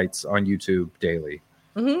station fights on YouTube daily.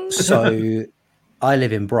 So I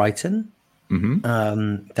live in Brighton.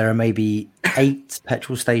 Mm-hmm. There are maybe 8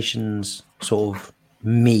 petrol stations sort of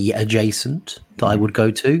me adjacent that I would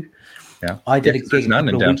go to. Yeah. I did a 'cause there's gig none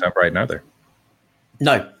in a couple of downtown Brighton, are there?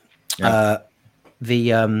 No. Yeah.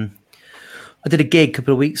 I did a gig a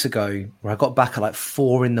couple of weeks ago where I got back at like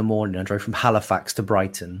 4 a.m. and drove from Halifax to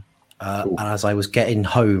Brighton. And as I was getting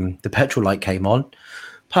home, the petrol light came on,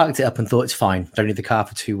 parked it up and thought it's fine. Don't need the car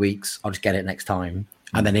for 2 weeks. I'll just get it next time.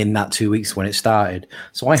 And then in that 2 weeks when it started,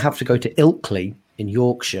 so I have to go to Ilkley in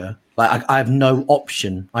Yorkshire. Like I have no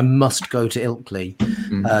option. I must go to Ilkley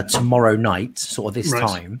tomorrow night, sort of this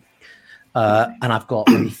time. And I've got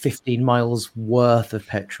maybe 15 miles worth of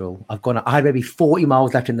petrol. I had maybe 40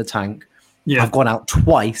 miles left in the tank. Yeah. I've gone out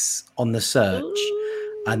twice on the search.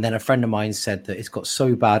 And then a friend of mine said that it's got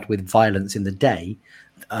so bad with violence in the day.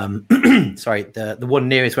 Sorry, the one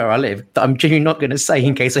nearest where I live that I'm genuinely not going to say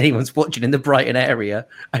in case anyone's watching in the Brighton area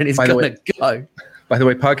and it's going to go. By the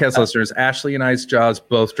way, podcast listeners, Ashley and I's jaws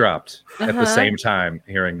both dropped at the same time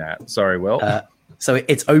hearing that. Sorry, Will. So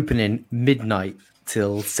it's opening midnight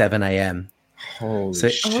till 7 a.m. Holy So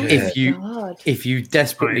shit. if you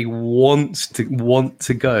desperately want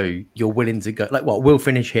to go, you're willing to go. Like what? We'll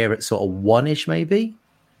finish here at sort of 1-ish maybe.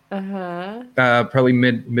 Probably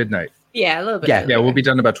midnight. Yeah, a little bit. Yeah, we'll be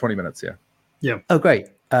done in about 20 minutes. Yeah. Oh, great.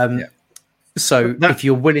 So if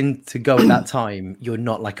you're willing to go at that time, you're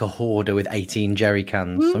not like a hoarder with 18 jerry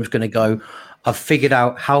cans. So I'm just going to go. I've figured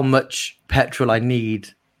out how much petrol I need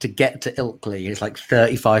to get to Ilkley. It's like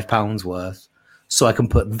 £35 worth. So I can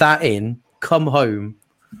put that in, come home,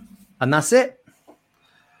 and that's it.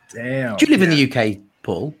 Damn. Do you live in the UK,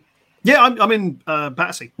 Paul? Yeah, I'm in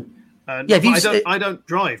Battersea. I don't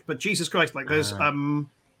drive, but Jesus Christ, like there's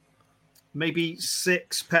maybe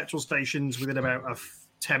 6 petrol stations within about a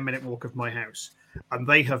 10-minute walk of my house, and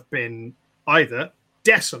they have been either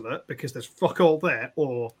desolate because there's fuck all there,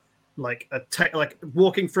 or like like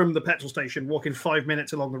walking from the petrol station, walking 5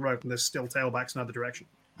 minutes along the road, and there's still tailbacks in the other direction.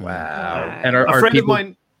 Wow. And A are friend people...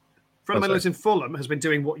 of mine lives in Fulham, has been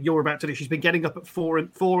doing what you're about to do. She's been getting up at 4 in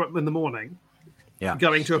the morning,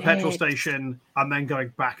 going to a petrol station, and then going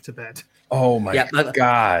back to bed. Oh my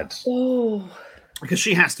God. Oh. Because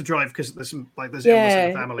she has to drive because there's illness in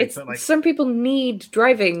the family. But like, some people need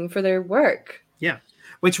driving for their work. Yeah,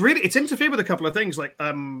 which really it's interfered with a couple of things. Like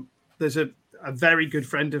there's a very good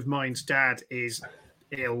friend of mine's dad is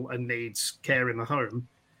ill and needs care in the home,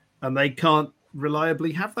 and they can't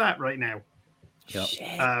reliably have that right now.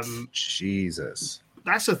 Yep. Jesus,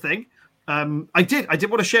 that's a thing. I did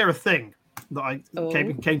want to share a thing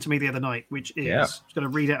that came to me the other night, which is just going to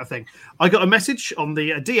read out a thing. I got a message on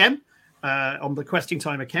the DM on the Questing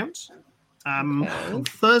Time account on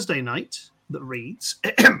Thursday night that reads,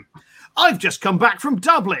 "I've just come back from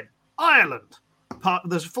Dublin, Ireland.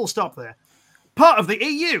 There's a full stop there. Part of the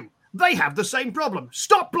EU. They have the same problem.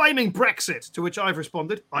 Stop blaming Brexit." To which I've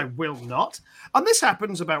responded, "I will not." And this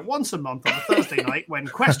happens about once a month on a Thursday night when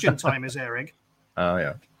Question Time is airing. Oh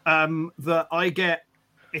yeah. That I get.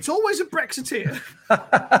 It's always a Brexiteer.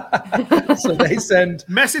 So they send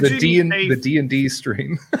messaging the D&D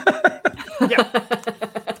stream.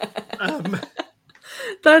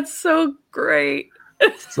 That's so great.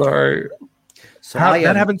 Sorry. So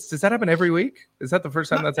that happens. Does that happen every week? Is that the first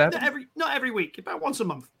time that's happened? Not every week. About once a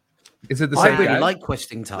month. Is it the I same? really guy? like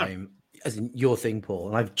Questing Time, as in your thing, Paul,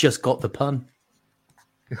 and I've just got the pun.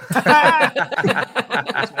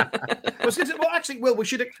 Well, actually, Will,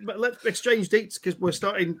 let's exchange dates because we're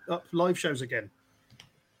starting up live shows again.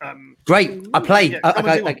 Great. I play. Yeah, come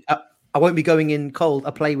and do I won't be going in cold.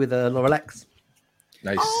 I play with Laura Lex.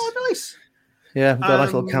 Nice. Oh, nice. Yeah, we've got a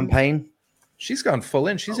nice little campaign. She's gone full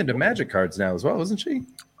in. She's into magic cards now as well, isn't she?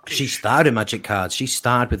 She started in Magic Cards. She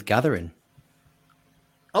started with Gathering.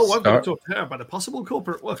 Oh, I've got to talk to her about a possible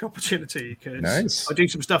corporate work opportunity because Nice. I do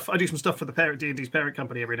some stuff for the parent D&D's parent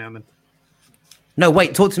company every now and then. No,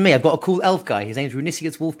 wait, talk to me. I've got a cool elf guy. His name's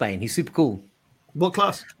Runisius Wolfbane. He's super cool. What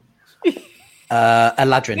class?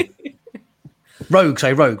 Eladrin. Rogue.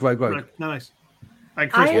 Nice.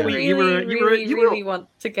 And Chris, I really want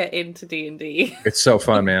to get into D&D. It's so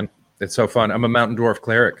fun, man. It's so fun. I'm a Mountain Dwarf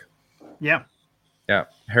cleric. Yeah. Yeah.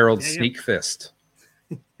 Harold Yeah. Sneak Fist.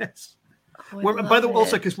 Yes. Oh, I Well, love by the way,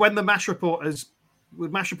 also it. because when the Mash Report's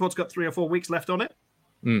got 3 or 4 weeks left on it,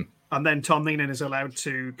 and then Tom Neenan is allowed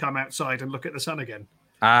to come outside and look at the sun again.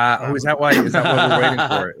 Is that why? Is that what we're waiting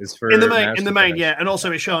for? Is for In the Master main, finish? yeah. And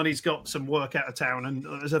also, Ishani's got some work out of town, and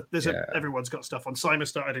Yeah. everyone's got stuff on. Simon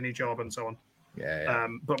started a new job, and so on. Yeah.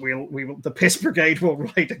 But we will. The Piss Brigade will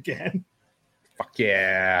ride again. Fuck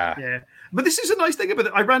yeah. Yeah, but this is a nice thing about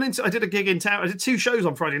it. I did a gig in town. I did 2 shows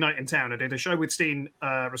on Friday night in town. I did a show with Steen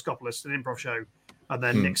Raskopoulos, an improv show, and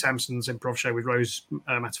then Nick Sampson's improv show with Rose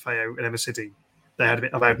Matafeo in Emma City. They had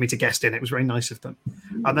allowed me to guest in. It was very nice of them.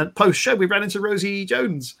 And then post show, we ran into Rosie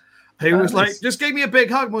Jones, who was like, just gave me a big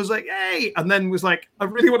hug and was like, "Hey!" And then was like, "I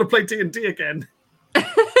really want to play D&D again."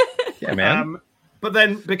 Yeah, man. But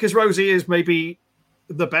then, because Rosie is maybe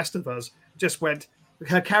the best of us, just went.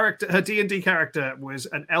 Her D&D character was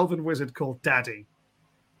an elven wizard called Daddy.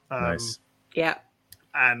 Nice. Yeah.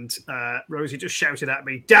 And Rosie just shouted at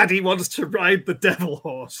me, "Daddy wants to ride the devil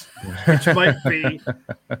horse," which might be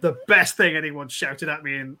the best thing anyone shouted at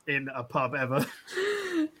me in a pub ever.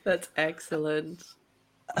 That's excellent.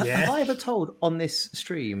 Yeah. Have I ever told on this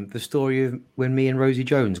stream the story of when me and Rosie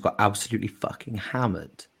Jones got absolutely fucking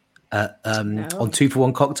hammered on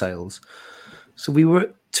 2-for-1 cocktails? So we were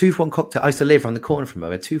at 2-for-1 cocktail. I used to live around the corner from her.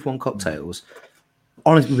 We had 2-for-1 cocktails.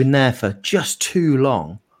 Honestly, we've been there for just too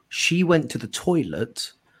long. She went to the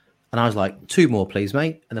toilet, and I was like, 2 more, please,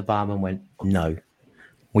 mate. And the barman went, "No,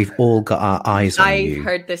 we've all got our eyes on you. I've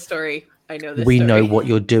heard this story. I know this We story. know what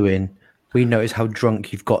you're doing. We notice how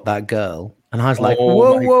drunk you've got that girl." And I was like,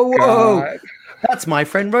 Oh my whoa. God. That's my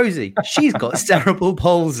friend Rosie. She's got cerebral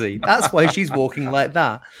palsy. That's why she's walking like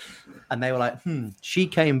that. And they were like, She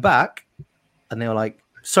came back, and they were like,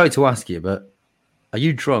 "Sorry to ask you, but are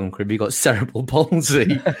you drunk or have you got cerebral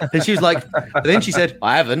palsy?" And she was like, but then she said,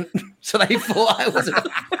 "I haven't." So they thought I wasn't.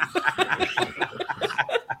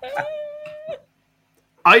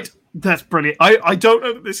 That's brilliant. I don't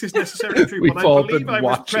know that this is necessarily true, We've but all I believe been I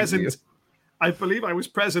was watching present. you. I believe I was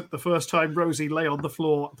present the first time Rosie lay on the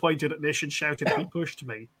floor, pointed at Nish, and shouted, "He pushed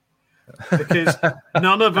me." Because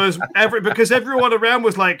none of us because everyone around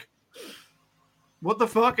was like, "What the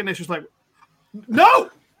fuck?" And Nish was like, "No,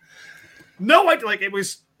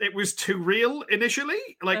 it was too real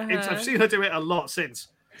initially. Like I've seen her do it a lot since."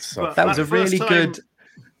 So But That was a first really time-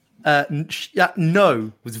 good.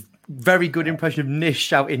 No was a very good impression of Nish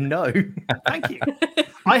shouting no. Thank you.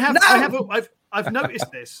 I've noticed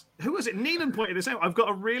this. Who was it? Neenan pointed this out. I've got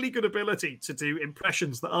a really good ability to do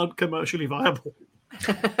impressions that aren't commercially viable.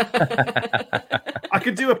 I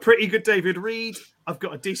could do a pretty good David Reed. I've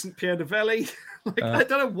got a decent Pierre Novelli. I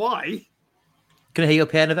don't know why. Can I hear your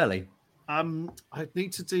Pierre Novelli? I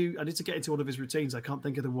need to get into one of his routines. I can't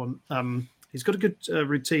think of the one. He's got a good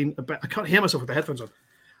routine about. I can't hear myself with the headphones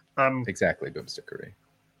on. exactly, Boomstickery.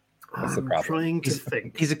 That's the I'm problem. trying to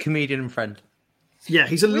think. He's a comedian and friend. Yeah,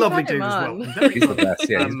 he's a We've lovely had him dude as well. on. He's very He's the funny. best.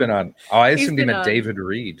 Yeah, he's been on. Oh, I He's assumed he been meant on. David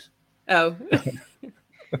Reed. Oh.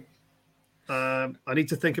 I need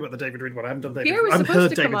to think about the David Reed one. I haven't done David. Pierre was I've supposed heard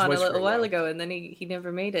to come David's on a voice for little while while. ago, and then he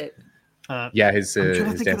never made it. Yeah, his I'm trying to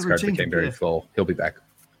think of dance the card routine became for very Pierre. full. He'll be back.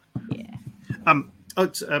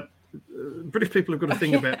 British people have got a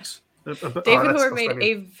thing about. David Hoare that's made funny.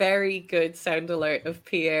 a very good sound alert of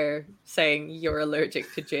Pierre saying you're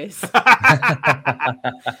allergic to jizz.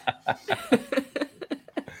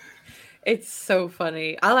 It's so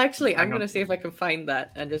funny. I'm going to see if I can find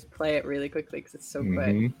that and just play it really quickly because it's so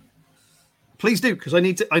quick. Please do, because I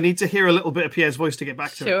need to hear a little bit of Pierre's voice to get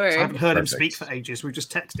back to it. Sure. I haven't heard him Perfect. speak for ages. We've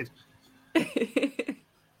just texted.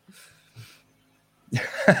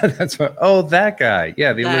 That's what. Oh, that guy.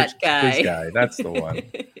 Yeah, the That allergic guy. quiz guy. That's the one.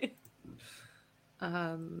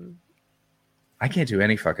 I can't do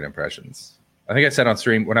any fucking impressions. I think I said on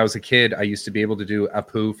stream when I was a kid, I used to be able to do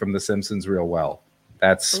Apu from The Simpsons real well.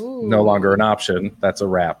 That's no longer an option. That's a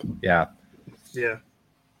wrap. Yeah. Yeah.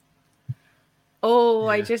 Oh,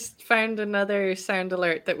 I just found another sound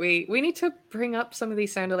alert that we need to bring up some of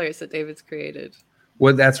these sound alerts that David's created.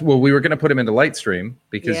 Well, we were going to put him into Lightstream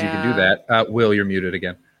because you can do that. Will, you're muted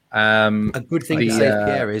again. A good thing to say,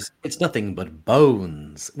 Pierre, is it's nothing but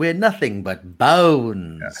bones. We're nothing but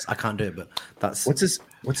bones. Yeah. I can't do it, but that's what's this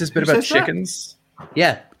bit about chickens?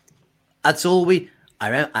 Yeah, that's all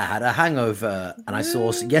I had a hangover and I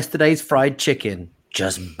saw yesterday's fried chicken.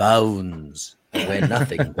 Just bones. We're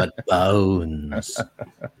nothing but bones.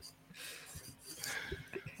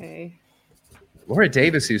 Okay. Laura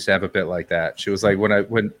Davis used to have a bit like that. She was like,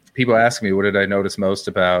 when people ask me, what did I notice most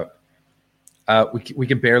about? We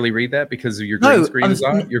can barely read that because your green screen is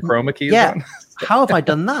on. Your chroma key is on. How have I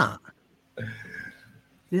done that?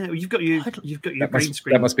 Yeah, you've got your green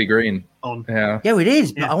screen. That must be green on. Yeah, it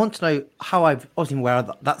is. But I want to know how I wasn't aware of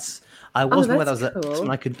that. I wasn't aware that was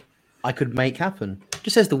something I could make happen. It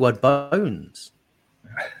just says the word bones.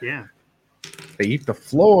 Yeah. They eat the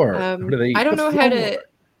floor. What do they eat? I don't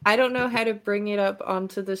know how to bring it up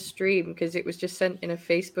onto the stream because it was just sent in a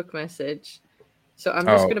Facebook message. So I'm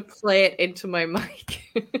just gonna play it into my mic.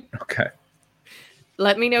 Okay.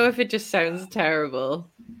 Let me know if it just sounds terrible.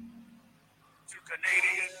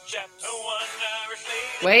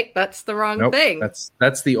 Wait, that's the wrong thing.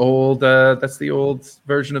 That's the old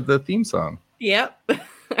version of the theme song. Yep.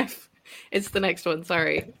 It's the next one,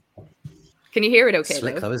 sorry. Can you hear it okay?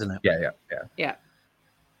 Slick though, isn't it? Yeah.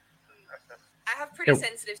 I have pretty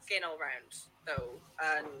sensitive skin all round though.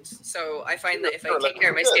 And so I find that if I take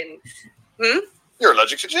care of my skin You're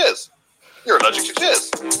allergic to jizz. You're allergic to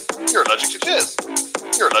jizz. You're allergic to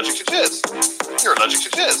jizz. You're allergic to jizz. You're allergic to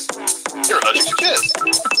jizz. You're allergic to jizz.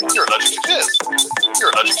 You're allergic to jizz.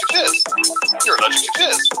 You're allergic to jizz. You're allergic to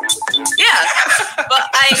jizz. Yeah, but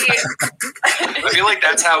I feel like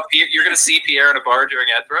that's how you're going to see Pierre in a bar doing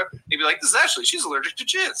Edinburgh. He'd be like, "This is Ashley. She's allergic to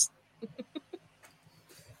jizz."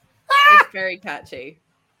 It's very catchy.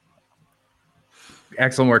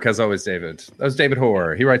 Excellent work as always, David. That was David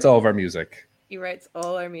Hoare. He writes all of our music. He writes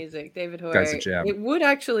all our music. David Hoare. Guy's a gem. It would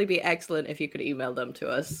actually be excellent if you could email them to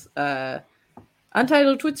us.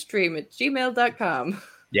 UntitledTwitchStream@gmail.com.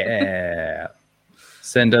 Yeah.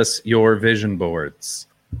 Send us your vision boards.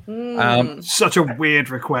 Such a weird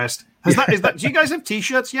request. Is that? Do you guys have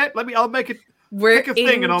T-shirts yet? I'll make it. Make a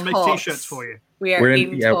thing, and I'll make T-shirts for you. We're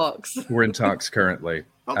in talks. We're in talks currently.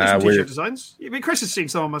 I'll do some T-shirt designs. I mean, Chris has seen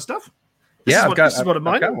some of my stuff. I've got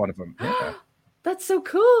one of them. Yeah. That's so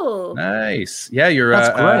cool. Nice. Yeah,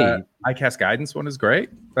 that's great. iCast Guidance one is great.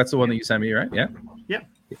 That's the one that you sent me, right? Yeah.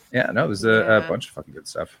 Yeah. No, there's a bunch of fucking good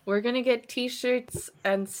stuff. We're gonna get T-shirts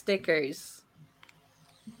and stickers.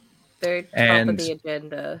 They're top of the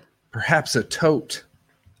agenda. Perhaps a tote.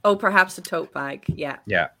 Oh, perhaps a tote bag. Yeah.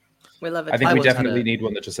 Yeah. We love it. I think we definitely need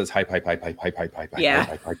one that just says hype. Yeah.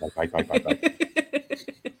 Hype.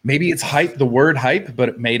 Maybe it's hype, the word hype,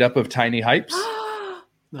 but made up of tiny hypes.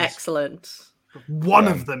 Nice. Excellent. One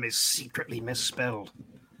of them is secretly misspelled.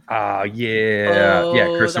 Yeah.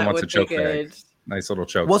 Yeah, Kristen wants a choke bag. Nice little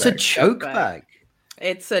choke What's bag. A choke bag?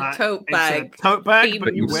 It's a tote bag. It's a tote bag,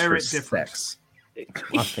 but you wear it different. I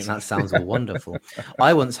think that sounds wonderful.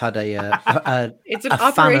 I once had it's an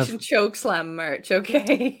Operation Chokeslam merch,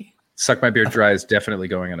 okay? Suck My Beard Dry is definitely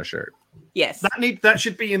going on a shirt. Yes. That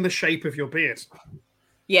should be in the shape of your beard.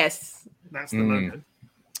 Yes. That's the logo.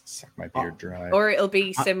 Suck My Beard Dry. Or it'll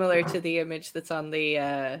be similar to the image that's on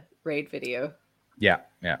the raid video. Yeah.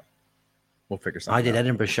 We'll figure something out. I did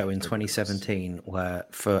Edinburgh show in 2017 where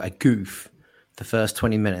for a goof, the first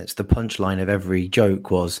 20 minutes, the punchline of every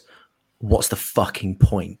joke was, "What's the fucking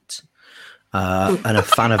point?" And a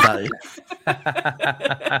fan of that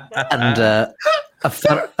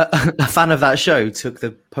a fan of that show took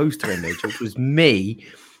the poster image, which was me,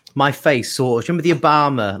 my face sort of, remember the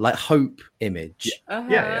Obama hope image?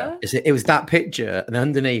 Yeah. It was that picture, and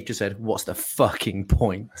underneath just said, "What's the fucking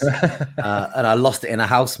point?" And I lost it in a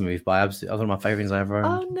house move by absolutely. That was one of my favorite things I ever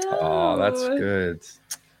owned. Oh no! Oh, that's good.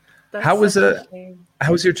 That's how was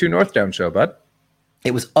your True North Down show, bud?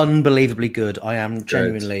 It was unbelievably good. I am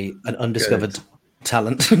genuinely an undiscovered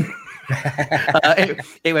talent.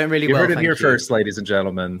 It went really well. You heard it here first, ladies and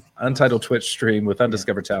gentlemen. Untitled Twitch stream with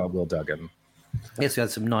undiscovered talent Will Duggan. Yes, we had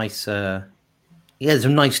some nice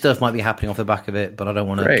some nice stuff might be happening off the back of it, but I don't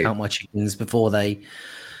want to count my chickens before they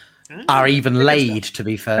are even laid, to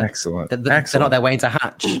be fair. Excellent. They're not their way to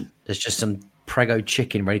hatch. There's just some prego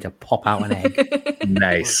chicken ready to pop out an egg.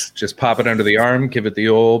 Nice. Just pop it under the arm, give it the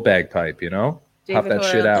old bagpipe, Pop David that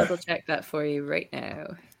shit out. Double check that for you right now.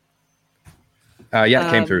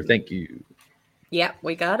 It came through. Thank you. Yeah,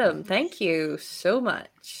 we got him. Thank you so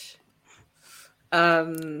much.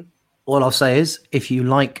 All I'll say is, if you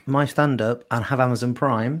like my stand-up and have Amazon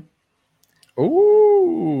Prime,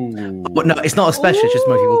 ooh, Ooh. But no, it's not a special. It's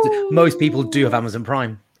just most people do have Amazon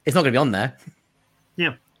Prime. It's not going to be on there.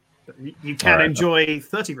 Yeah. You can Alright. enjoy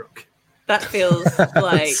 30 Rock. That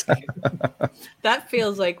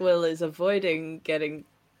feels like Will is avoiding getting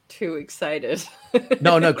too excited.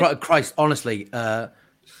 No, Christ, honestly,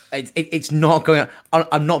 it's not going.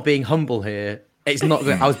 I'm not being humble here. It's not.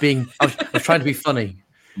 I was trying to be funny.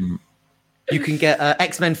 You can get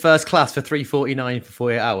X-Men First Class for $3.49 for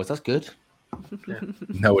 48 hours. That's good.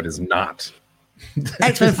 No, it is not.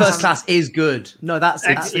 X-Men First Class is good. No, that's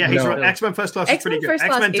He's right. X-Men First Class is pretty good. First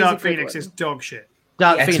Class X-Men is a Dark good Phoenix one. is dog shit.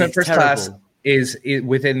 Dark X-Men Phoenix, First terrible. Class is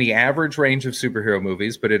within the average range of superhero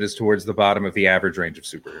movies, but it is towards the bottom of the average range of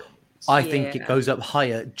superhero movies. I think it goes up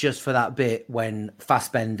higher just for that bit when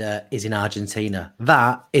Fassbender is in Argentina.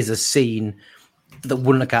 That is a scene that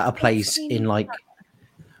wouldn't look out of place in like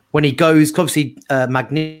when he goes. Obviously,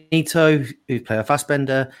 Magneto, who's played by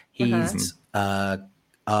Fassbender, he's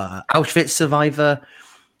Auschwitz survivor.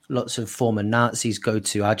 Lots of former Nazis go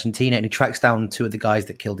to Argentina, and he tracks down two of the guys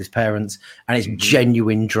that killed his parents, and it's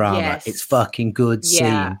genuine drama. Yes. It's fucking good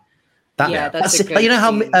scene. That's a good you know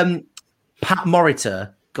how scene. Pat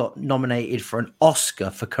Morita got nominated for an Oscar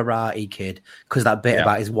for Karate Kid because that bit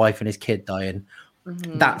about his wife and his kid dying.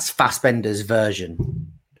 That's Fassbender's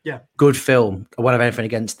version. Yeah, good film. I won't have anything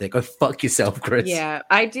against it. Go fuck yourself, Chris. Yeah,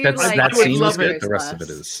 I do. That would scene love was good. it. The rest of it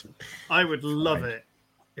is. I would love it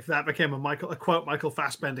if that became a quote Michael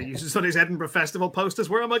Fassbender uses on his Edinburgh Festival posters.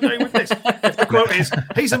 Where am I going with this? If the quote is,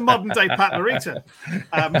 he's a modern day Pat Morita.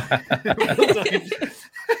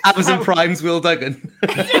 Amazon Prime's Will Duggan.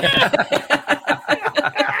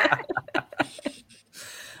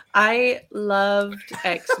 I loved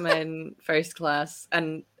X-Men First Class,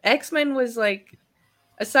 and X-Men was like,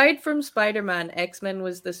 aside from Spider-Man, X-Men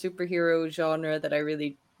was the superhero genre that I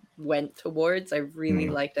really went towards. I really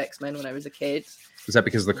liked X-Men when I was a kid. Is that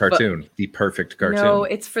because of the cartoon? The perfect cartoon? No,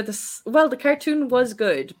 it's for the cartoon was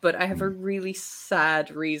good, but I have a really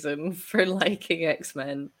sad reason for liking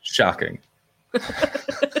X-Men. Shocking.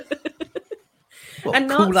 And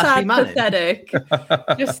not sad, pathetic,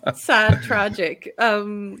 just sad, tragic.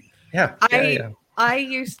 I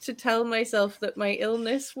used to tell myself that my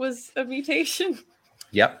illness was a mutation.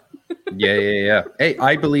 Yep. Yeah. Hey,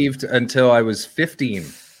 I believed until I was 15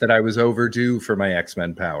 that I was overdue for my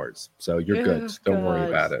X-Men powers. So you're good. Don't worry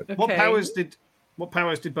about it. Okay. What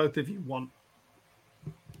powers did both of you want?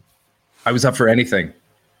 I was up for anything.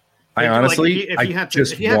 I honestly, if you had to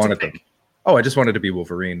wanted pick. them. Oh, I just wanted to be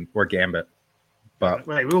Wolverine or Gambit. But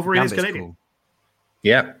Wait, Wolverine is Gambit's Canadian. cool.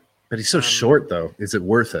 yeah, but he's so short though. Is it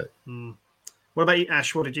worth it? What about you,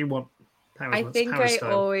 Ash? What did you want? I think I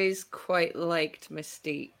always quite liked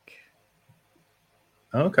Mystique.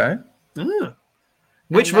 Okay. Which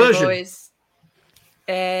And I've version? always-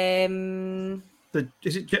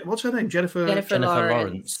 What's her name? Jennifer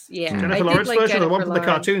Lawrence. Yeah, Jennifer I did Lawrence like version, or the one Jennifer from the Lawrence.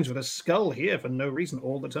 cartoons with a skull here for no reason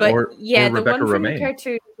all the time. But Or the Rebecca one from Romaine. the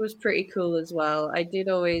cartoon was pretty cool as well. I did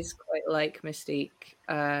always quite like Mystique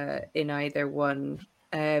in either one.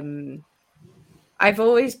 I've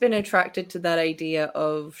always been attracted to that idea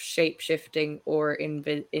of shape-shifting or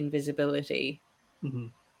invisibility.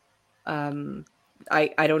 I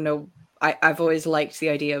don't know. I've always liked the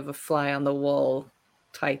idea of a fly-on-the-wall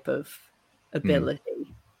type of ability.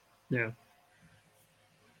 Yeah.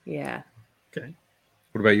 Yeah. Okay.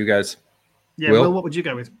 What about you guys? Yeah. Will? Will, what would you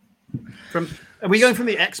go with? Are we going from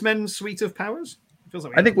the X-Men suite of powers? Feels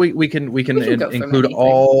like I think we can can go from include anything.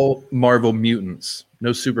 all Marvel mutants.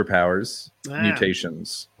 No superpowers,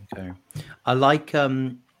 mutations. Okay. I like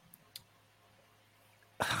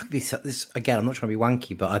this again. I'm not trying to be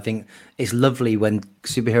wanky, but I think it's lovely when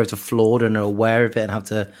superheroes are flawed and are aware of it and have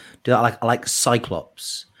to do that. I like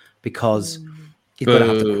Cyclops because he's got to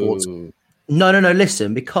have the quartz. No.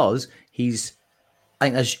 Listen, because I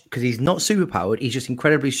think because he's not superpowered, he's just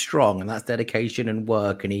incredibly strong, and that's dedication and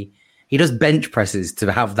work. And he does bench presses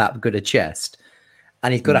to have that good a chest.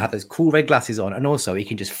 And he's got to have those cool red glasses on, and also he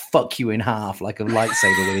can just fuck you in half like a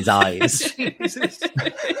lightsaber with his eyes.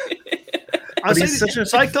 I say such a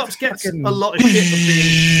Cyclops gets a lot of shit for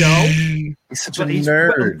being dull. He's such But a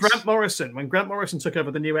nerd. when Grant Morrison took over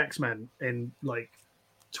the new X-Men in like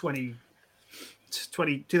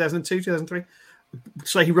 2002, 2003,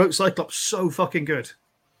 so he wrote Cyclops so fucking good.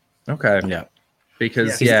 Okay. Yeah.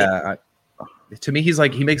 Because to me,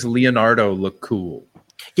 he makes Leonardo look cool.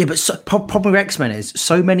 Yeah, but problem with X-Men is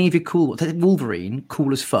so many of you cool. Wolverine,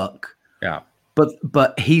 cool as fuck. Yeah.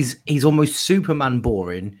 But he's almost Superman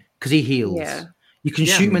boring because he heals. Yeah. You can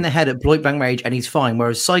shoot him in the head at point blank range and he's fine.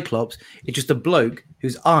 Whereas Cyclops is just a bloke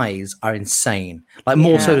whose eyes are insane. Like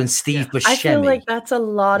more so than Steve Buscemi. I feel like that's a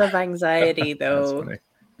lot of anxiety, though.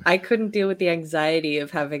 I couldn't deal with the anxiety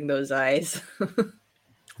of having those eyes.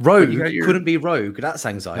 Rogue You got your- couldn't be Rogue. That's No,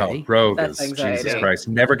 anxiety. Rogue That's is anxiety. Jesus Christ.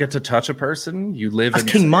 Never get to touch a person. You live That's in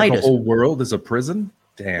King the Midas. whole world is a prison.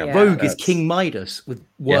 Damn. Yeah. Rogue is that's- King Midas with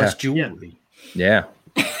worse Yeah. jewelry. Yeah.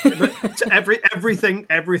 But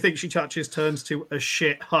everything she touches turns to a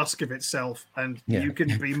shit husk of itself, and Yeah. you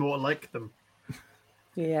can be more like them.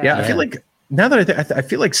 Yeah, I feel like now that I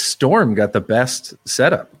feel like Storm got the best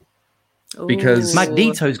setup. because- Ooh.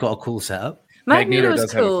 Magneto's got a cool setup. Magneto Magneto's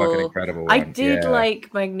does have a cool. fucking incredible I one, did yeah.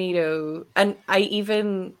 like Magneto, and I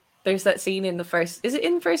even there's that scene in the first. Is it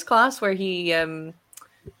in First Class where he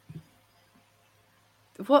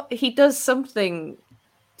what he does something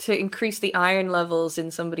to increase the iron levels in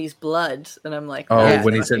somebody's blood, and I'm like, Oh, that's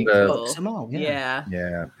when he's in fucking the- cool. Some more, yeah.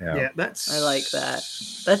 Yeah, that's I like that.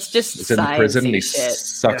 That's just He's in the prison and he sciencey shit.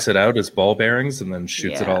 sucks it out as ball bearings and then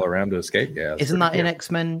shoots it Yeah. all around to escape. Yeah, that's Isn't pretty that in cool.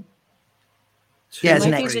 X-Men? Yeah, it's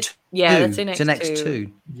in Might be X2. the- yeah, that's in It's in X2.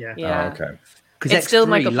 X2. Yeah. Yeah. Oh, okay. Because It's still X3,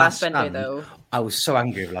 Michael Last Fassbender Stand, though. I was so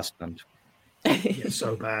angry with Last Stand. Yeah,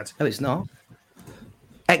 so bad. No, it's not.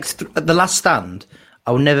 X3, The Last Stand,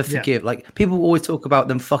 I will never forgive. Like, people always talk about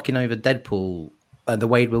them fucking over Deadpool, the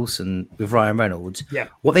Wade Wilson with Ryan Reynolds. Yeah.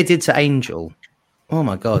 What they did to Angel, oh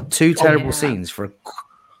my God, two terrible yeah. scenes for an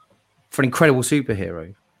incredible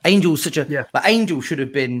superhero. Angel's such a... Yeah. Like, Angel should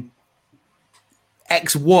have been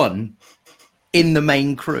X1 in the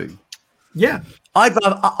main crew. Yeah.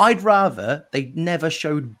 I'd rather they never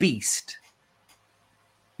showed Beast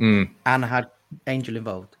Mm. and had Angel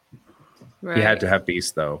involved. Right. You had to have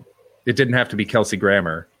Beast though. It didn't have to be Kelsey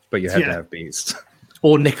Grammer, but you had to Yeah. have Beast.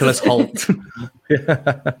 Or Nicholas Holt.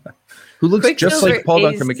 Who looks just Quicksilver like Paul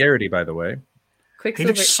is- Duncan McGarity, by the way. He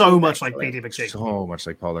Quicksilver looks so is much like excellent. Petey McGee. So much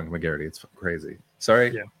like Paul Duncan McGarity. It's crazy. Sorry.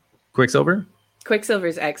 Yeah. Quicksilver? Quicksilver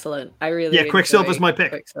is excellent. I really Yeah, Quicksilver's enjoy my pick.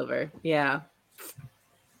 Quicksilver. Yeah.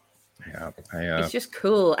 Yeah. It's just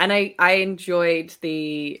cool. And I enjoyed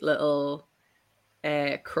the little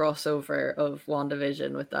crossover of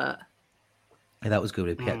WandaVision with that. Yeah, that was good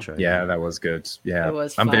with Pietro. Yeah, that was good. Yeah, It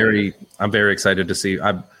was I'm fun. very excited to see.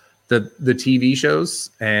 The TV shows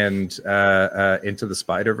and Into the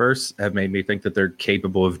Spider-Verse have made me think that they're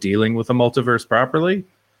capable of dealing with a multiverse properly,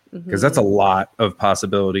 because that's a lot of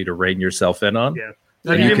possibility to rein yourself in on. Yeah. And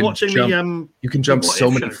Have you you been can watching jump- You can jump What so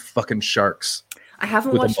If many show? fucking sharks. I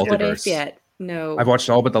haven't with a watched What If multiverse. yet. No. I've watched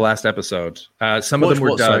all but the last episode. Some of Watch them were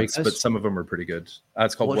what, sorry, duds, guys? but some of them were pretty good.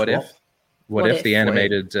 It's called Watch What If. what? What What If, If? the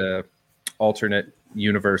animated alternate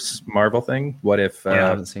universe Marvel thing? What if I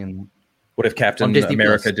haven't seen that. What if Captain On Disney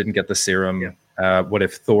America Plus. didn't get the serum? What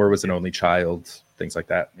if Thor was an only child? Things like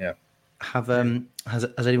that. Yeah. Has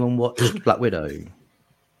anyone watched Black Widow?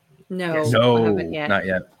 no. I No, haven't yet. not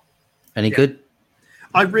yet. Any Yeah. good?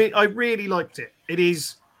 I really liked it. It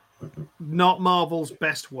is not Marvel's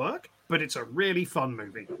best work, but it's a really fun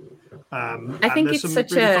movie. I think it's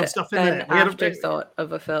such fun stuff in an there. We had a- afterthought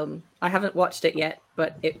of a film. I haven't watched it yet,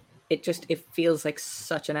 but it feels like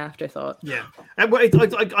such an afterthought. Yeah, and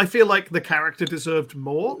I feel like the character deserved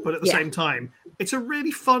more, but at the Yeah. same time, it's a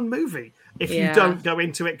really fun movie. If Yeah. you don't go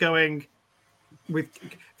into it going with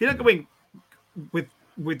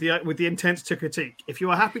the intent to critique, if you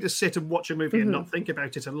are happy to sit and watch a movie and not think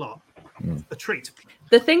about it a lot, a treat.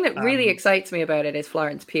 The thing that really excites me about it is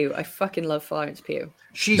Florence Pugh. I fucking love Florence Pugh.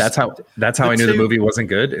 She's That's how the I knew the two- movie wasn't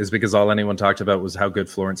good, is because all anyone talked about was how good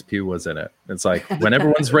Florence Pugh was in it. It's like when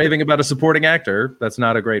everyone's raving about a supporting actor, that's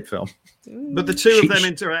not a great film. But the two of them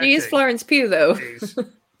interacting. She is Florence Pugh, though.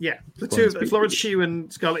 Yeah, the Florence two Pugh. Florence Pugh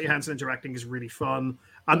and Scarlett Johansson interacting is really fun.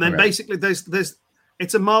 And then Right. basically, there's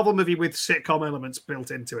it's a Marvel movie with sitcom elements built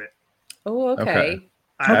into it. Oh, okay. Okay.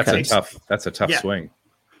 And That's a tough Yeah. swing.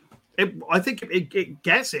 I think it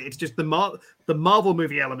gets it. It's just the Marvel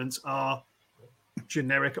movie elements are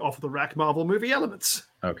generic off the rack Marvel movie elements,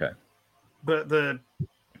 Okay. but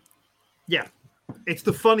it's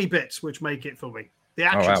the funny bits which make it for me. The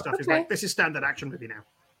action wow. stuff is Okay. like this is standard action movie now.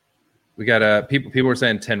 We got people were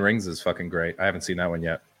saying 10 Rings is fucking great. I haven't seen that one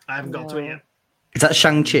yet. I haven't got to it No. yet. Is that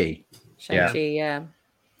Shang-Chi? Shang-Chi, yeah.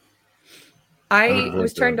 I Oh,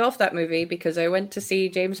 was okay. turned off that movie because I went to see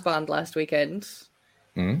James Bond last weekend.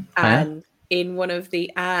 Hmm? And in one of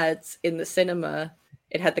the ads in the cinema,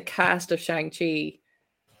 it had the cast of Shang-Chi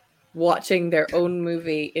watching their own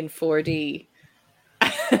movie in 4D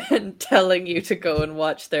and telling you to go and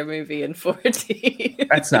watch their movie in 4D.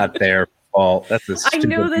 That's not their fault. That's a I stupid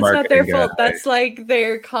know that's not their marketing fault. guy. That's like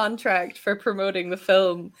their contract for promoting the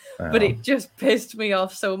film. But Oh. it just pissed me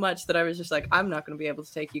off so much that I was just like, I'm not going to be able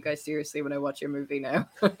to take you guys seriously when I watch your movie now.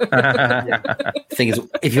 Thing is,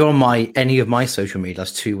 if you're on any of my social media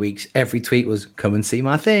last 2 weeks, every tweet was "Come and see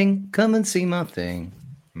my thing. Come and see my thing."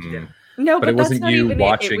 Yeah. No, But it that's wasn't not you even it.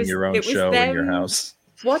 watching It your own was show in your them house.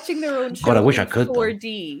 watching their own show. God, I wish I in could, though.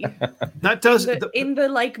 4D. That does. in the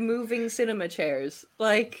like moving cinema chairs.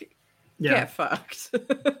 Like, Yeah. get fucked.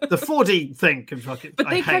 The 4D thing can fucking. But I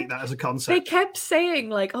they hate kept- that as a They concept. kept saying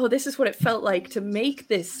like, "Oh, this is what it felt like to make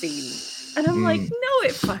this scene," and I'm like, "No,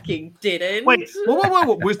 it fucking didn't." Wait,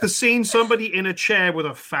 whoa. Was the scene somebody in a chair with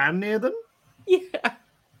a fan near them? Yeah.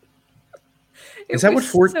 Is that what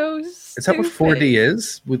 4D so Is that what 4D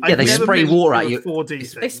is? With- Yeah, they I've never spray been water to at a you. 4D They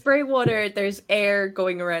thing. spray water. There's air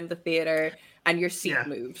going around the theater, and your seat Yeah.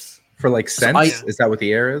 moves. for like sense? I- Is that what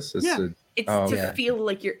the air is? It's Yeah. It's Oh, to yeah. feel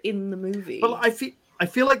like you're in the movie. Well, I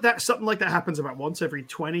feel like that something like that happens about once every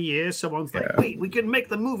 20 years. Someone's like, Yeah. "Wait, we can make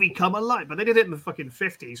the movie come alive," but they did it in the fucking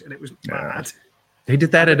 50s, and it was Yeah. bad. They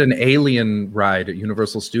did that at an Alien ride at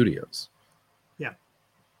Universal Studios. Yeah.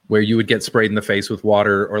 Where you would get sprayed in the face with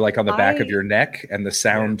water or like on the back of I- your neck, and the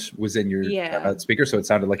sound was in your Yeah. speaker, so it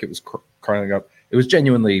sounded like it was crawling up. It was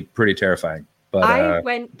genuinely pretty terrifying. But I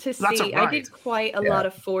went to that's a see. I ride. did quite a Yeah. lot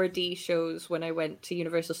of 4D shows when I went to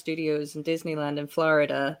Universal Studios and Disneyland in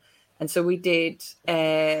Florida, and so we did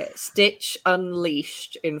Stitch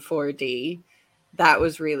Unleashed in 4D. That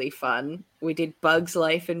was really fun. We did Bugs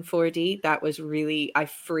Life in 4D. That was really. I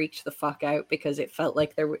freaked the fuck out because it felt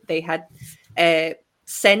like they had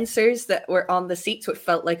sensors that were on the seat, so it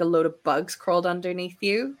felt like a load of bugs crawled underneath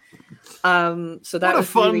you. So that What a was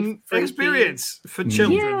fun really freaky. experience for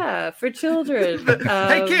children. Yeah, for children.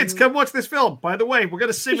 Hey kids, come watch this film. By the way, we're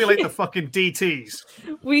going to simulate the fucking DTs.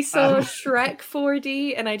 We saw Shrek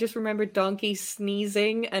 4D, and I just remember Donkey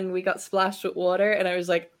sneezing, and we got splashed with water, and I was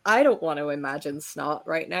like, I don't want to imagine snot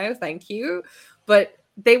right now, thank you. But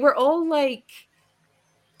they were all like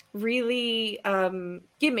really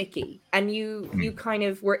gimmicky, and you kind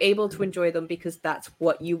of were able to enjoy them because that's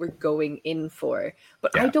what you were going in for.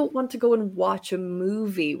 But I Yeah. don't want to go and watch a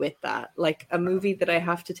movie with that, like a movie that I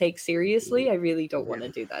have to take seriously. I really don't want to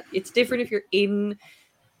do that. It's different if you're in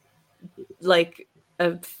like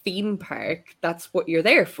a theme park, that's what you're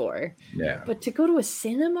there for. yeah, But to go to a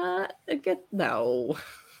cinema, no.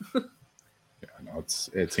 no,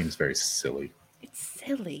 it seems very silly. It's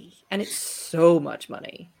silly, and it's so much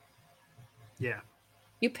money. Yeah.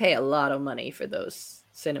 You pay a lot of money for those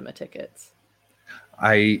cinema tickets.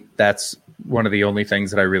 That's one of the only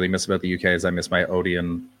things that I really miss about the UK is I miss my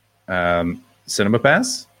Odeon cinema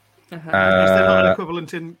pass. Uh-huh. Is there not an Uh,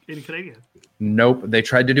 equivalent in Canada? Nope. They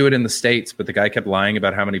tried to do it in the States, but the guy kept lying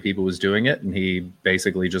about how many people was doing it, and he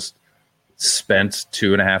basically just spent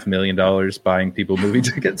 $2.5 million buying people movie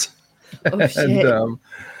tickets. Oh, shit.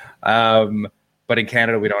 But in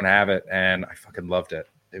Canada, we don't have it, and I fucking loved it.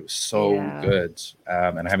 It was so Yeah. good,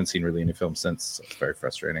 and I haven't seen really any films since. So it's very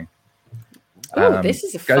frustrating. Oh, this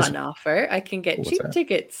is a guys- fun offer. I can get What's cheap that?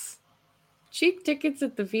 tickets. Cheap tickets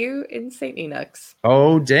at the View in St. Enoch's.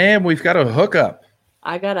 Oh, damn, we've got a hookup.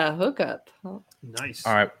 I got a hookup. Nice.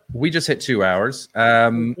 All right, we just hit 2 hours.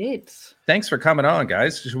 We did. Thanks for coming on,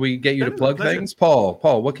 guys. Should we get you to No, plug pleasure. things? Paul,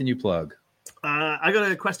 what can you plug? I got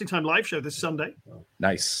a Questing Time live show this Sunday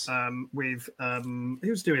Nice. with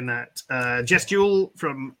who's doing that? Jess Jewell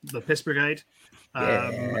from the Piss Brigade.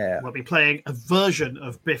 Yeah. We'll be playing a version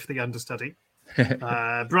of Biff the Understudy.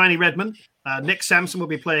 Bryony Redman. Nick Sampson will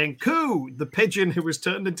be playing Coo, the pigeon who was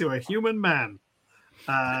turned into a human man.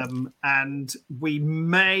 And we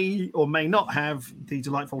may or may not have the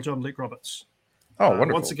delightful John Luke Roberts. Oh,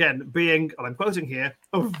 wonderful. Once again, being, and I'm quoting here,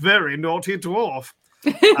 a very naughty dwarf.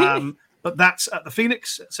 But that's at the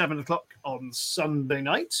Phoenix at 7:00 on Sunday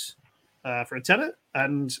night for a tenner,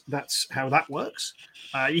 and that's how that works.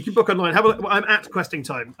 You can book online. I'm at Questing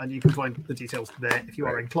Time, and you can find the details there if you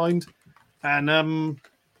are inclined. And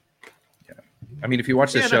I mean, if you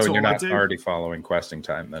watch this Yeah, show that's and you're all I not do. already following Questing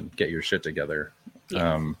Time, then get your shit together.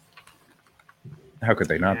 Yeah. How could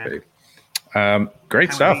they not Yeah. be? Great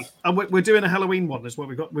Halloween. stuff. And we're doing a Halloween one as well.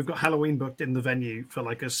 We've got Halloween booked in the venue for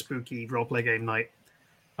like a spooky roleplay game night.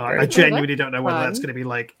 I Great. genuinely don't know whether that's Fun. going to be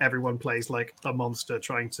like everyone plays like a monster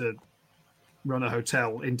trying to run a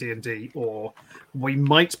hotel in D&D, or we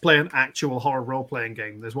might play an actual horror role-playing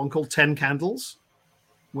game. There's one called 10 Candles,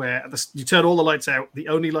 where you turn all the lights out. The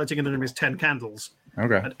only lighting in the room is 10 candles.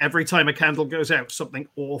 Okay. And every time a candle goes out, something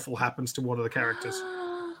awful happens to one of the characters.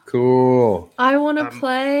 Cool. I want to Um,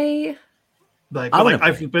 play. Like, I wanna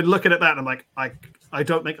I've been looking at that and I'm like, I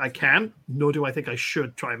don't think I can, nor do I think I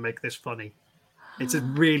should try and make this funny. It's a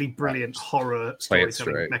really brilliant horror Play it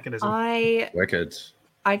storytelling straight. mechanism. Wicked.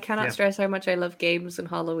 I cannot Yeah. stress how much I love games and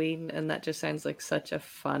Halloween, and that just sounds like such a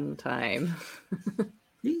fun time.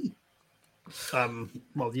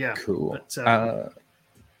 Well, yeah. Cool. But,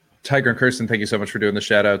 Tiger and Kirsten, thank you so much for doing the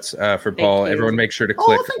shout outs for Paul. you. Everyone make sure to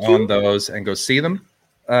click on those and go see them.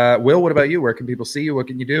 Will, what about you? Where can people see you? What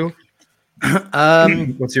can you do?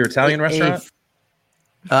 What's your Italian restaurant?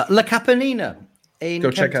 La Caponina in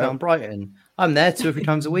Go check Cape Town, out. Brighton. I'm there 2 or 3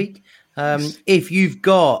 times a week. If you've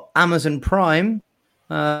got Amazon Prime,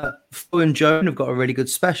 Flo and Joan have got a really good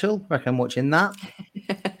special. I reckon I'm watching that.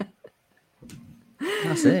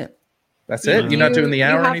 That's it. That's it. You're not doing the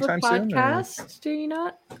hour you have anytime a soon? or- podcast, do you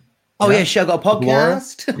not? Oh, yeah, she got a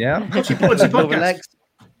podcast. Yeah. What's the podcast? Laura Lex,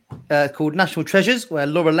 called National Treasures, where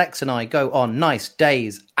Laura Lex and I go on nice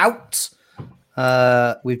days out.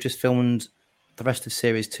 We've just filmed the rest of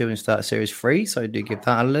Series 2 and start Series 3, so do give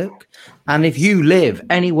that a look. And if you live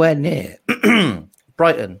anywhere near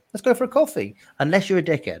Brighton, let's go for a coffee. Unless you're a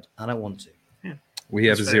dickhead. I don't want to. We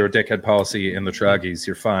have a zero dickhead policy in the Truggies.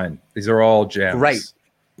 You're fine. These are all gems. Great.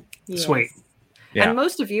 Yes. Sweet. Yeah. And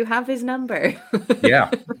most of you have his number. Yeah.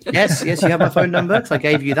 Yes, you have my phone number because I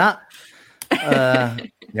gave you that.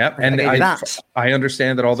 Yep. And gave you that. I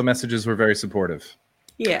understand that all the messages were very supportive.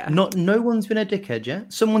 Yeah. No one's been a dickhead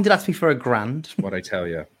yet. Someone did ask me for $1,000. What I tell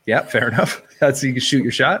you. Yeah, fair enough. That's you can shoot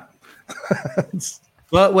your shot.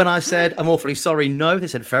 But when I said, I'm awfully sorry, no, they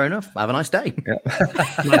said, fair enough. Have a nice day.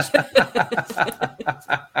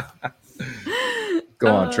 Go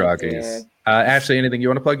on, Oh, Truggies. dear. Ashley, anything you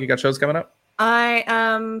want to plug? You got shows coming up? I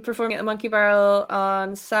am performing at the Monkey Barrel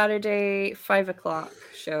on Saturday, 5:00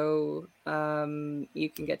 show. You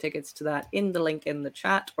can get tickets to that in the link in the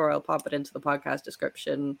chat, or I'll pop it into the podcast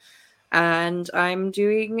description. And I'm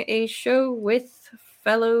doing a show with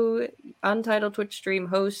fellow Untitled Twitch stream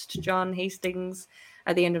host John Hastings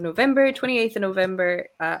at the end of November, 28th of November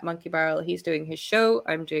at Monkey Barrel. He's doing his show.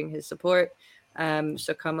 I'm doing his support.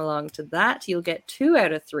 So come along to that. You'll get 2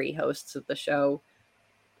 out of 3 hosts of the show.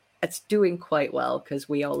 It's doing quite well because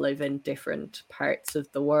we all live in different parts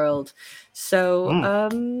of the world. So,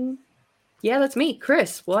 yeah, that's me.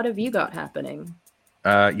 Chris, what have you got happening?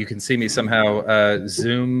 You can see me somehow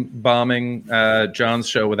Zoom bombing John's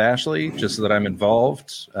show with Ashley just so that I'm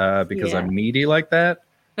involved because Yeah. I'm needy like that.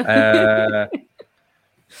 I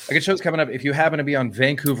got shows coming up. If you happen to be on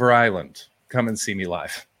Vancouver Island, come and see me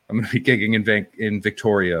live. I'm going to be gigging in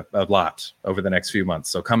Victoria a lot over the next few months.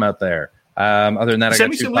 So come out there. Other than that, Send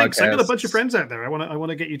I me got 2 some links. I got a bunch of podcasts. friends out there. I want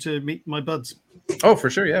to get you to meet my buds. Oh, for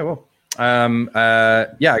sure. Yeah, well.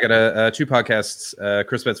 Yeah, I got 2 podcasts,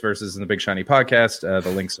 Chris Betts Versus and the Big Shiny Podcast. The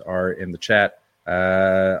links are in the chat.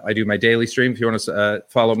 I do my daily stream. If you want to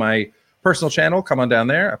follow my personal channel, come on down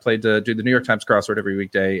there. I do the New York Times crossword every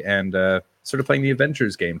weekday and sort of playing the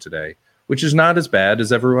Avengers game today, which is not as bad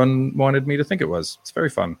as everyone wanted me to think it was. It's very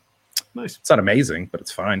fun. Nice. It's not amazing, but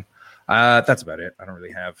it's fine. That's about it. I don't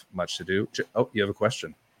really have much to do. Oh, you have a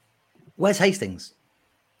question. Where's Hastings?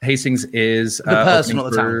 Hastings is The person, opening not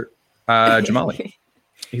the for Jamali.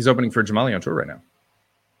 He's opening for Jamali on tour right now.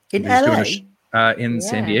 In He's doing LA? a in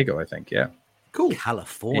San Yeah. Diego, I think. Yeah. Cool.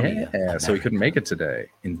 California. Yeah. So he couldn't make it today.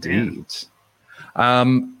 Indeed. Nature's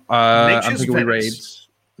I'm thinking we raid. Venice.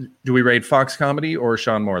 Do we raid Fox Comedy or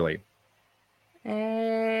Sean Morley?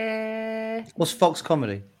 What's Fox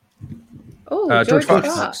Comedy? Oh, George George Fox.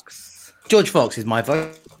 Fox. George Fox is my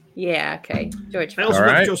vote. Yeah, okay. George I Fox. also All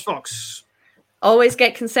love right. George Fox. Always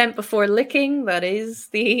get consent before licking. That is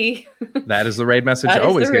the... That is the raid message. That is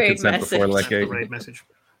Always the get raid consent before message. The licking. raid message.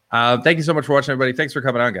 Thank you so much for watching, everybody. Thanks for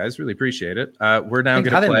coming on, guys. Really appreciate it. We're now Thanks going for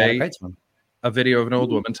to having me. play Great one. a video of an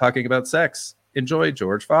old woman talking about sex. Enjoy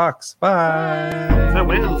George Fox. Bye.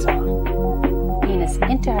 Farewell. Penis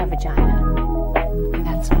into her vagina. And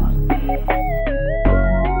that's all.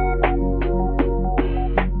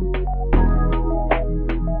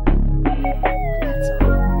 That's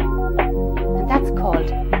all. And that's called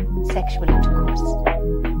sexual intercourse.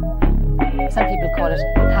 Some people call it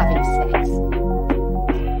having sex.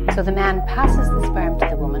 So the man passes the sperm to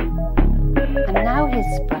the woman, and now his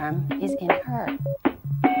sperm is in her.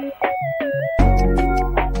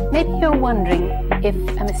 Maybe you're wondering if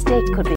a mistake could be